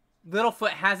Littlefoot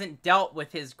hasn't dealt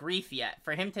with his grief yet.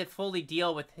 For him to fully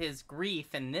deal with his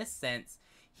grief in this sense,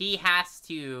 he has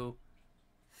to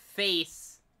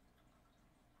face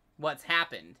what's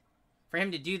happened. For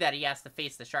him to do that, he has to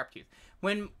face the sharp tooth.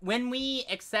 When we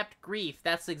accept grief,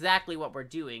 that's exactly what we're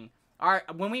doing.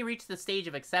 When we reach the stage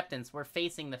of acceptance, we're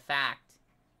facing the fact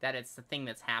that it's the thing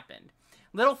that's happened.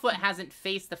 Littlefoot hasn't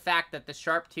faced the fact that the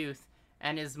sharp tooth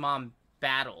and his mom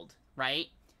battled, right?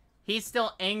 He's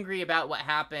still angry about what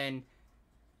happened,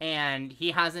 and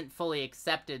he hasn't fully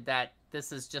accepted that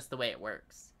this is just the way it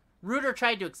works. Reuter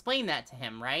tried to explain that to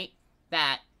him, right?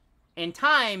 That in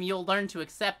time, you'll learn to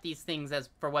accept these things as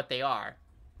for what they are.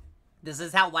 This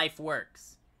is how life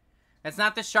works. It's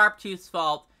not the sharp tooth's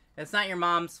fault. It's not your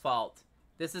mom's fault.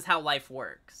 This is how life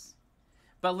works.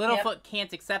 But Littlefoot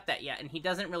can't accept that yet, and he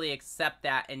doesn't really accept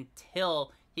that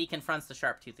until he confronts the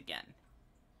sharp tooth again.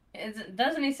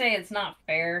 Doesn't he say it's not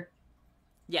fair?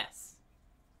 Yes.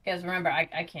 Because remember,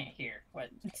 I can't hear what...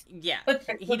 Yeah,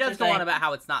 he does go on about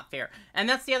how it's not fair. And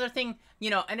that's the other thing,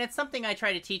 you know, and it's something I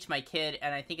try to teach my kid,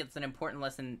 and I think it's an important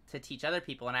lesson to teach other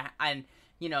people. And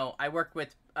you know, I worked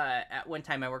with, at one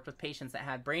time I worked with patients that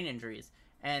had brain injuries.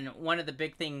 And one of the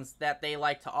big things that they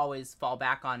like to always fall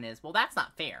back on is, well, that's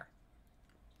not fair.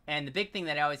 And the big thing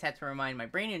that I always had to remind my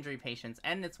brain injury patients,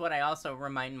 and it's what I also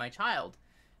remind my child,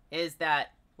 is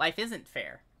that life isn't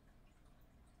fair.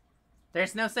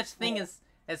 There's no such thing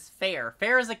as fair.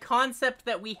 Fair is a concept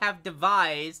that we have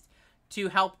devised to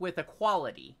help with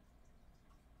equality.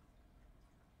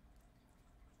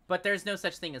 But there's no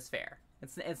such thing as fair.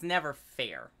 It's never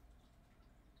fair.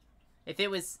 If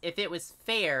it was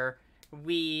fair,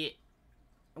 we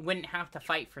wouldn't have to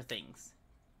fight for things.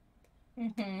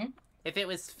 Mm-hmm. If it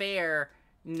was fair,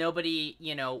 nobody,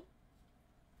 you know,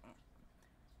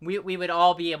 we would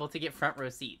all be able to get front row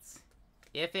seats.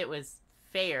 If it was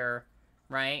fair,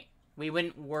 right, we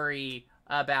wouldn't worry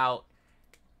about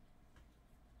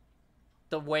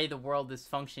the way the world is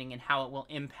functioning and how it will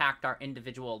impact our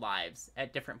individual lives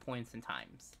at different points in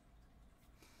times.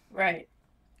 Right.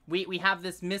 We have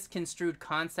this misconstrued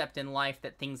concept in life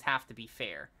that things have to be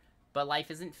fair. But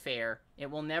life isn't fair. It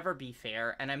will never be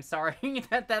fair. And I'm sorry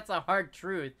that that's a hard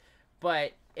truth.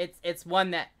 But it's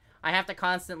one that I have to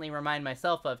constantly remind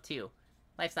myself of, too.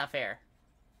 Life's not fair.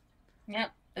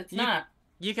 Yep, it's not.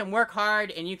 You can work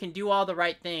hard and you can do all the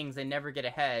right things and never get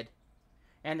ahead.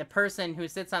 And the person who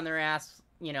sits on their ass,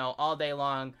 you know, all day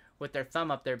long with their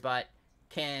thumb up their butt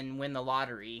can win the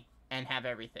lottery and have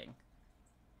everything.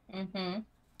 Mm-hmm.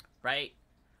 Right?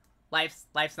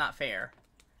 Life's not fair.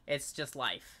 It's just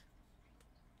life.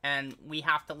 And we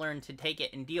have to learn to take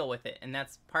it and deal with it. And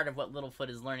that's part of what Littlefoot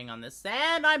is learning on this.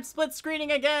 And I'm split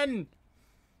screening again!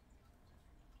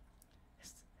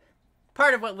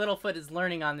 Part of what Littlefoot is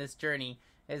learning on this journey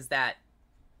is that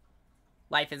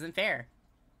life isn't fair.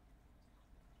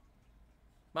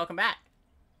 Welcome back.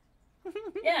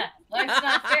 Yeah, life's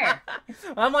not fair.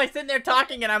 I'm like sitting there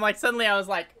talking and I'm like, suddenly I was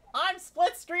like, I'm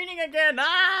split screening again!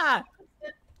 Ah!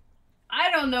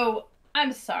 I don't know.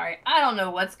 I'm sorry. I don't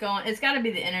know what's going on. It's got to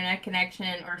be the internet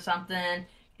connection or something,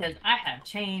 because I have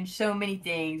changed so many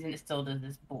things and it still does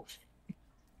this bullshit.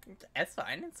 That's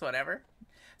fine. It's whatever.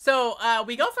 So,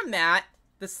 we go from that,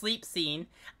 the sleep scene,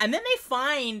 and then they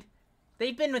find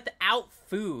they've been without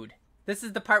food. This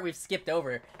is the part we've skipped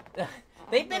over.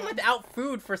 They've been without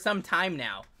food for some time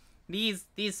now. These,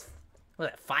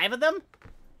 what, 5 of them?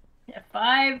 Yeah,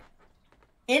 5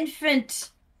 infant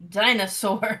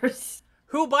dinosaurs.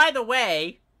 Who, by the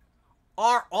way,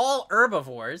 are all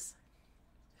herbivores.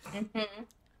 Mm-hmm.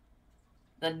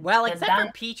 Except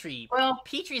for Petrie. Well,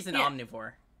 Petrie's an yeah.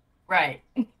 omnivore. Right.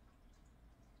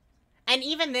 And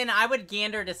even then, I would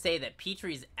gander to say that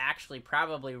Petrie's actually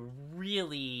probably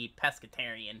really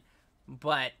pescatarian.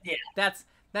 But yeah. that's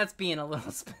being a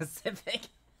little specific.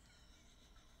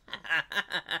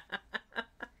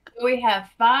 We have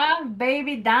 5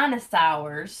 baby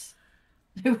dinosaurs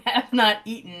who have not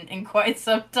eaten in quite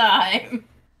some time.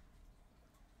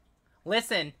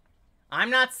 Listen, I'm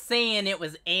not saying it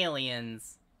was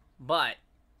aliens, but...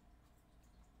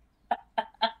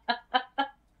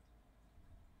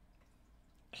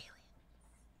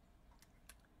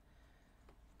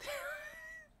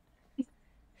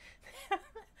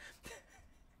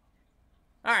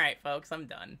 Alright, folks, I'm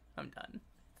done. I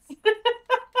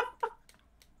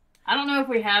don't know if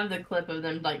we have the clip of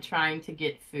them, like, trying to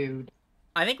get food.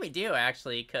 I think we do,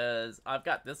 actually, because I've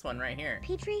got this one right here.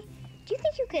 Petrie, do you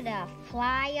think you could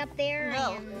fly up there?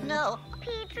 No.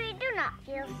 Petrie, do not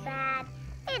feel sad.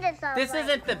 It is all This right.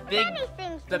 isn't the Many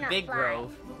things the do not big fly.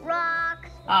 grove. Rocks,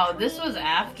 Oh, this was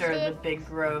after the big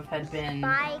grove had been...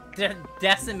 spikes.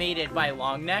 Decimated by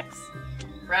long necks.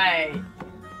 Right.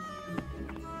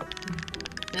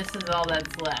 This is all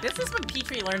that's left. This is when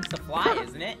Petrie learns to fly,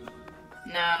 isn't it?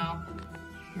 No.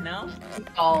 No? It's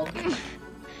called.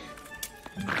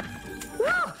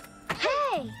 Whoa!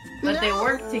 Hey! But they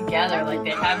work together, like they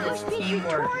have this Push me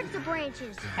teamwork towards the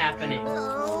branches. happening.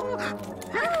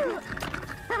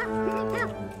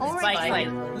 All Spike's right, like,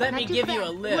 let me not too give you a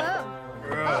fast. lift.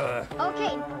 Whoa.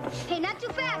 Okay. Hey, not too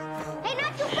fast. Hey,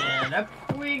 not too fast. And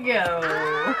up we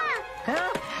go.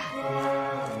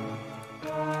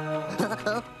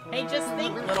 Hey, just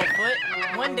think,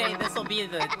 Littlefoot. One day this will be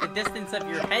the distance of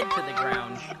your head to the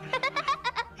ground.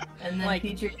 And then Like,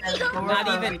 Petrie has Not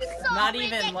even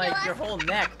ridiculous. like your whole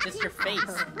neck, just your face.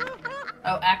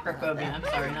 Oh, acrophobia. I'm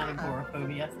sorry, not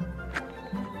agoraphobia.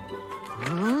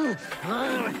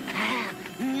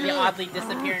 The oddly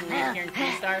disappearing, reappearing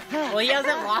tree star. Well, he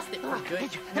hasn't lost it for good.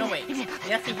 No, wait.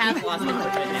 Yes, he has lost it for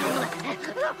good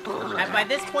now. And by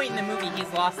this point in the movie,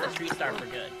 he's lost the tree star for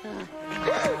good.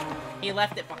 He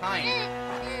left it behind.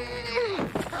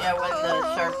 Yeah, when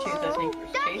the sharp tooth, I think,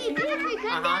 was Ducky, chasing him. Petrie,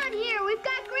 come down here. We've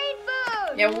got green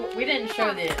food. Yeah, we didn't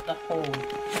show the hole.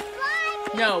 Fly,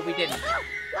 No, we didn't. Whoa.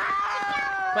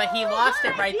 But he lost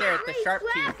it right there at the sharp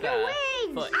Flap tooth your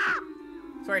wings. foot.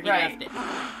 That's where he Right. left it.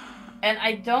 And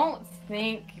I don't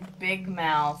think Big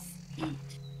Mouth eat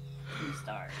tree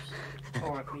stars.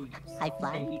 Or leaves. I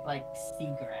fly. They eat, like,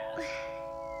 seagrass.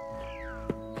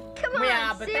 Come on,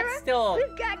 Yeah, but Sarah. that's still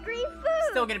We've got green food.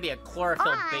 still gonna be a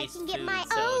chlorophyll-based I can get food, my so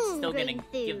it's own still gonna green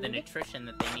give the food. nutrition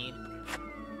that they need.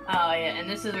 Oh, yeah, and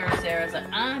this is where Sarah's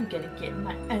like, I'm gonna get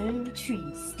my own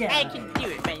tree star. I can do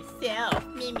it myself.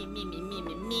 Me, me, me, me, me,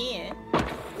 me, me.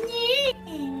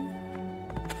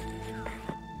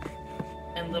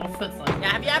 And Littlefoot's like, Now,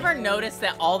 have you ever noticed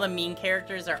that all the mean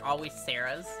characters are always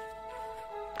Sarah's?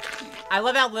 I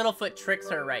love how Littlefoot tricks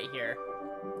her right here.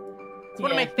 It's one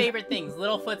of my Yeah. favorite things.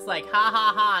 Littlefoot's like, ha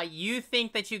ha ha, you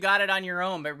think that you got it on your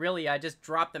own, but really I just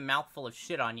dropped a mouthful of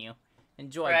shit on you.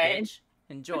 Enjoy, Right. bitch.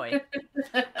 Enjoy.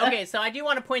 Okay, so I do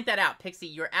want to point that out, Pixie.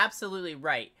 You're absolutely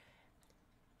right.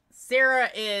 Sarah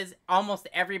is almost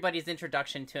everybody's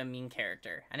introduction to a mean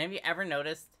character. And have you ever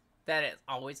noticed that it's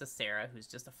always a Sarah who's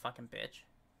just a fucking bitch?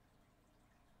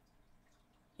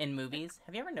 In movies?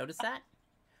 Have you ever noticed that?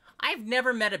 I've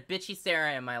never met a bitchy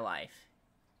Sarah in my life.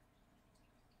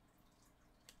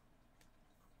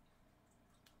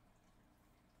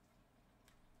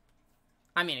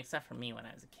 I mean, except for me when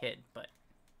I was a kid, but...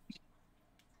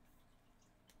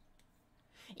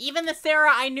 Even the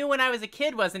Sarah I knew when I was a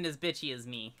kid wasn't as bitchy as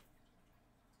me.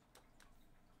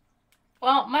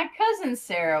 well, my cousin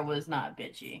Sarah was not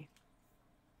bitchy.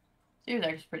 She was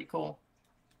actually pretty cool.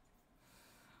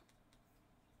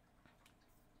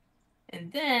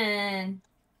 And then,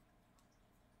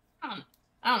 I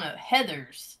don't know,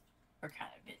 Heather's were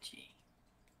kind of bitchy.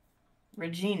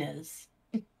 Regina's.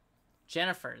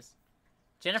 Jennifer's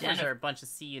Jennifer. are a bunch of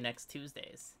see you next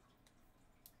Tuesdays.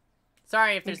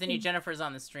 Sorry if there's any Jennifers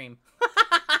on the stream.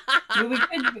 we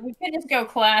could just go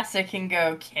classic and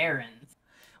go Karen's.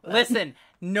 But- Listen,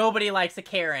 nobody likes a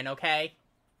Karen, okay?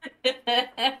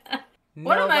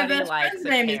 One of my Nobody best likes friends' a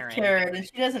name Karen. is Karen, and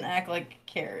she doesn't act like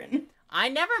Karen. I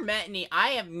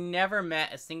have never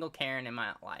met a single Karen in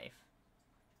my life.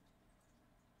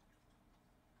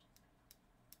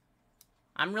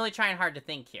 I'm really trying hard to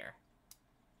think here.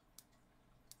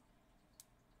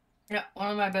 Yeah, one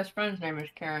of my best friends' name is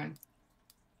Karen.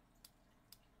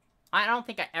 I don't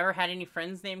think I ever had any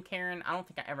friends named Karen. I don't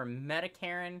think I ever met a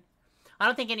Karen. I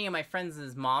don't think any of my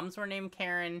friends' moms were named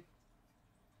Karen.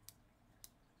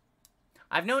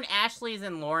 I've known Ashleys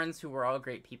and Laurens who were all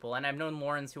great people, and I've known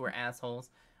Laurens who were assholes.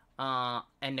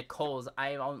 And Nicole's.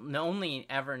 I've only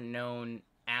ever known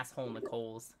asshole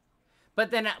Nicole's. But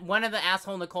then one of the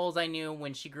asshole Nicole's I knew,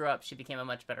 when she grew up, she became a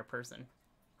much better person.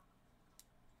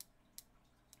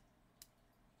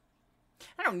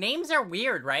 I don't know, names are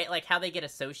weird, right? Like how they get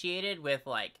associated with,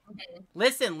 like,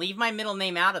 listen, leave my middle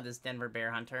name out of this, Denver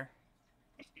Bear Hunter.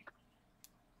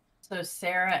 So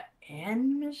Sarah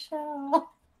and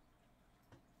Michelle?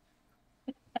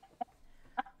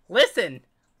 Listen!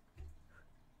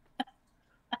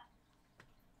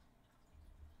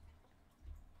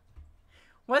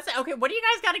 Okay, what do you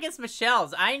guys got against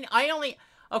Michelle's? I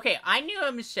knew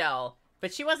a Michelle,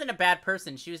 but she wasn't a bad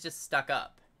person, she was just stuck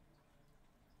up.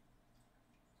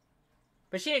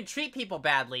 But she didn't treat people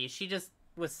badly, she just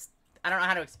was, I don't know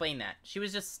how to explain that. She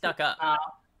was just stuck up.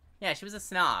 Yeah, she was a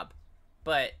snob.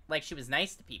 But, like, she was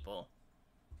nice to people.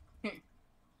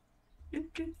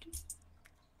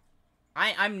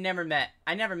 I never met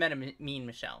a mean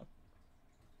Michelle.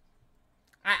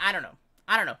 I don't know.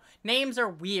 I don't know. Names are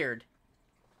weird.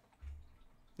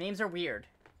 Names are weird.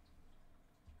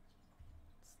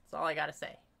 That's all I gotta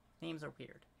say. Names are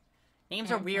weird.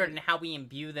 Names are weird in how we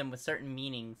imbue them with certain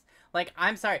meanings. Like,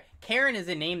 I'm sorry, Karen is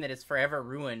a name that is forever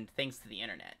ruined thanks to the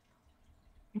internet.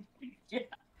 Yeah.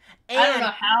 And, I don't know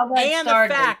how that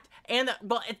started.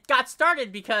 Well, it got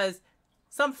started because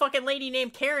some fucking lady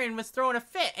named Karen was throwing a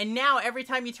fit, and now every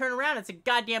time you turn around, it's a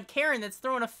goddamn Karen that's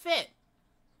throwing a fit.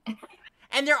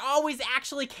 And they're always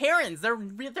actually Karens. Their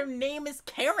name is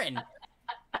Karen.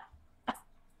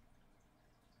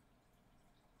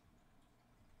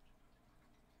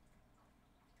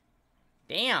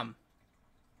 Damn.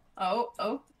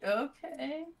 Oh,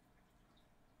 okay.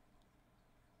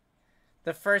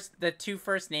 The two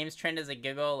first names trend as a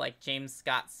giggle, like James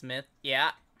Scott Smith.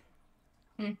 Yeah.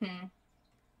 Mm-hmm.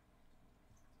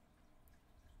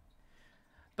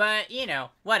 But, you know,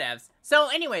 whatevs. So,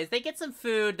 anyways, they get some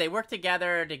food. They work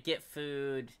together to get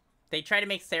food. They try to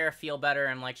make Sarah feel better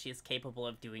and like she's capable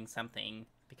of doing something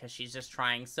because she's just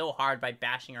trying so hard by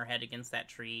bashing her head against that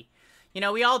tree. You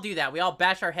know, we all do that. We all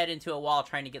bash our head into a wall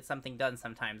trying to get something done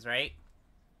sometimes, right?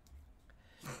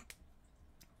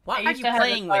 What are you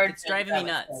playing with? It's driving me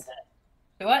nuts.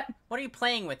 What? What are you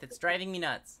playing with? It's driving me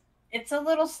nuts. It's a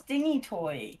little stingy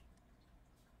toy.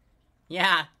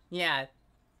 Yeah.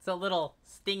 It's a little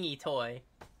stingy toy.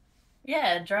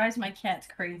 Yeah, it drives my cats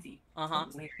crazy. Uh-huh.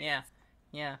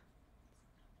 Yeah.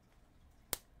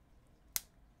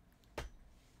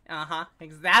 Uh-huh.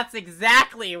 That's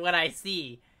exactly what I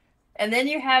see. And then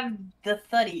you have the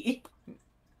thuddy.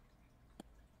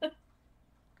 Wow.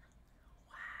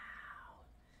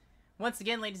 Once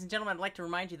again, ladies and gentlemen, I'd like to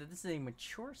remind you that this is a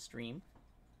mature stream.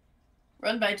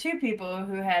 Run by two people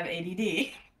who have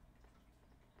ADD.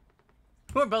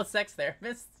 Who are both sex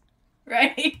therapists.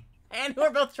 Right? And who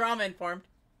are both trauma-informed.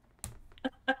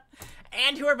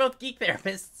 And who are both geek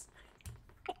therapists.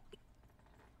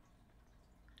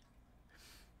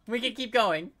 We can keep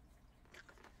going.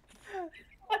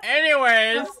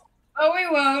 Anyways. Oh, we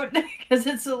won't, because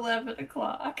it's 11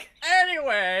 o'clock.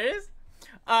 Anyways.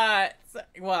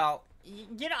 Well,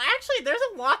 you know, actually, there's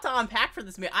a lot to unpack for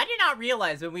this movie. I did not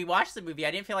realize when we watched the movie,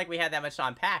 I didn't feel like we had that much to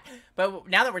unpack. But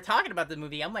now that we're talking about the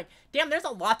movie, I'm like, damn, there's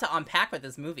a lot to unpack with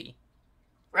this movie.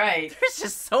 Right. There's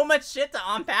just so much shit to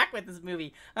unpack with this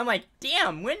movie. I'm like,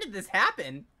 damn, when did this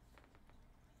happen?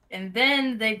 And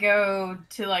then they go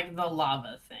to, like, the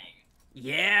lava thing.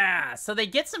 Yeah, so they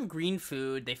get some green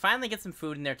food. They finally get some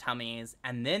food in their tummies.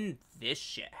 And then this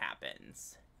shit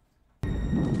happens. And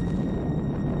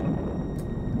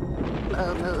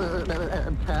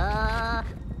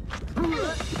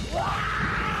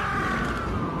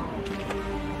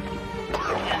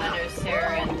I know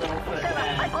Sarah and Littlefoot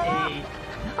had a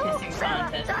kissing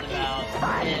contest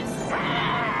about this, and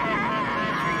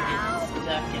Petrie gets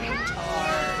stuck in a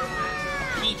tar.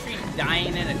 Petrie's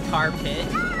dying in a tar pit.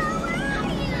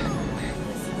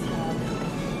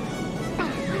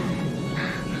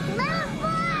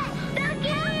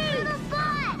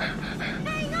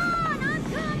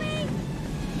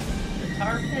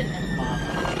 Tar pit and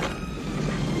lava.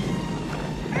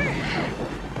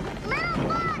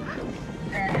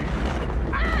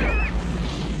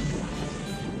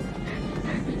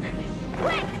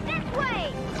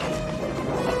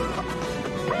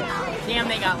 Damn,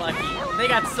 they got lucky. They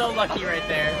got so lucky right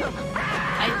there.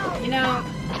 I know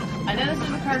this is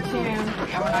a cartoon, and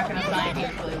we're not going to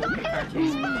scientifically look at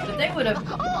cartoons, but they would have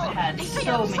had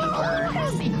so many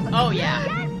burns. Oh, yeah.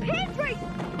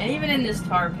 And even in this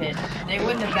tar pit, they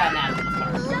wouldn't have gotten out of this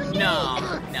tar pit.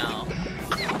 No.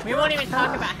 We won't even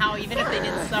talk about how even if they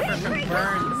didn't suffer from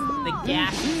burns, the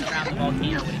gases around the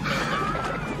volcano would have killed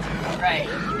them. Right,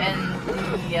 and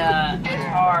the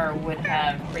tar would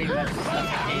have pretty much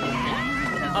suffocated them.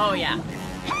 Oh, yeah.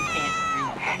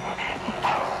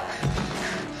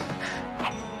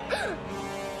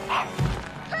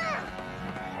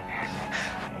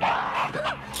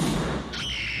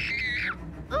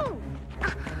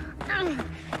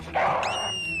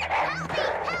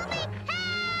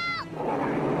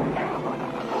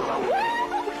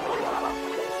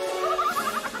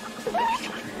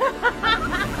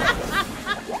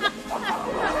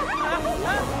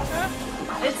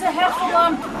 It's a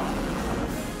heffalump!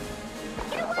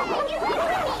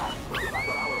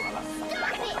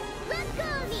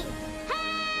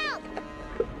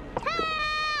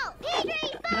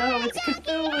 No, it's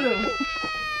Cthulhu!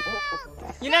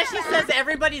 You know, she says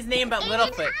everybody's name but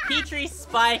Littlefoot. Petrie,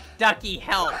 Spike, Ducky,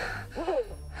 help.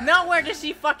 Nowhere does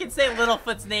she fucking say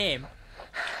Littlefoot's name.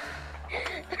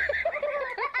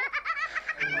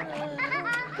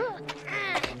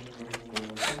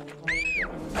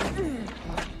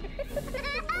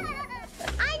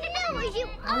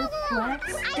 black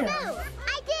I stuff. know!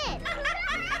 I did!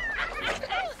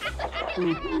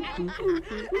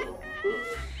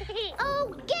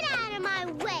 Oh, get out of my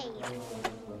way!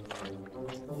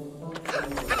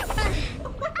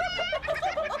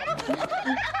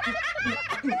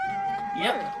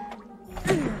 Yep.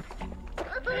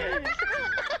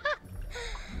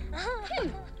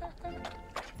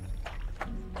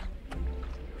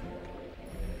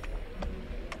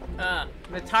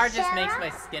 The tar just makes my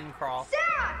skin crawl.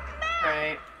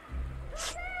 Right.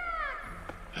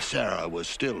 Sarah was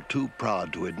still too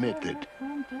proud to admit that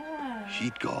Come back.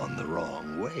 she'd gone the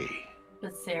wrong way.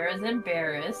 But Sarah's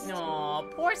embarrassed. Aw,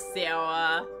 poor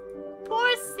Sarah. Poor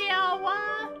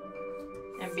Sarah.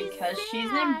 And because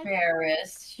she's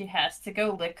embarrassed, she has to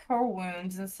go lick her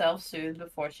wounds and self-soothe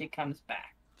before she comes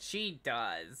back. She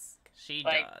does. She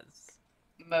Like- does.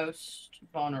 Most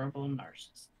vulnerable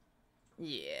narcissists.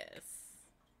 Yes.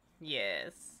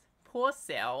 Yes. Poor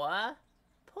Sarah.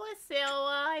 Poor Sarah.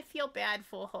 I feel bad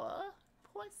for her.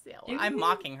 Poor Sarah. You- I'm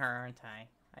mocking her, aren't I?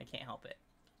 I can't help it.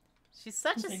 She's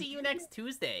such a see you next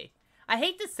Tuesday. I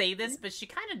hate to say this, but she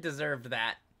kind of deserved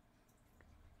that.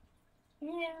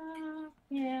 Yeah,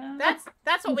 yeah.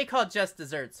 That's what we call just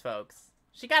desserts, folks.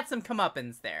 She got some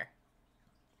comeuppance there.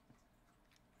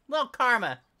 Little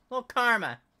karma. Little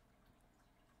karma.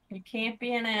 You can't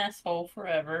be an asshole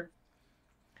forever.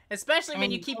 Especially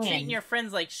when you And keep then- treating your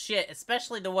friends like shit,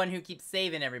 especially the one who keeps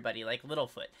saving everybody, like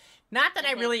Littlefoot. Not that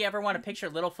I really ever want to picture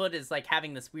Littlefoot as, like,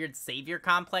 having this weird savior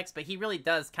complex, but he really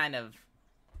does kind of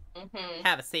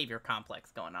have a savior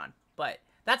complex going on. But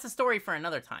that's a story for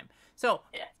another time. So,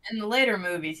 Yeah. In the later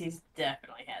movies, he's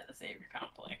definitely has a savior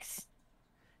complex.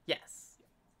 yes.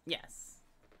 Yes.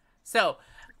 So,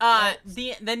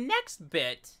 the next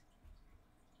bit...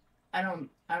 I don't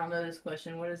know this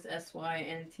question. What is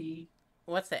SYNT?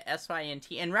 What's the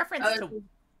SYNT? In reference to...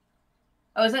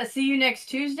 Oh, is that see you next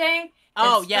Tuesday?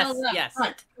 Oh, It yes, spells out yes.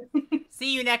 cunt.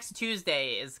 See you next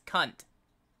Tuesday is cunt.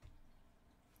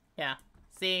 Yeah.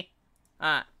 See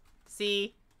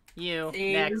you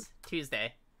See? next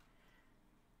Tuesday.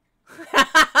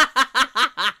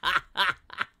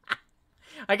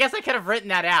 I guess I could have written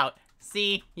that out.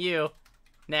 See you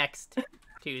next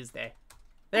Tuesday.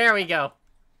 There we go.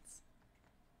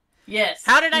 Yes.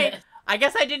 How did yes. I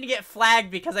guess I didn't get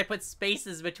flagged because I put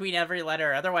spaces between every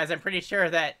letter. Otherwise, I'm pretty sure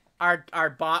that our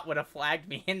bot would have flagged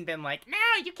me and been like, "No,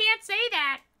 you can't say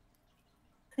that."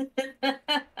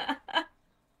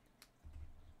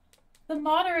 The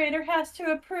moderator has to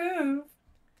approve.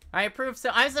 I approve,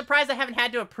 so I'm surprised I haven't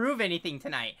had to approve anything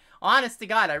tonight. Honest to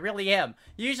God, I really am.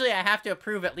 Usually I have to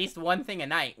approve at least one thing a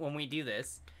night when we do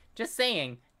this. Just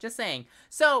saying. Just saying.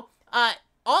 So,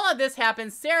 all of this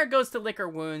happens. Sarah goes to lick her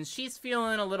wounds. She's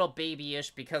feeling a little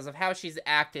babyish because of how she's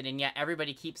acted, and yet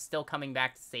everybody keeps still coming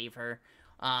back to save her.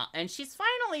 And she's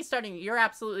finally starting... You're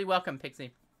absolutely welcome,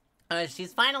 Pixie.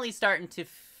 She's finally starting to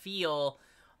feel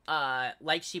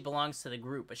like she belongs to the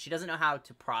group, but she doesn't know how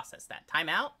to process that. Time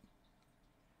out?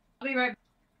 I'll be right.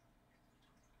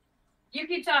 You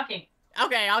keep talking.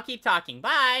 Okay, I'll keep talking.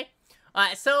 Bye!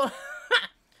 So...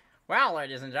 Well,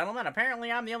 ladies and gentlemen,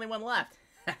 apparently I'm the only one left.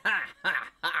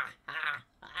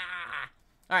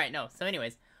 Alright, no. So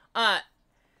anyways.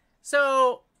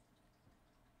 So...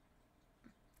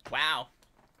 Wow.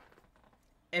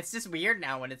 It's just weird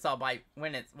now when it's all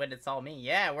when it's all me.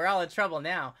 Yeah, we're all in trouble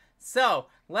now. So,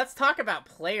 let's talk about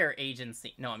player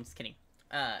agency. No, I'm just kidding.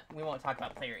 We won't talk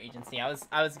about player agency. I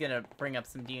was gonna bring up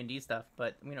some D&D stuff,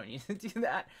 but we don't need to do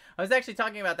that. I was actually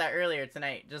talking about that earlier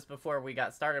tonight, just before we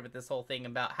got started with this whole thing,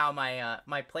 about how my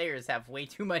my players have way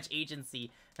too much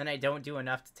agency, and I don't do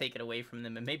enough to take it away from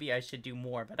them, and maybe I should do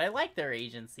more. But I like their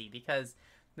agency because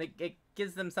it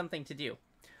gives them something to do.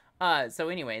 So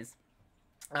anyways,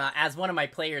 as one of my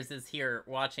players is here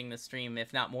watching the stream,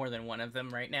 if not more than one of them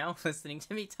right now, listening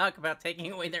to me talk about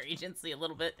taking away their agency a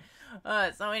little bit.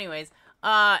 So anyways,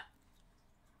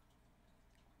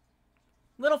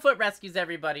 Littlefoot rescues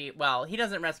everybody. Well, he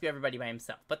doesn't rescue everybody by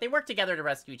himself, but they work together to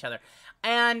rescue each other.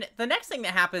 And the next thing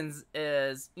that happens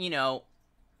is, you know,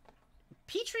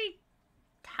 Petrie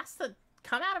has to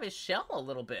come out of his shell a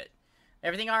little bit.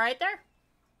 Everything all right there?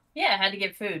 Yeah, I had to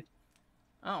get food.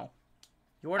 Oh.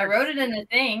 You I ordered... wrote it in the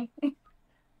thing.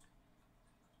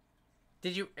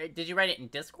 Did you write it in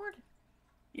Discord?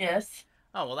 Yes.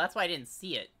 Oh, well, that's why I didn't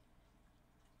see it.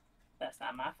 That's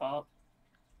not my fault.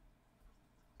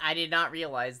 I did not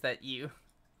realize that you...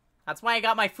 That's why I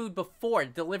got my food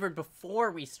delivered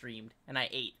before we streamed, and I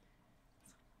ate.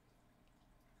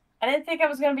 I didn't think I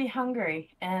was going to be hungry,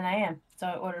 and I am, so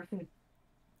I ordered food.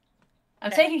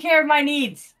 I'm Okay. taking care of my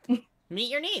needs. Meet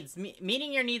your needs.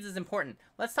 Meeting your needs is important.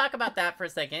 Let's talk about that for a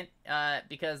second,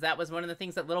 because that was one of the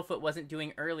things that Littlefoot wasn't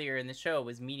doing earlier in the show,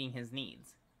 was meeting his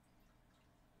needs.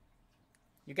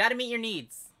 You gotta meet your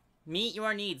needs. Meet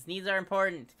your needs. Needs are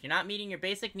important. If you're not meeting your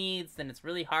basic needs, then it's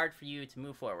really hard for you to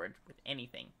move forward with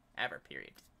anything, ever,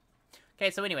 period.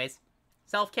 Okay, so anyways,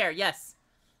 self-care, yes.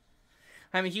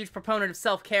 I'm a huge proponent of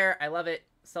self-care. I love it.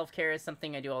 Self-care is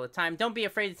something I do all the time. Don't be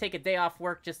afraid to take a day off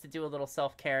work just to do a little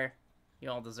self-care. You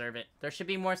all deserve it. There should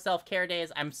be more self-care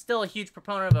days. I'm still a huge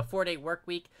proponent of a 4-day work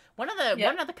week. One of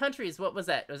the countries, what was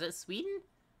that? Was it Sweden?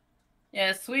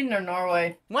 Yeah, Sweden or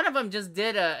Norway. One of them just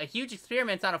did a huge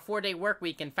experiment on a 4-day work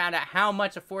week and found out how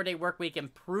much a 4-day work week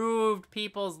improved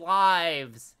people's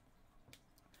lives.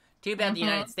 Too bad the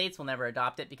United States will never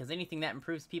adopt it, because anything that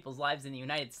improves people's lives in the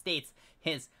United States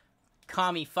is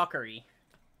commie fuckery.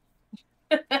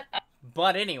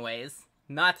 But anyways,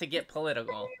 not to get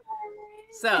political.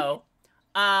 So,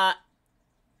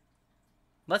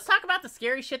 let's talk about the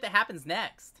scary shit that happens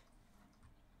next.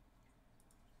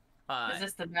 Is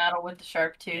this the battle with the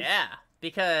sharp tooth? Yeah,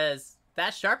 because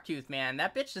that sharp tooth, man,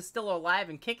 that bitch is still alive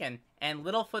and kicking, and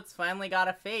Littlefoot's finally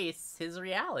gotta face his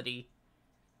reality.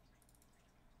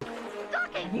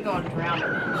 He gonna drown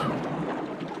bitch.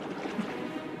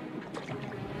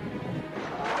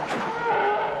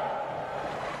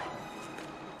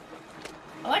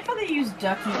 I like how they use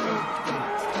Ducky as bait.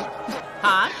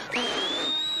 Huh?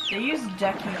 They use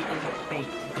Ducky as bait.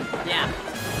 Yeah.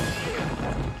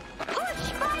 Push,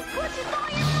 Spike, push with all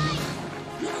your might.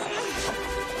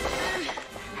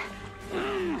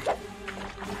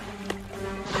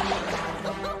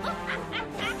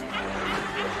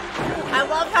 I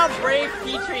love how brave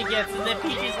Petrie gets, and then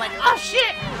Petrie's like, oh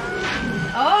shit!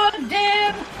 Oh,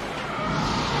 damn!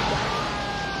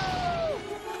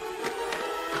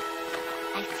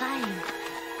 I'm flying.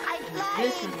 I'm flying.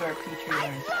 This is where Petrie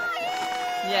I'm learns. flying.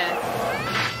 Yes.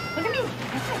 Look at me!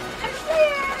 I'm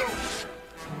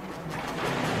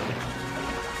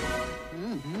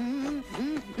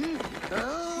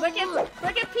here!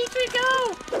 Look at Petrie go!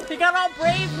 He got all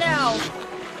brave now!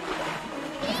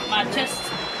 My chest!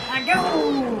 I go!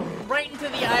 Right into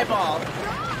the eyeball.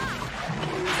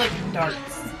 It's like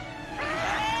darts.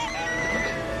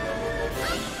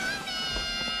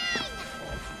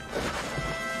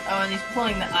 Oh, and he's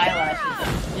pulling the eyelashes up.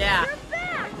 Yeah.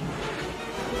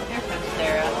 Here comes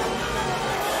Sarah.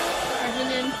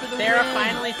 Charging in for the Sarah win.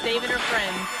 finally saving her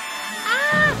friends.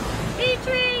 Ah!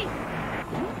 Petrie!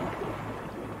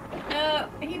 No,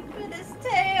 he put his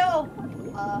tail!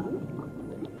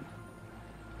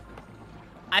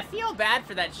 I feel bad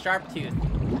for that sharp tooth.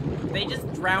 They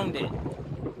just drowned it.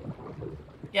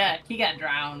 Yeah, he got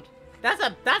drowned. That's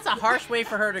a harsh way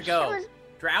for her to go.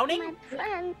 Drowning? My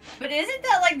friend. But isn't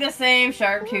that like the same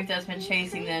sharp tooth that's been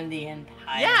chasing them the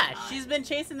entire Yeah, time? she's been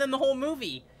chasing them the whole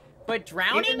movie. But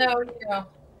drowning? Even though,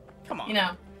 Come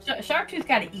on. sharp tooth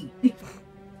gotta eat.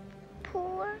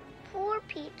 Poor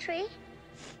Petrie.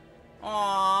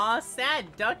 Aw,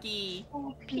 sad ducky.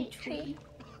 Oh, Petrie.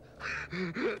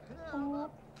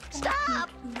 Stop!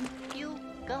 You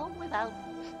go without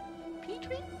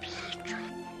Petrie?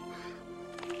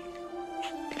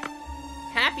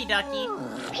 Happy ducky.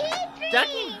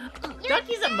 Petrie!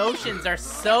 Ducky's emotions are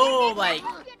so, like,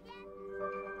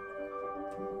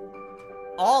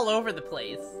 all over the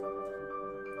place.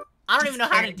 I don't even know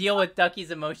how to deal with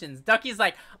Ducky's emotions. Ducky's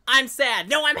like, I'm sad.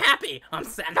 No, I'm happy. I'm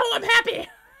sad. No, I'm happy.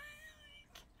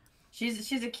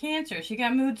 She's a Cancer. She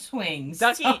got mood swings.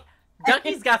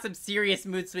 Ducky's got some serious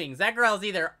mood swings. That girl's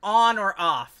either on or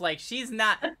off. Like, she's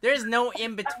not... There's no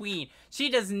in-between. She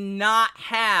does not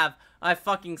have a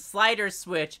fucking slider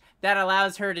switch that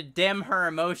allows her to dim her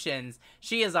emotions.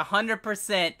 She is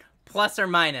 100% plus or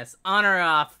minus. On or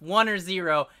off. 1 or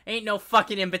 0. Ain't no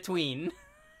fucking in-between.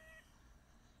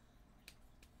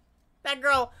 That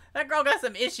girl got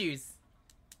some issues.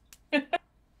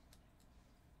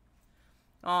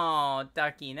 Oh,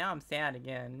 Ducky, now I'm sad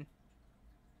again.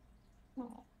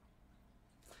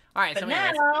 Alright, so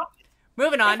anyways,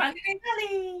 moving on.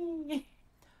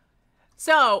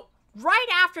 So, right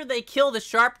after they kill the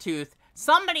sharp tooth,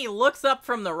 somebody looks up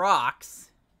from the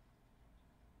rocks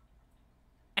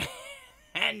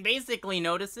and basically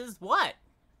notices what?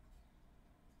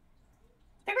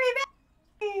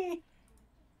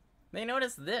 They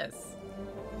notice this.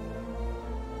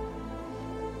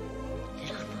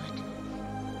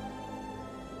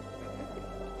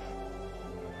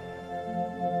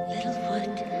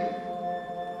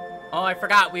 Oh, I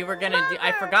forgot we were gonna do.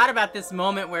 I forgot about this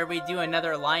moment where we do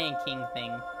another Lion King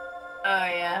thing. Oh,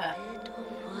 yeah.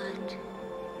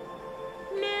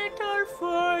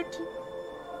 Littlefoot.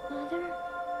 Mother?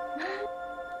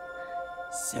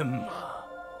 Simba.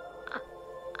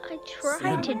 I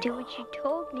tried to do what you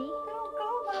told me, Don't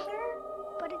go, Mother.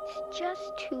 but it's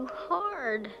just too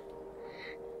hard.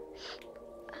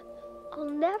 I'll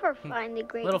never find the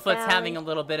Great Littlefoot's Valley. having a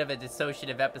little bit of a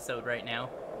dissociative episode right now.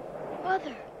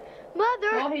 Mother!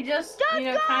 Mother! Well, he just, Don't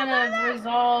go, kind of Mother!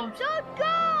 resolved Don't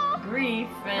go! grief,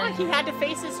 Well, and he had to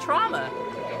face his trauma.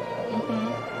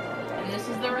 and this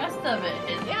is the rest of it.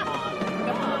 His Yeah. mom is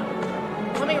gone.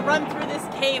 Let me run through this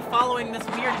cave following this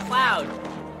weird cloud.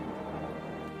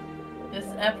 This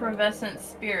effervescent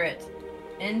spirit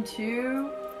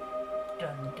into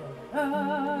dun dun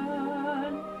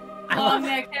dun. Long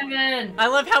neck Kevin. I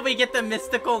love how we get the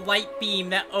mystical light beam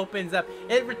that opens up.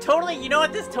 It totally, you know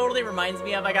what this totally reminds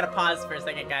me of? I gotta pause for a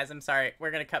second, guys. I'm sorry.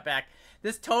 We're gonna cut back.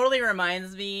 This totally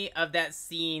reminds me of that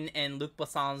scene in Luc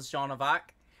Besson's Jean of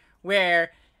Arc,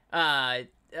 where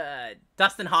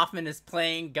Dustin Hoffman is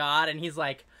playing God, and he's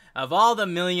like, of all the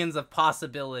millions of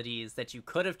possibilities that you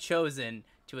could have chosen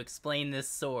to explain this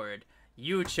sword,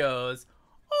 you chose...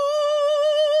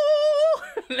 Oh!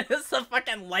 It's a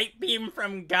fucking light beam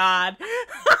from God.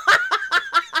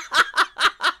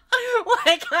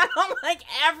 Like,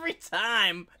 every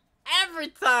time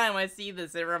I see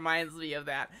this, it reminds me of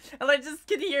that. And I just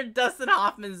can hear Dustin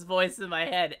Hoffman's voice in my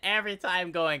head every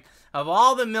time going, of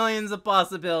all the millions of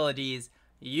possibilities,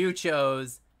 you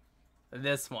chose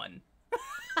this one.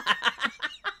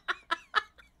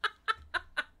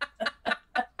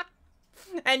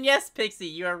 And yes, Pixie,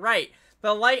 you are right.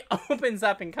 The light opens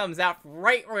up and comes out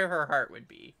right where her heart would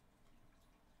be.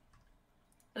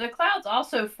 The clouds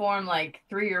also form like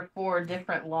 3 or 4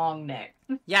 different long necks.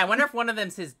 Yeah, I wonder if one of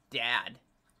them's his dad.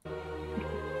 The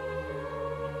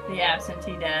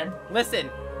absentee dad.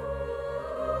 Listen,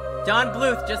 John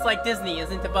Bluth, just like Disney,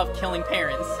 isn't above killing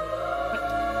parents.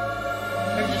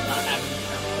 They're just not having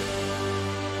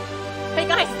Hey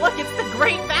guys, look, it's the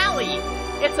Great Valley!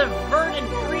 It's a verdant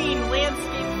green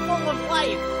landscape full of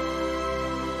life!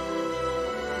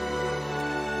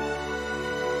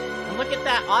 And look at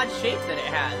that odd shape that it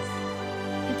has.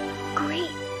 Great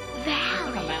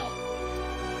Come Valley. out.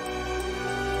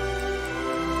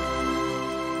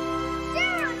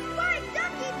 Sarah, Spike,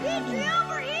 Ducky, Petrie,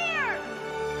 over here!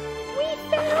 We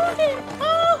found it!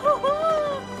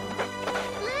 Oh!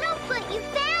 Littlefoot, you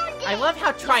found it! I love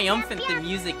how triumphant the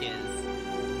music is.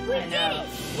 We I did know. it!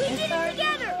 We did it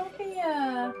together!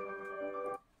 Sophia.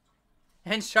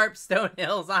 And sharp stone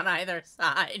hills on either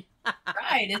side.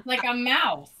 Right, it's like a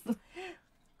mouse.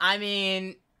 I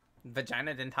mean,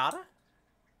 vagina dentata?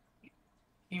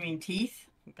 You mean teeth?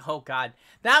 Oh god.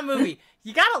 That movie,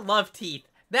 you gotta love Teeth.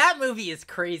 That movie is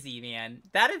crazy, man.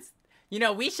 That is, you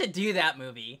know, we should do that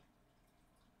movie.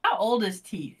 How old is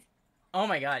teeth? Oh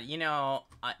my god, you know,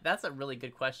 that's a really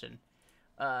good question.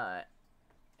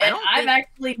 And I've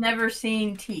actually never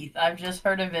seen Teeth. I've just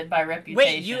heard of it by reputation.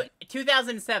 Wait,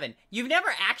 2007. You've never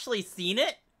actually seen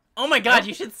it? Oh my god,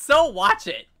 you should so watch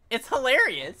it. It's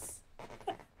hilarious.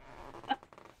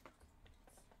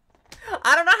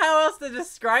 I don't know how else to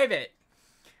describe it.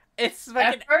 It's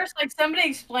fucking... At first, like, somebody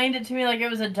explained it to me like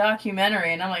it was a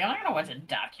documentary, and I'm like, I'm not gonna watch a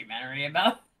documentary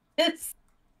about this.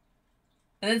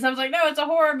 And then someone's like, no, it's a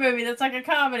horror movie that's like a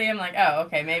comedy. I'm like, oh,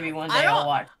 okay, maybe one day I'll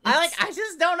watch this. I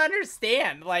just don't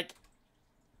understand. Like,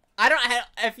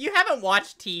 if you haven't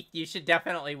watched Teeth, you should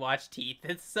definitely watch Teeth.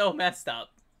 It's so messed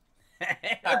up.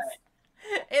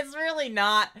 It's really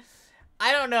not,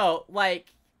 I don't know,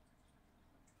 like,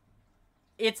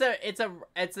 it's a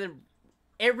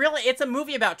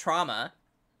movie about trauma.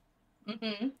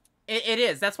 Mm-hmm. It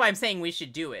is. That's why I'm saying we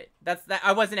should do it.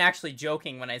 I wasn't actually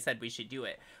joking when I said we should do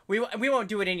it. We won't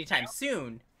do it anytime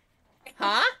soon.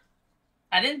 Huh?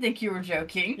 I didn't think you were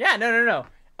joking. Yeah, no.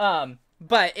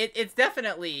 But it's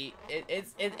definitely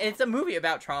it's a movie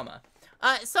about trauma.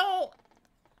 So,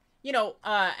 you know,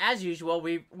 as usual,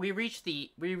 we reach the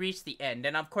end,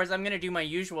 and of course I'm gonna do my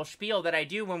usual spiel that I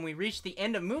do when we reach the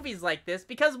end of movies like this,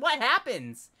 because what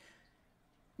happens?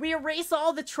 We erase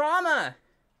all the trauma.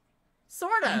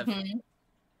 Sort of. Mm-hmm.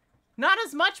 Not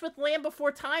as much with Land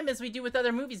Before Time as we do with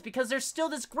other movies, because there's still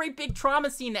this great big trauma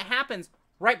scene that happens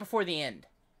right before the end.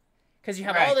 Because you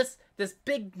have all this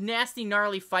big, nasty,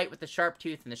 gnarly fight with the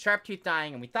Sharptooth, and the Sharptooth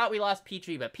dying, and we thought we lost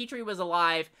Petrie, but Petrie was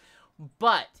alive.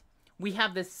 But we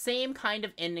have the same kind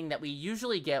of ending that we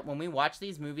usually get when we watch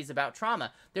these movies about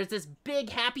trauma. There's this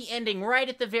big, happy ending right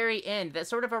at the very end that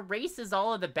sort of erases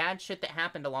all of the bad shit that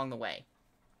happened along the way.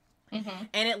 Mm-hmm.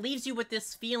 And it leaves you with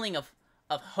this feeling of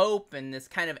hope and this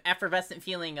kind of effervescent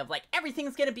feeling of, like,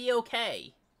 everything's gonna be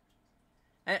okay.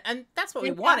 And that's what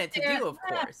we wanted to do, of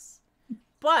course.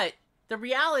 But the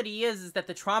reality is that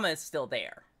the trauma is still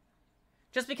there.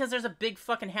 Just because there's a big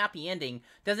fucking happy ending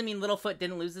doesn't mean Littlefoot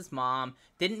didn't lose his mom,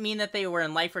 didn't mean that they were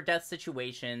in life or death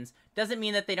situations, doesn't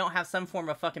mean that they don't have some form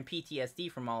of fucking PTSD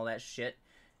from all that shit.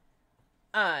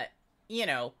 You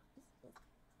know,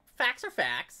 facts are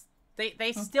facts.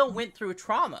 They still went through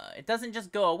trauma. It doesn't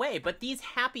just go away. But these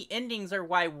happy endings are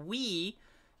why we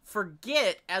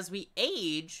forget as we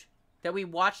age that we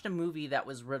watched a movie that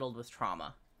was riddled with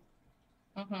trauma.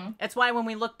 It's why when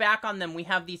we look back on them, we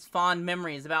have these fond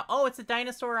memories about, oh, it's a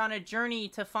dinosaur on a journey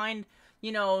to find,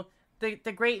 you know,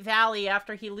 the Great Valley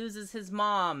after he loses his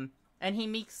mom, and he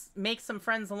makes some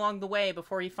friends along the way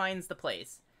before he finds the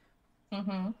place.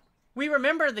 We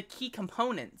remember the key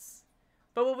components,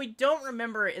 but what we don't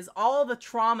remember is all the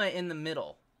trauma in the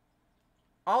middle.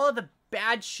 All of the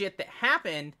bad shit that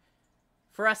happened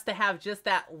for us to have just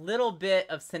that little bit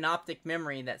of synoptic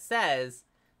memory that says,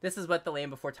 this is what The Land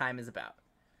Before Time is about.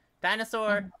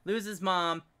 Dinosaur, loses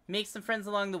mom, makes some friends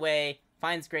along the way,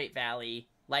 finds Great Valley,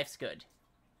 life's good.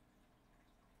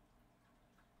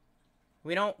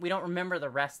 We don't remember the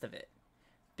rest of it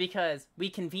because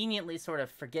we conveniently sort of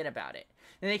forget about it.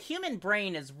 And the human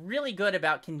brain is really good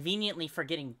about conveniently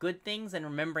forgetting good things and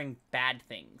remembering bad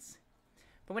things.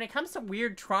 But when it comes to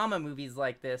weird trauma movies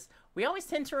like this, we always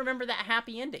tend to remember that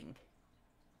happy ending.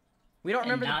 We don't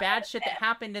remember the bad shit that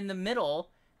happened in the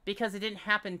middle because it didn't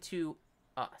happen to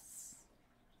us.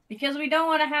 Because we don't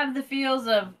want to have the feels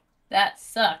of, that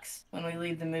sucks, when we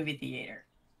leave the movie theater.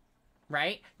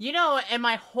 Right? You know, in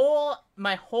my whole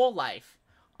life,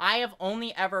 I have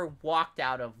only ever walked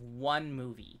out of one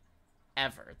movie,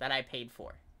 ever, that I paid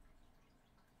for.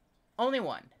 Only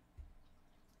one.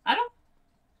 I don't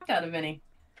walk out of any.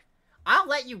 I'll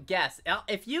let you guess.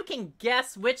 If you can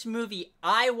guess which movie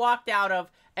I walked out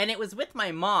of, and it was with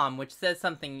my mom, which says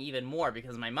something even more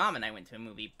because my mom and I went to a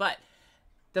movie, but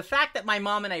the fact that my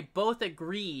mom and I both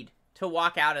agreed to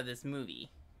walk out of this movie.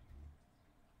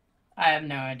 I have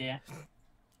no idea.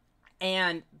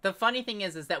 And the funny thing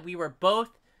is that we're both,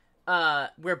 her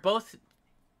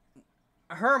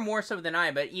more so than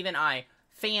I, but even I,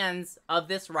 fans of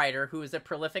this writer who is a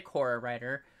prolific horror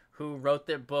writer who wrote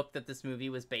the book that this movie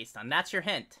was based on. That's your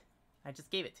hint. I just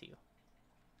gave it to you.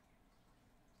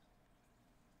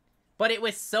 But it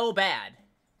was so bad.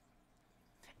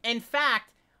 In fact,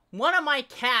 one of my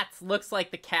cats looks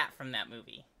like the cat from that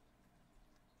movie.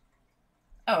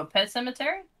 Oh, Pet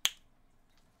Sematary?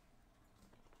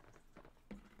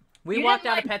 We walked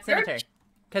out of Pet Sematary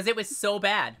because it was so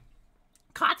bad.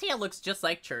 Katya looks just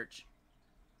like Church.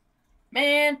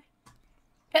 Man,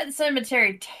 Pet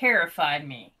Sematary terrified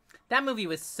me. That movie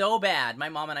was so bad, my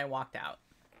mom and I walked out.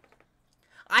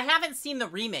 I haven't seen the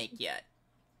remake yet.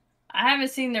 I haven't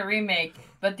seen the remake,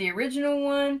 but the original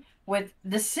one with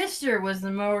the sister was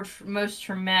the most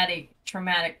traumatic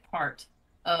part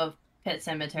of Pet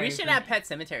Sematary. We should add Pet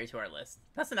Sematary to our list.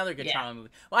 That's another good trauma movie.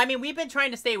 Well, I mean, we've been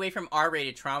trying to stay away from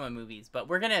R-rated trauma movies, but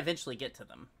we're going to eventually get to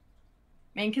them.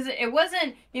 I mean, because it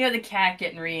wasn't, you know, the cat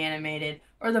getting reanimated,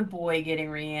 or the boy getting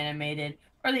reanimated,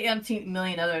 or the umpteen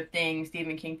million other things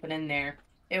Stephen King put in there.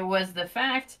 It was the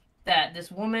fact that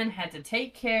this woman had to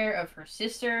take care of her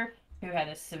sister who had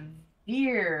a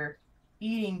severe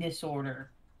eating disorder.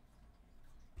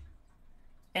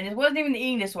 And it wasn't even the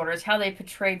eating disorder, it's how they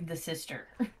portrayed the sister.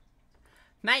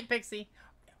 Night, Pixie.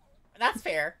 That's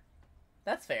fair.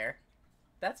 That's fair.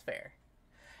 That's fair.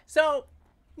 So,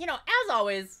 you know, as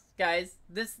always, guys,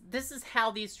 this is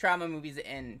how these trauma movies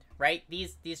end, right?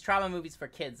 These trauma movies for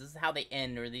kids, this is how they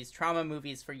end, or these trauma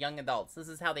movies for young adults, this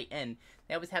is how they end.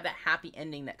 They always have that happy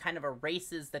ending that kind of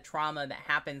erases the trauma that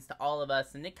happens to all of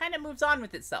us, and it kind of moves on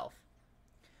with itself.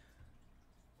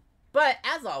 But,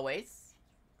 as always,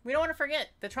 we don't want to forget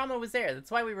the trauma was there. That's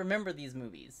why we remember these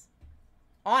movies.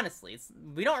 Honestly,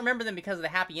 we don't remember them because of the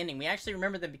happy ending. We actually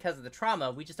remember them because of the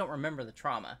trauma. We just don't remember the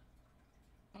trauma.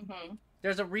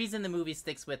 There's a reason the movie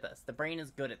sticks with us. The brain is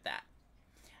good at that.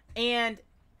 And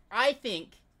I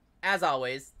think, as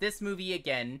always, this movie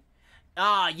again...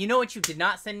 you know what you did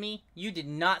not send me? You did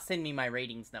not send me my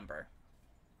ratings number.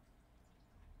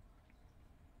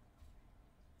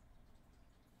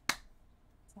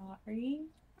 Sorry?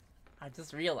 I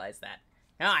just realized that.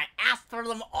 Now, I asked for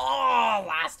them all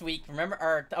last week, remember?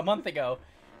 Or a month ago.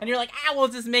 And you're like, we'll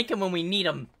just make them when we need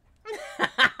them.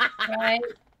 Right.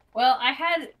 Well, I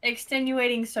had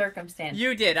extenuating circumstances.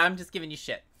 You did. I'm just giving you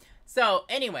shit. So,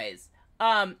 anyways,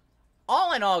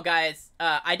 all in all, guys,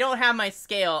 I don't have my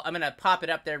scale. I'm going to pop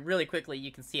it up there really quickly.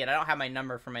 You can see it. I don't have my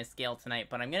number for my scale tonight,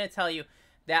 but I'm going to tell you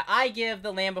that I give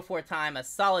The Land Before Time a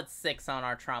solid 6 on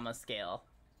our trauma scale.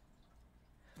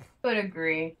 Would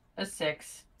agree. A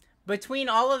 6. Between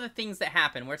all of the things that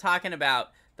happen, we're talking about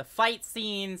the fight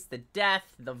scenes, the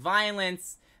death, the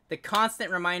violence, the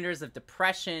constant reminders of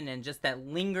depression, and just that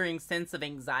lingering sense of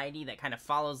anxiety that kind of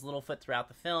follows Littlefoot throughout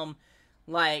the film.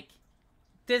 Like,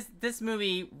 this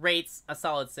movie rates a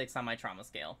solid 6 on my trauma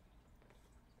scale.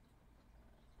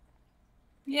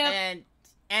 Yeah.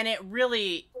 And it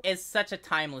really is such a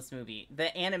timeless movie.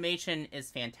 The animation is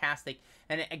fantastic.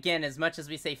 And again, as much as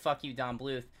we say fuck you, Don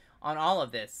Bluth, on all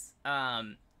of this,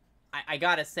 I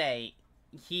gotta say,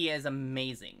 he is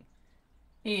amazing.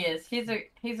 He is. He's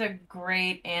a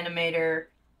great animator.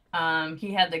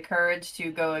 He had the courage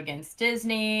to go against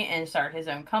Disney and start his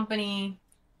own company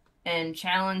and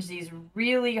challenge these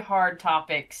really hard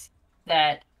topics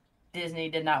that Disney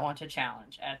did not want to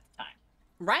challenge at the time.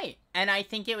 Right. And I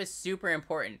think it was super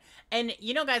important. And,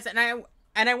 you know, guys, and I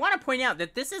want to point out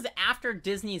that this is after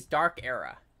Disney's dark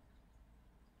era.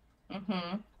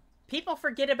 Mm-hmm. People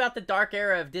forget about the dark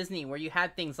era of Disney, where you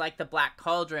had things like The Black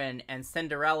Cauldron and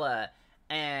Cinderella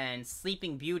and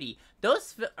Sleeping Beauty.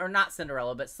 Those are not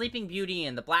Cinderella, but Sleeping Beauty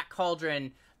and The Black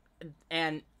Cauldron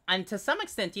and to some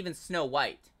extent even Snow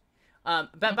White.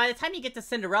 But by the time you get to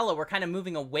Cinderella, we're kind of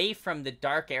moving away from the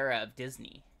dark era of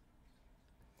Disney.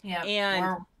 Yeah,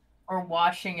 and or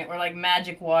washing it, or like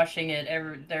magic washing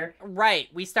it there. Right,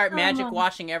 we start magic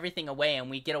washing everything away,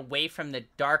 and we get away from the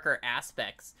darker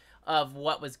aspects of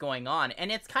what was going on.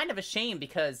 And it's kind of a shame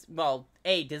because, well,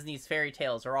 Disney's fairy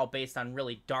tales are all based on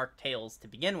really dark tales to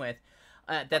begin with,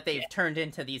 that they've turned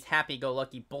into these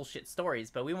happy-go-lucky bullshit stories,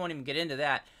 but we won't even get into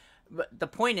that. But the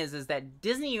point is that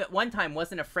Disney at one time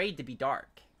wasn't afraid to be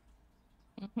dark.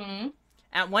 Mm-hmm.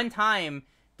 At one time,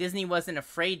 Disney wasn't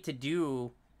afraid to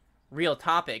do real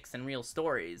topics and real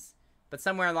stories, but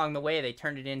somewhere along the way they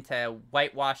turned it into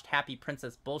whitewashed happy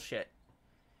princess bullshit.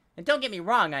 And don't get me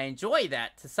wrong, I enjoy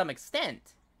that to some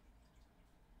extent,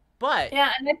 but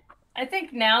yeah, and I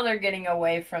think now they're getting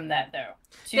away from that though.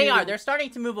 They're starting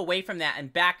to move away from that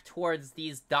and back towards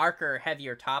these darker,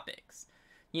 heavier topics.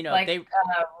 You know, like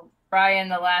Raya and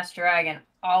the Last Dragon,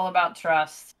 all about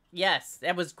trust. Yes,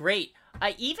 that was great.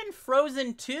 Even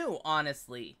Frozen 2,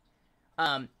 honestly,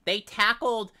 they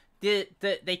tackled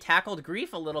they tackled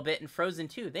grief a little bit in Frozen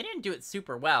 2. They didn't do it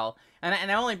super well.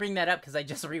 And I only bring that up because I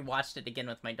just rewatched it again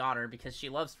with my daughter because she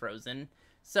loves Frozen.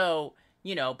 So,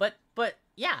 you know, but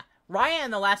yeah, Raya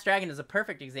and the Last Dragon is a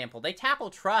perfect example. They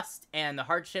tackle trust and the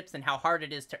hardships and how hard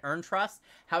it is to earn trust,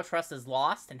 how trust is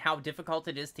lost, and how difficult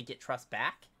it is to get trust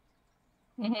back.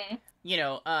 Mm-hmm. You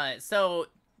know, so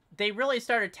they really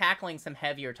started tackling some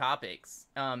heavier topics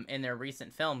in their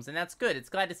recent films, and that's good. It's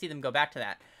glad to see them go back to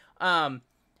that.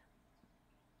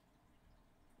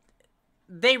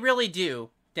 They really do,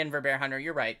 Denver Bear Hunter.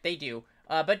 You're right, they do.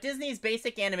 But Disney's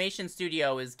basic animation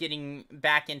studio is getting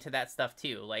back into that stuff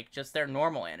too, like just their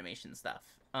normal animation stuff.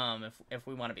 If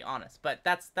we want to be honest, but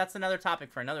that's another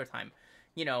topic for another time.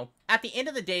 You know, at the end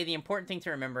of the day, the important thing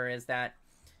to remember is that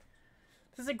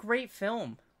this is a great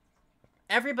film.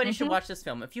 Everybody should watch this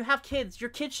film. If you have kids, your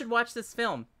kids should watch this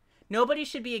film. Nobody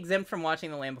should be exempt from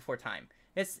watching The Land Before Time.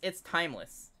 It's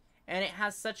timeless. And it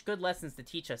has such good lessons to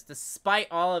teach us. Despite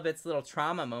all of its little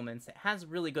trauma moments, it has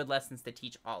really good lessons to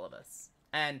teach all of us.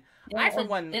 And yeah, for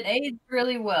one... It aged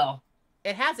really well.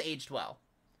 It has aged well.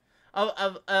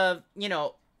 You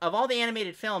know, of all the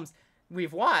animated films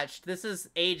we've watched, this is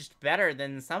aged better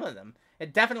than some of them.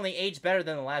 It definitely aged better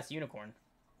than The Last Unicorn.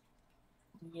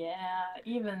 Yeah,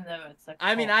 even though it's a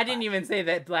I mean, I didn't even say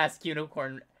that Last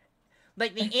Unicorn...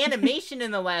 Like, the animation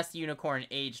in The Last Unicorn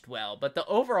aged well, but the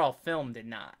overall film did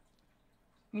not.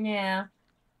 Yeah.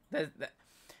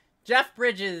 Jeff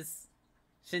Bridges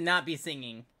should not be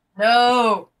singing.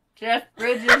 No! Jeff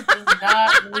Bridges does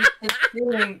not need to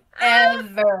sing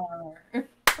ever.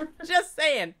 Just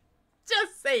saying.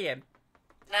 Just saying.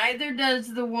 Neither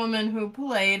does the woman who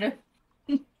played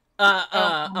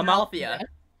Amalthea.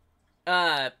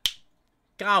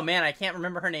 Oh man, I can't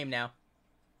remember her name now.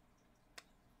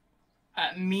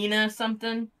 Mina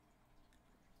something?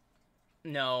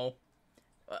 No.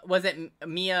 Was it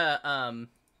Mia,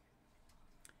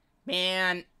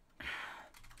 man.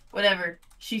 Whatever.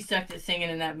 She sucked at singing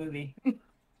in that movie.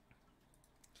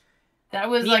 That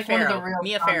was Mia like Farrow. one of the real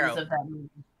Mia problems Farrow. of that movie.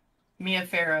 Mia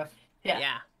Farrow. Yeah.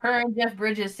 Yeah. Her and Jeff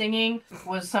Bridges singing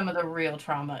was some of the real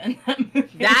trauma in that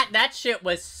movie. That shit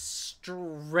was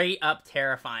straight up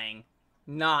terrifying.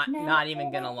 Not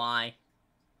even gonna lie.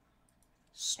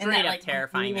 Straight up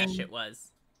terrifying that shit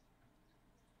was.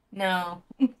 No.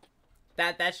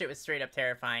 That shit was straight up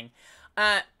terrifying.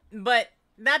 But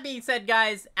that being said,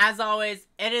 guys, as always,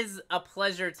 it is a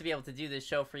pleasure to be able to do this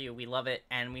show for you. We love it,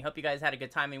 and we hope you guys had a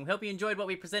good time, and we hope you enjoyed what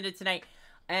we presented tonight.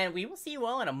 And we will see you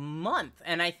all in a month.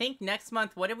 And I think next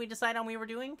month, what did we decide on we were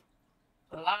doing?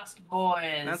 Lost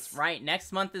Boys. That's right.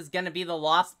 Next month is gonna be the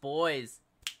Lost Boys.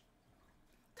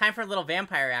 Time for a little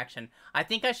vampire action. I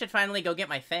think I should finally go get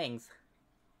my fangs.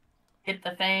 Get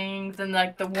the fangs and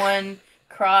like the one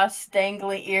cross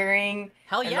dangly earring.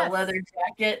 Hell and yes. the leather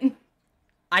jacket.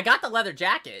 I got the leather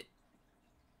jacket.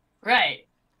 Right.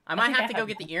 I might have to go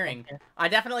get the earring. I'm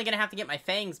definitely gonna have to get my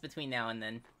fangs between now and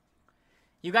then.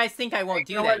 You guys think I won't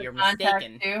do that? You're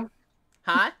mistaken. Too?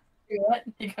 Huh? What?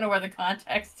 You're gonna wear the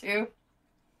contacts too?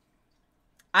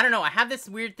 I don't know. I have this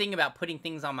weird thing about putting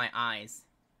things on my eyes.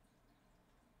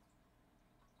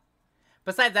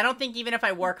 Besides, I don't think even if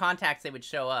I wore contacts, they would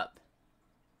show up.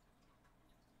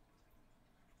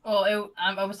 Oh,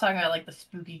 I was talking about like the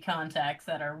spooky contacts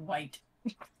that are white.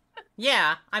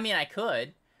 Yeah, I mean, I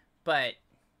could, but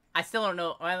I still don't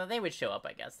know. Well, they would show up,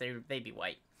 I guess. They'd be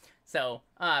white. So,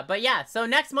 but yeah. So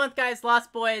next month, guys,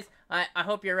 Lost Boys. I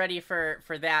hope you're ready for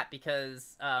that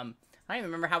because I don't even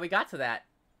remember how we got to that,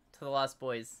 to the Lost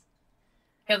Boys.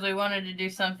 Because we wanted to do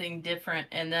something different,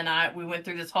 and then we went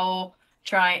through this whole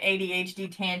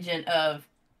ADHD tangent of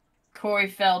Corey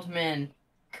Feldman,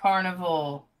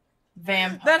 Carnival,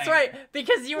 Vampire. That's right,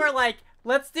 because you were like,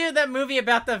 let's do the movie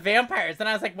about the vampires. And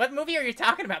I was like, what movie are you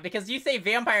talking about? Because you say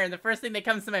vampire, and the first thing that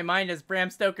comes to my mind is Bram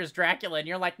Stoker's Dracula. And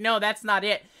you're like, no, that's not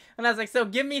it. And I was like, so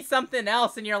give me something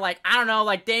else. And you're like, I don't know,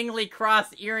 like dangly cross,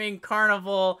 earring,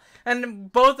 carnival.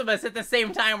 And both of us at the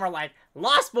same time were like,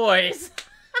 Lost Boys.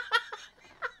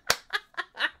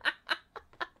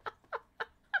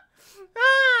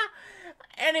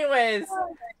 Anyways,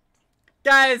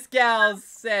 guys,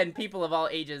 gals, and people of all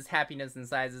ages, happiness, and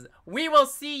sizes, we will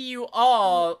see you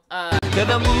all To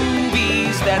the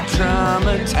movies that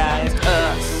traumatized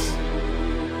us.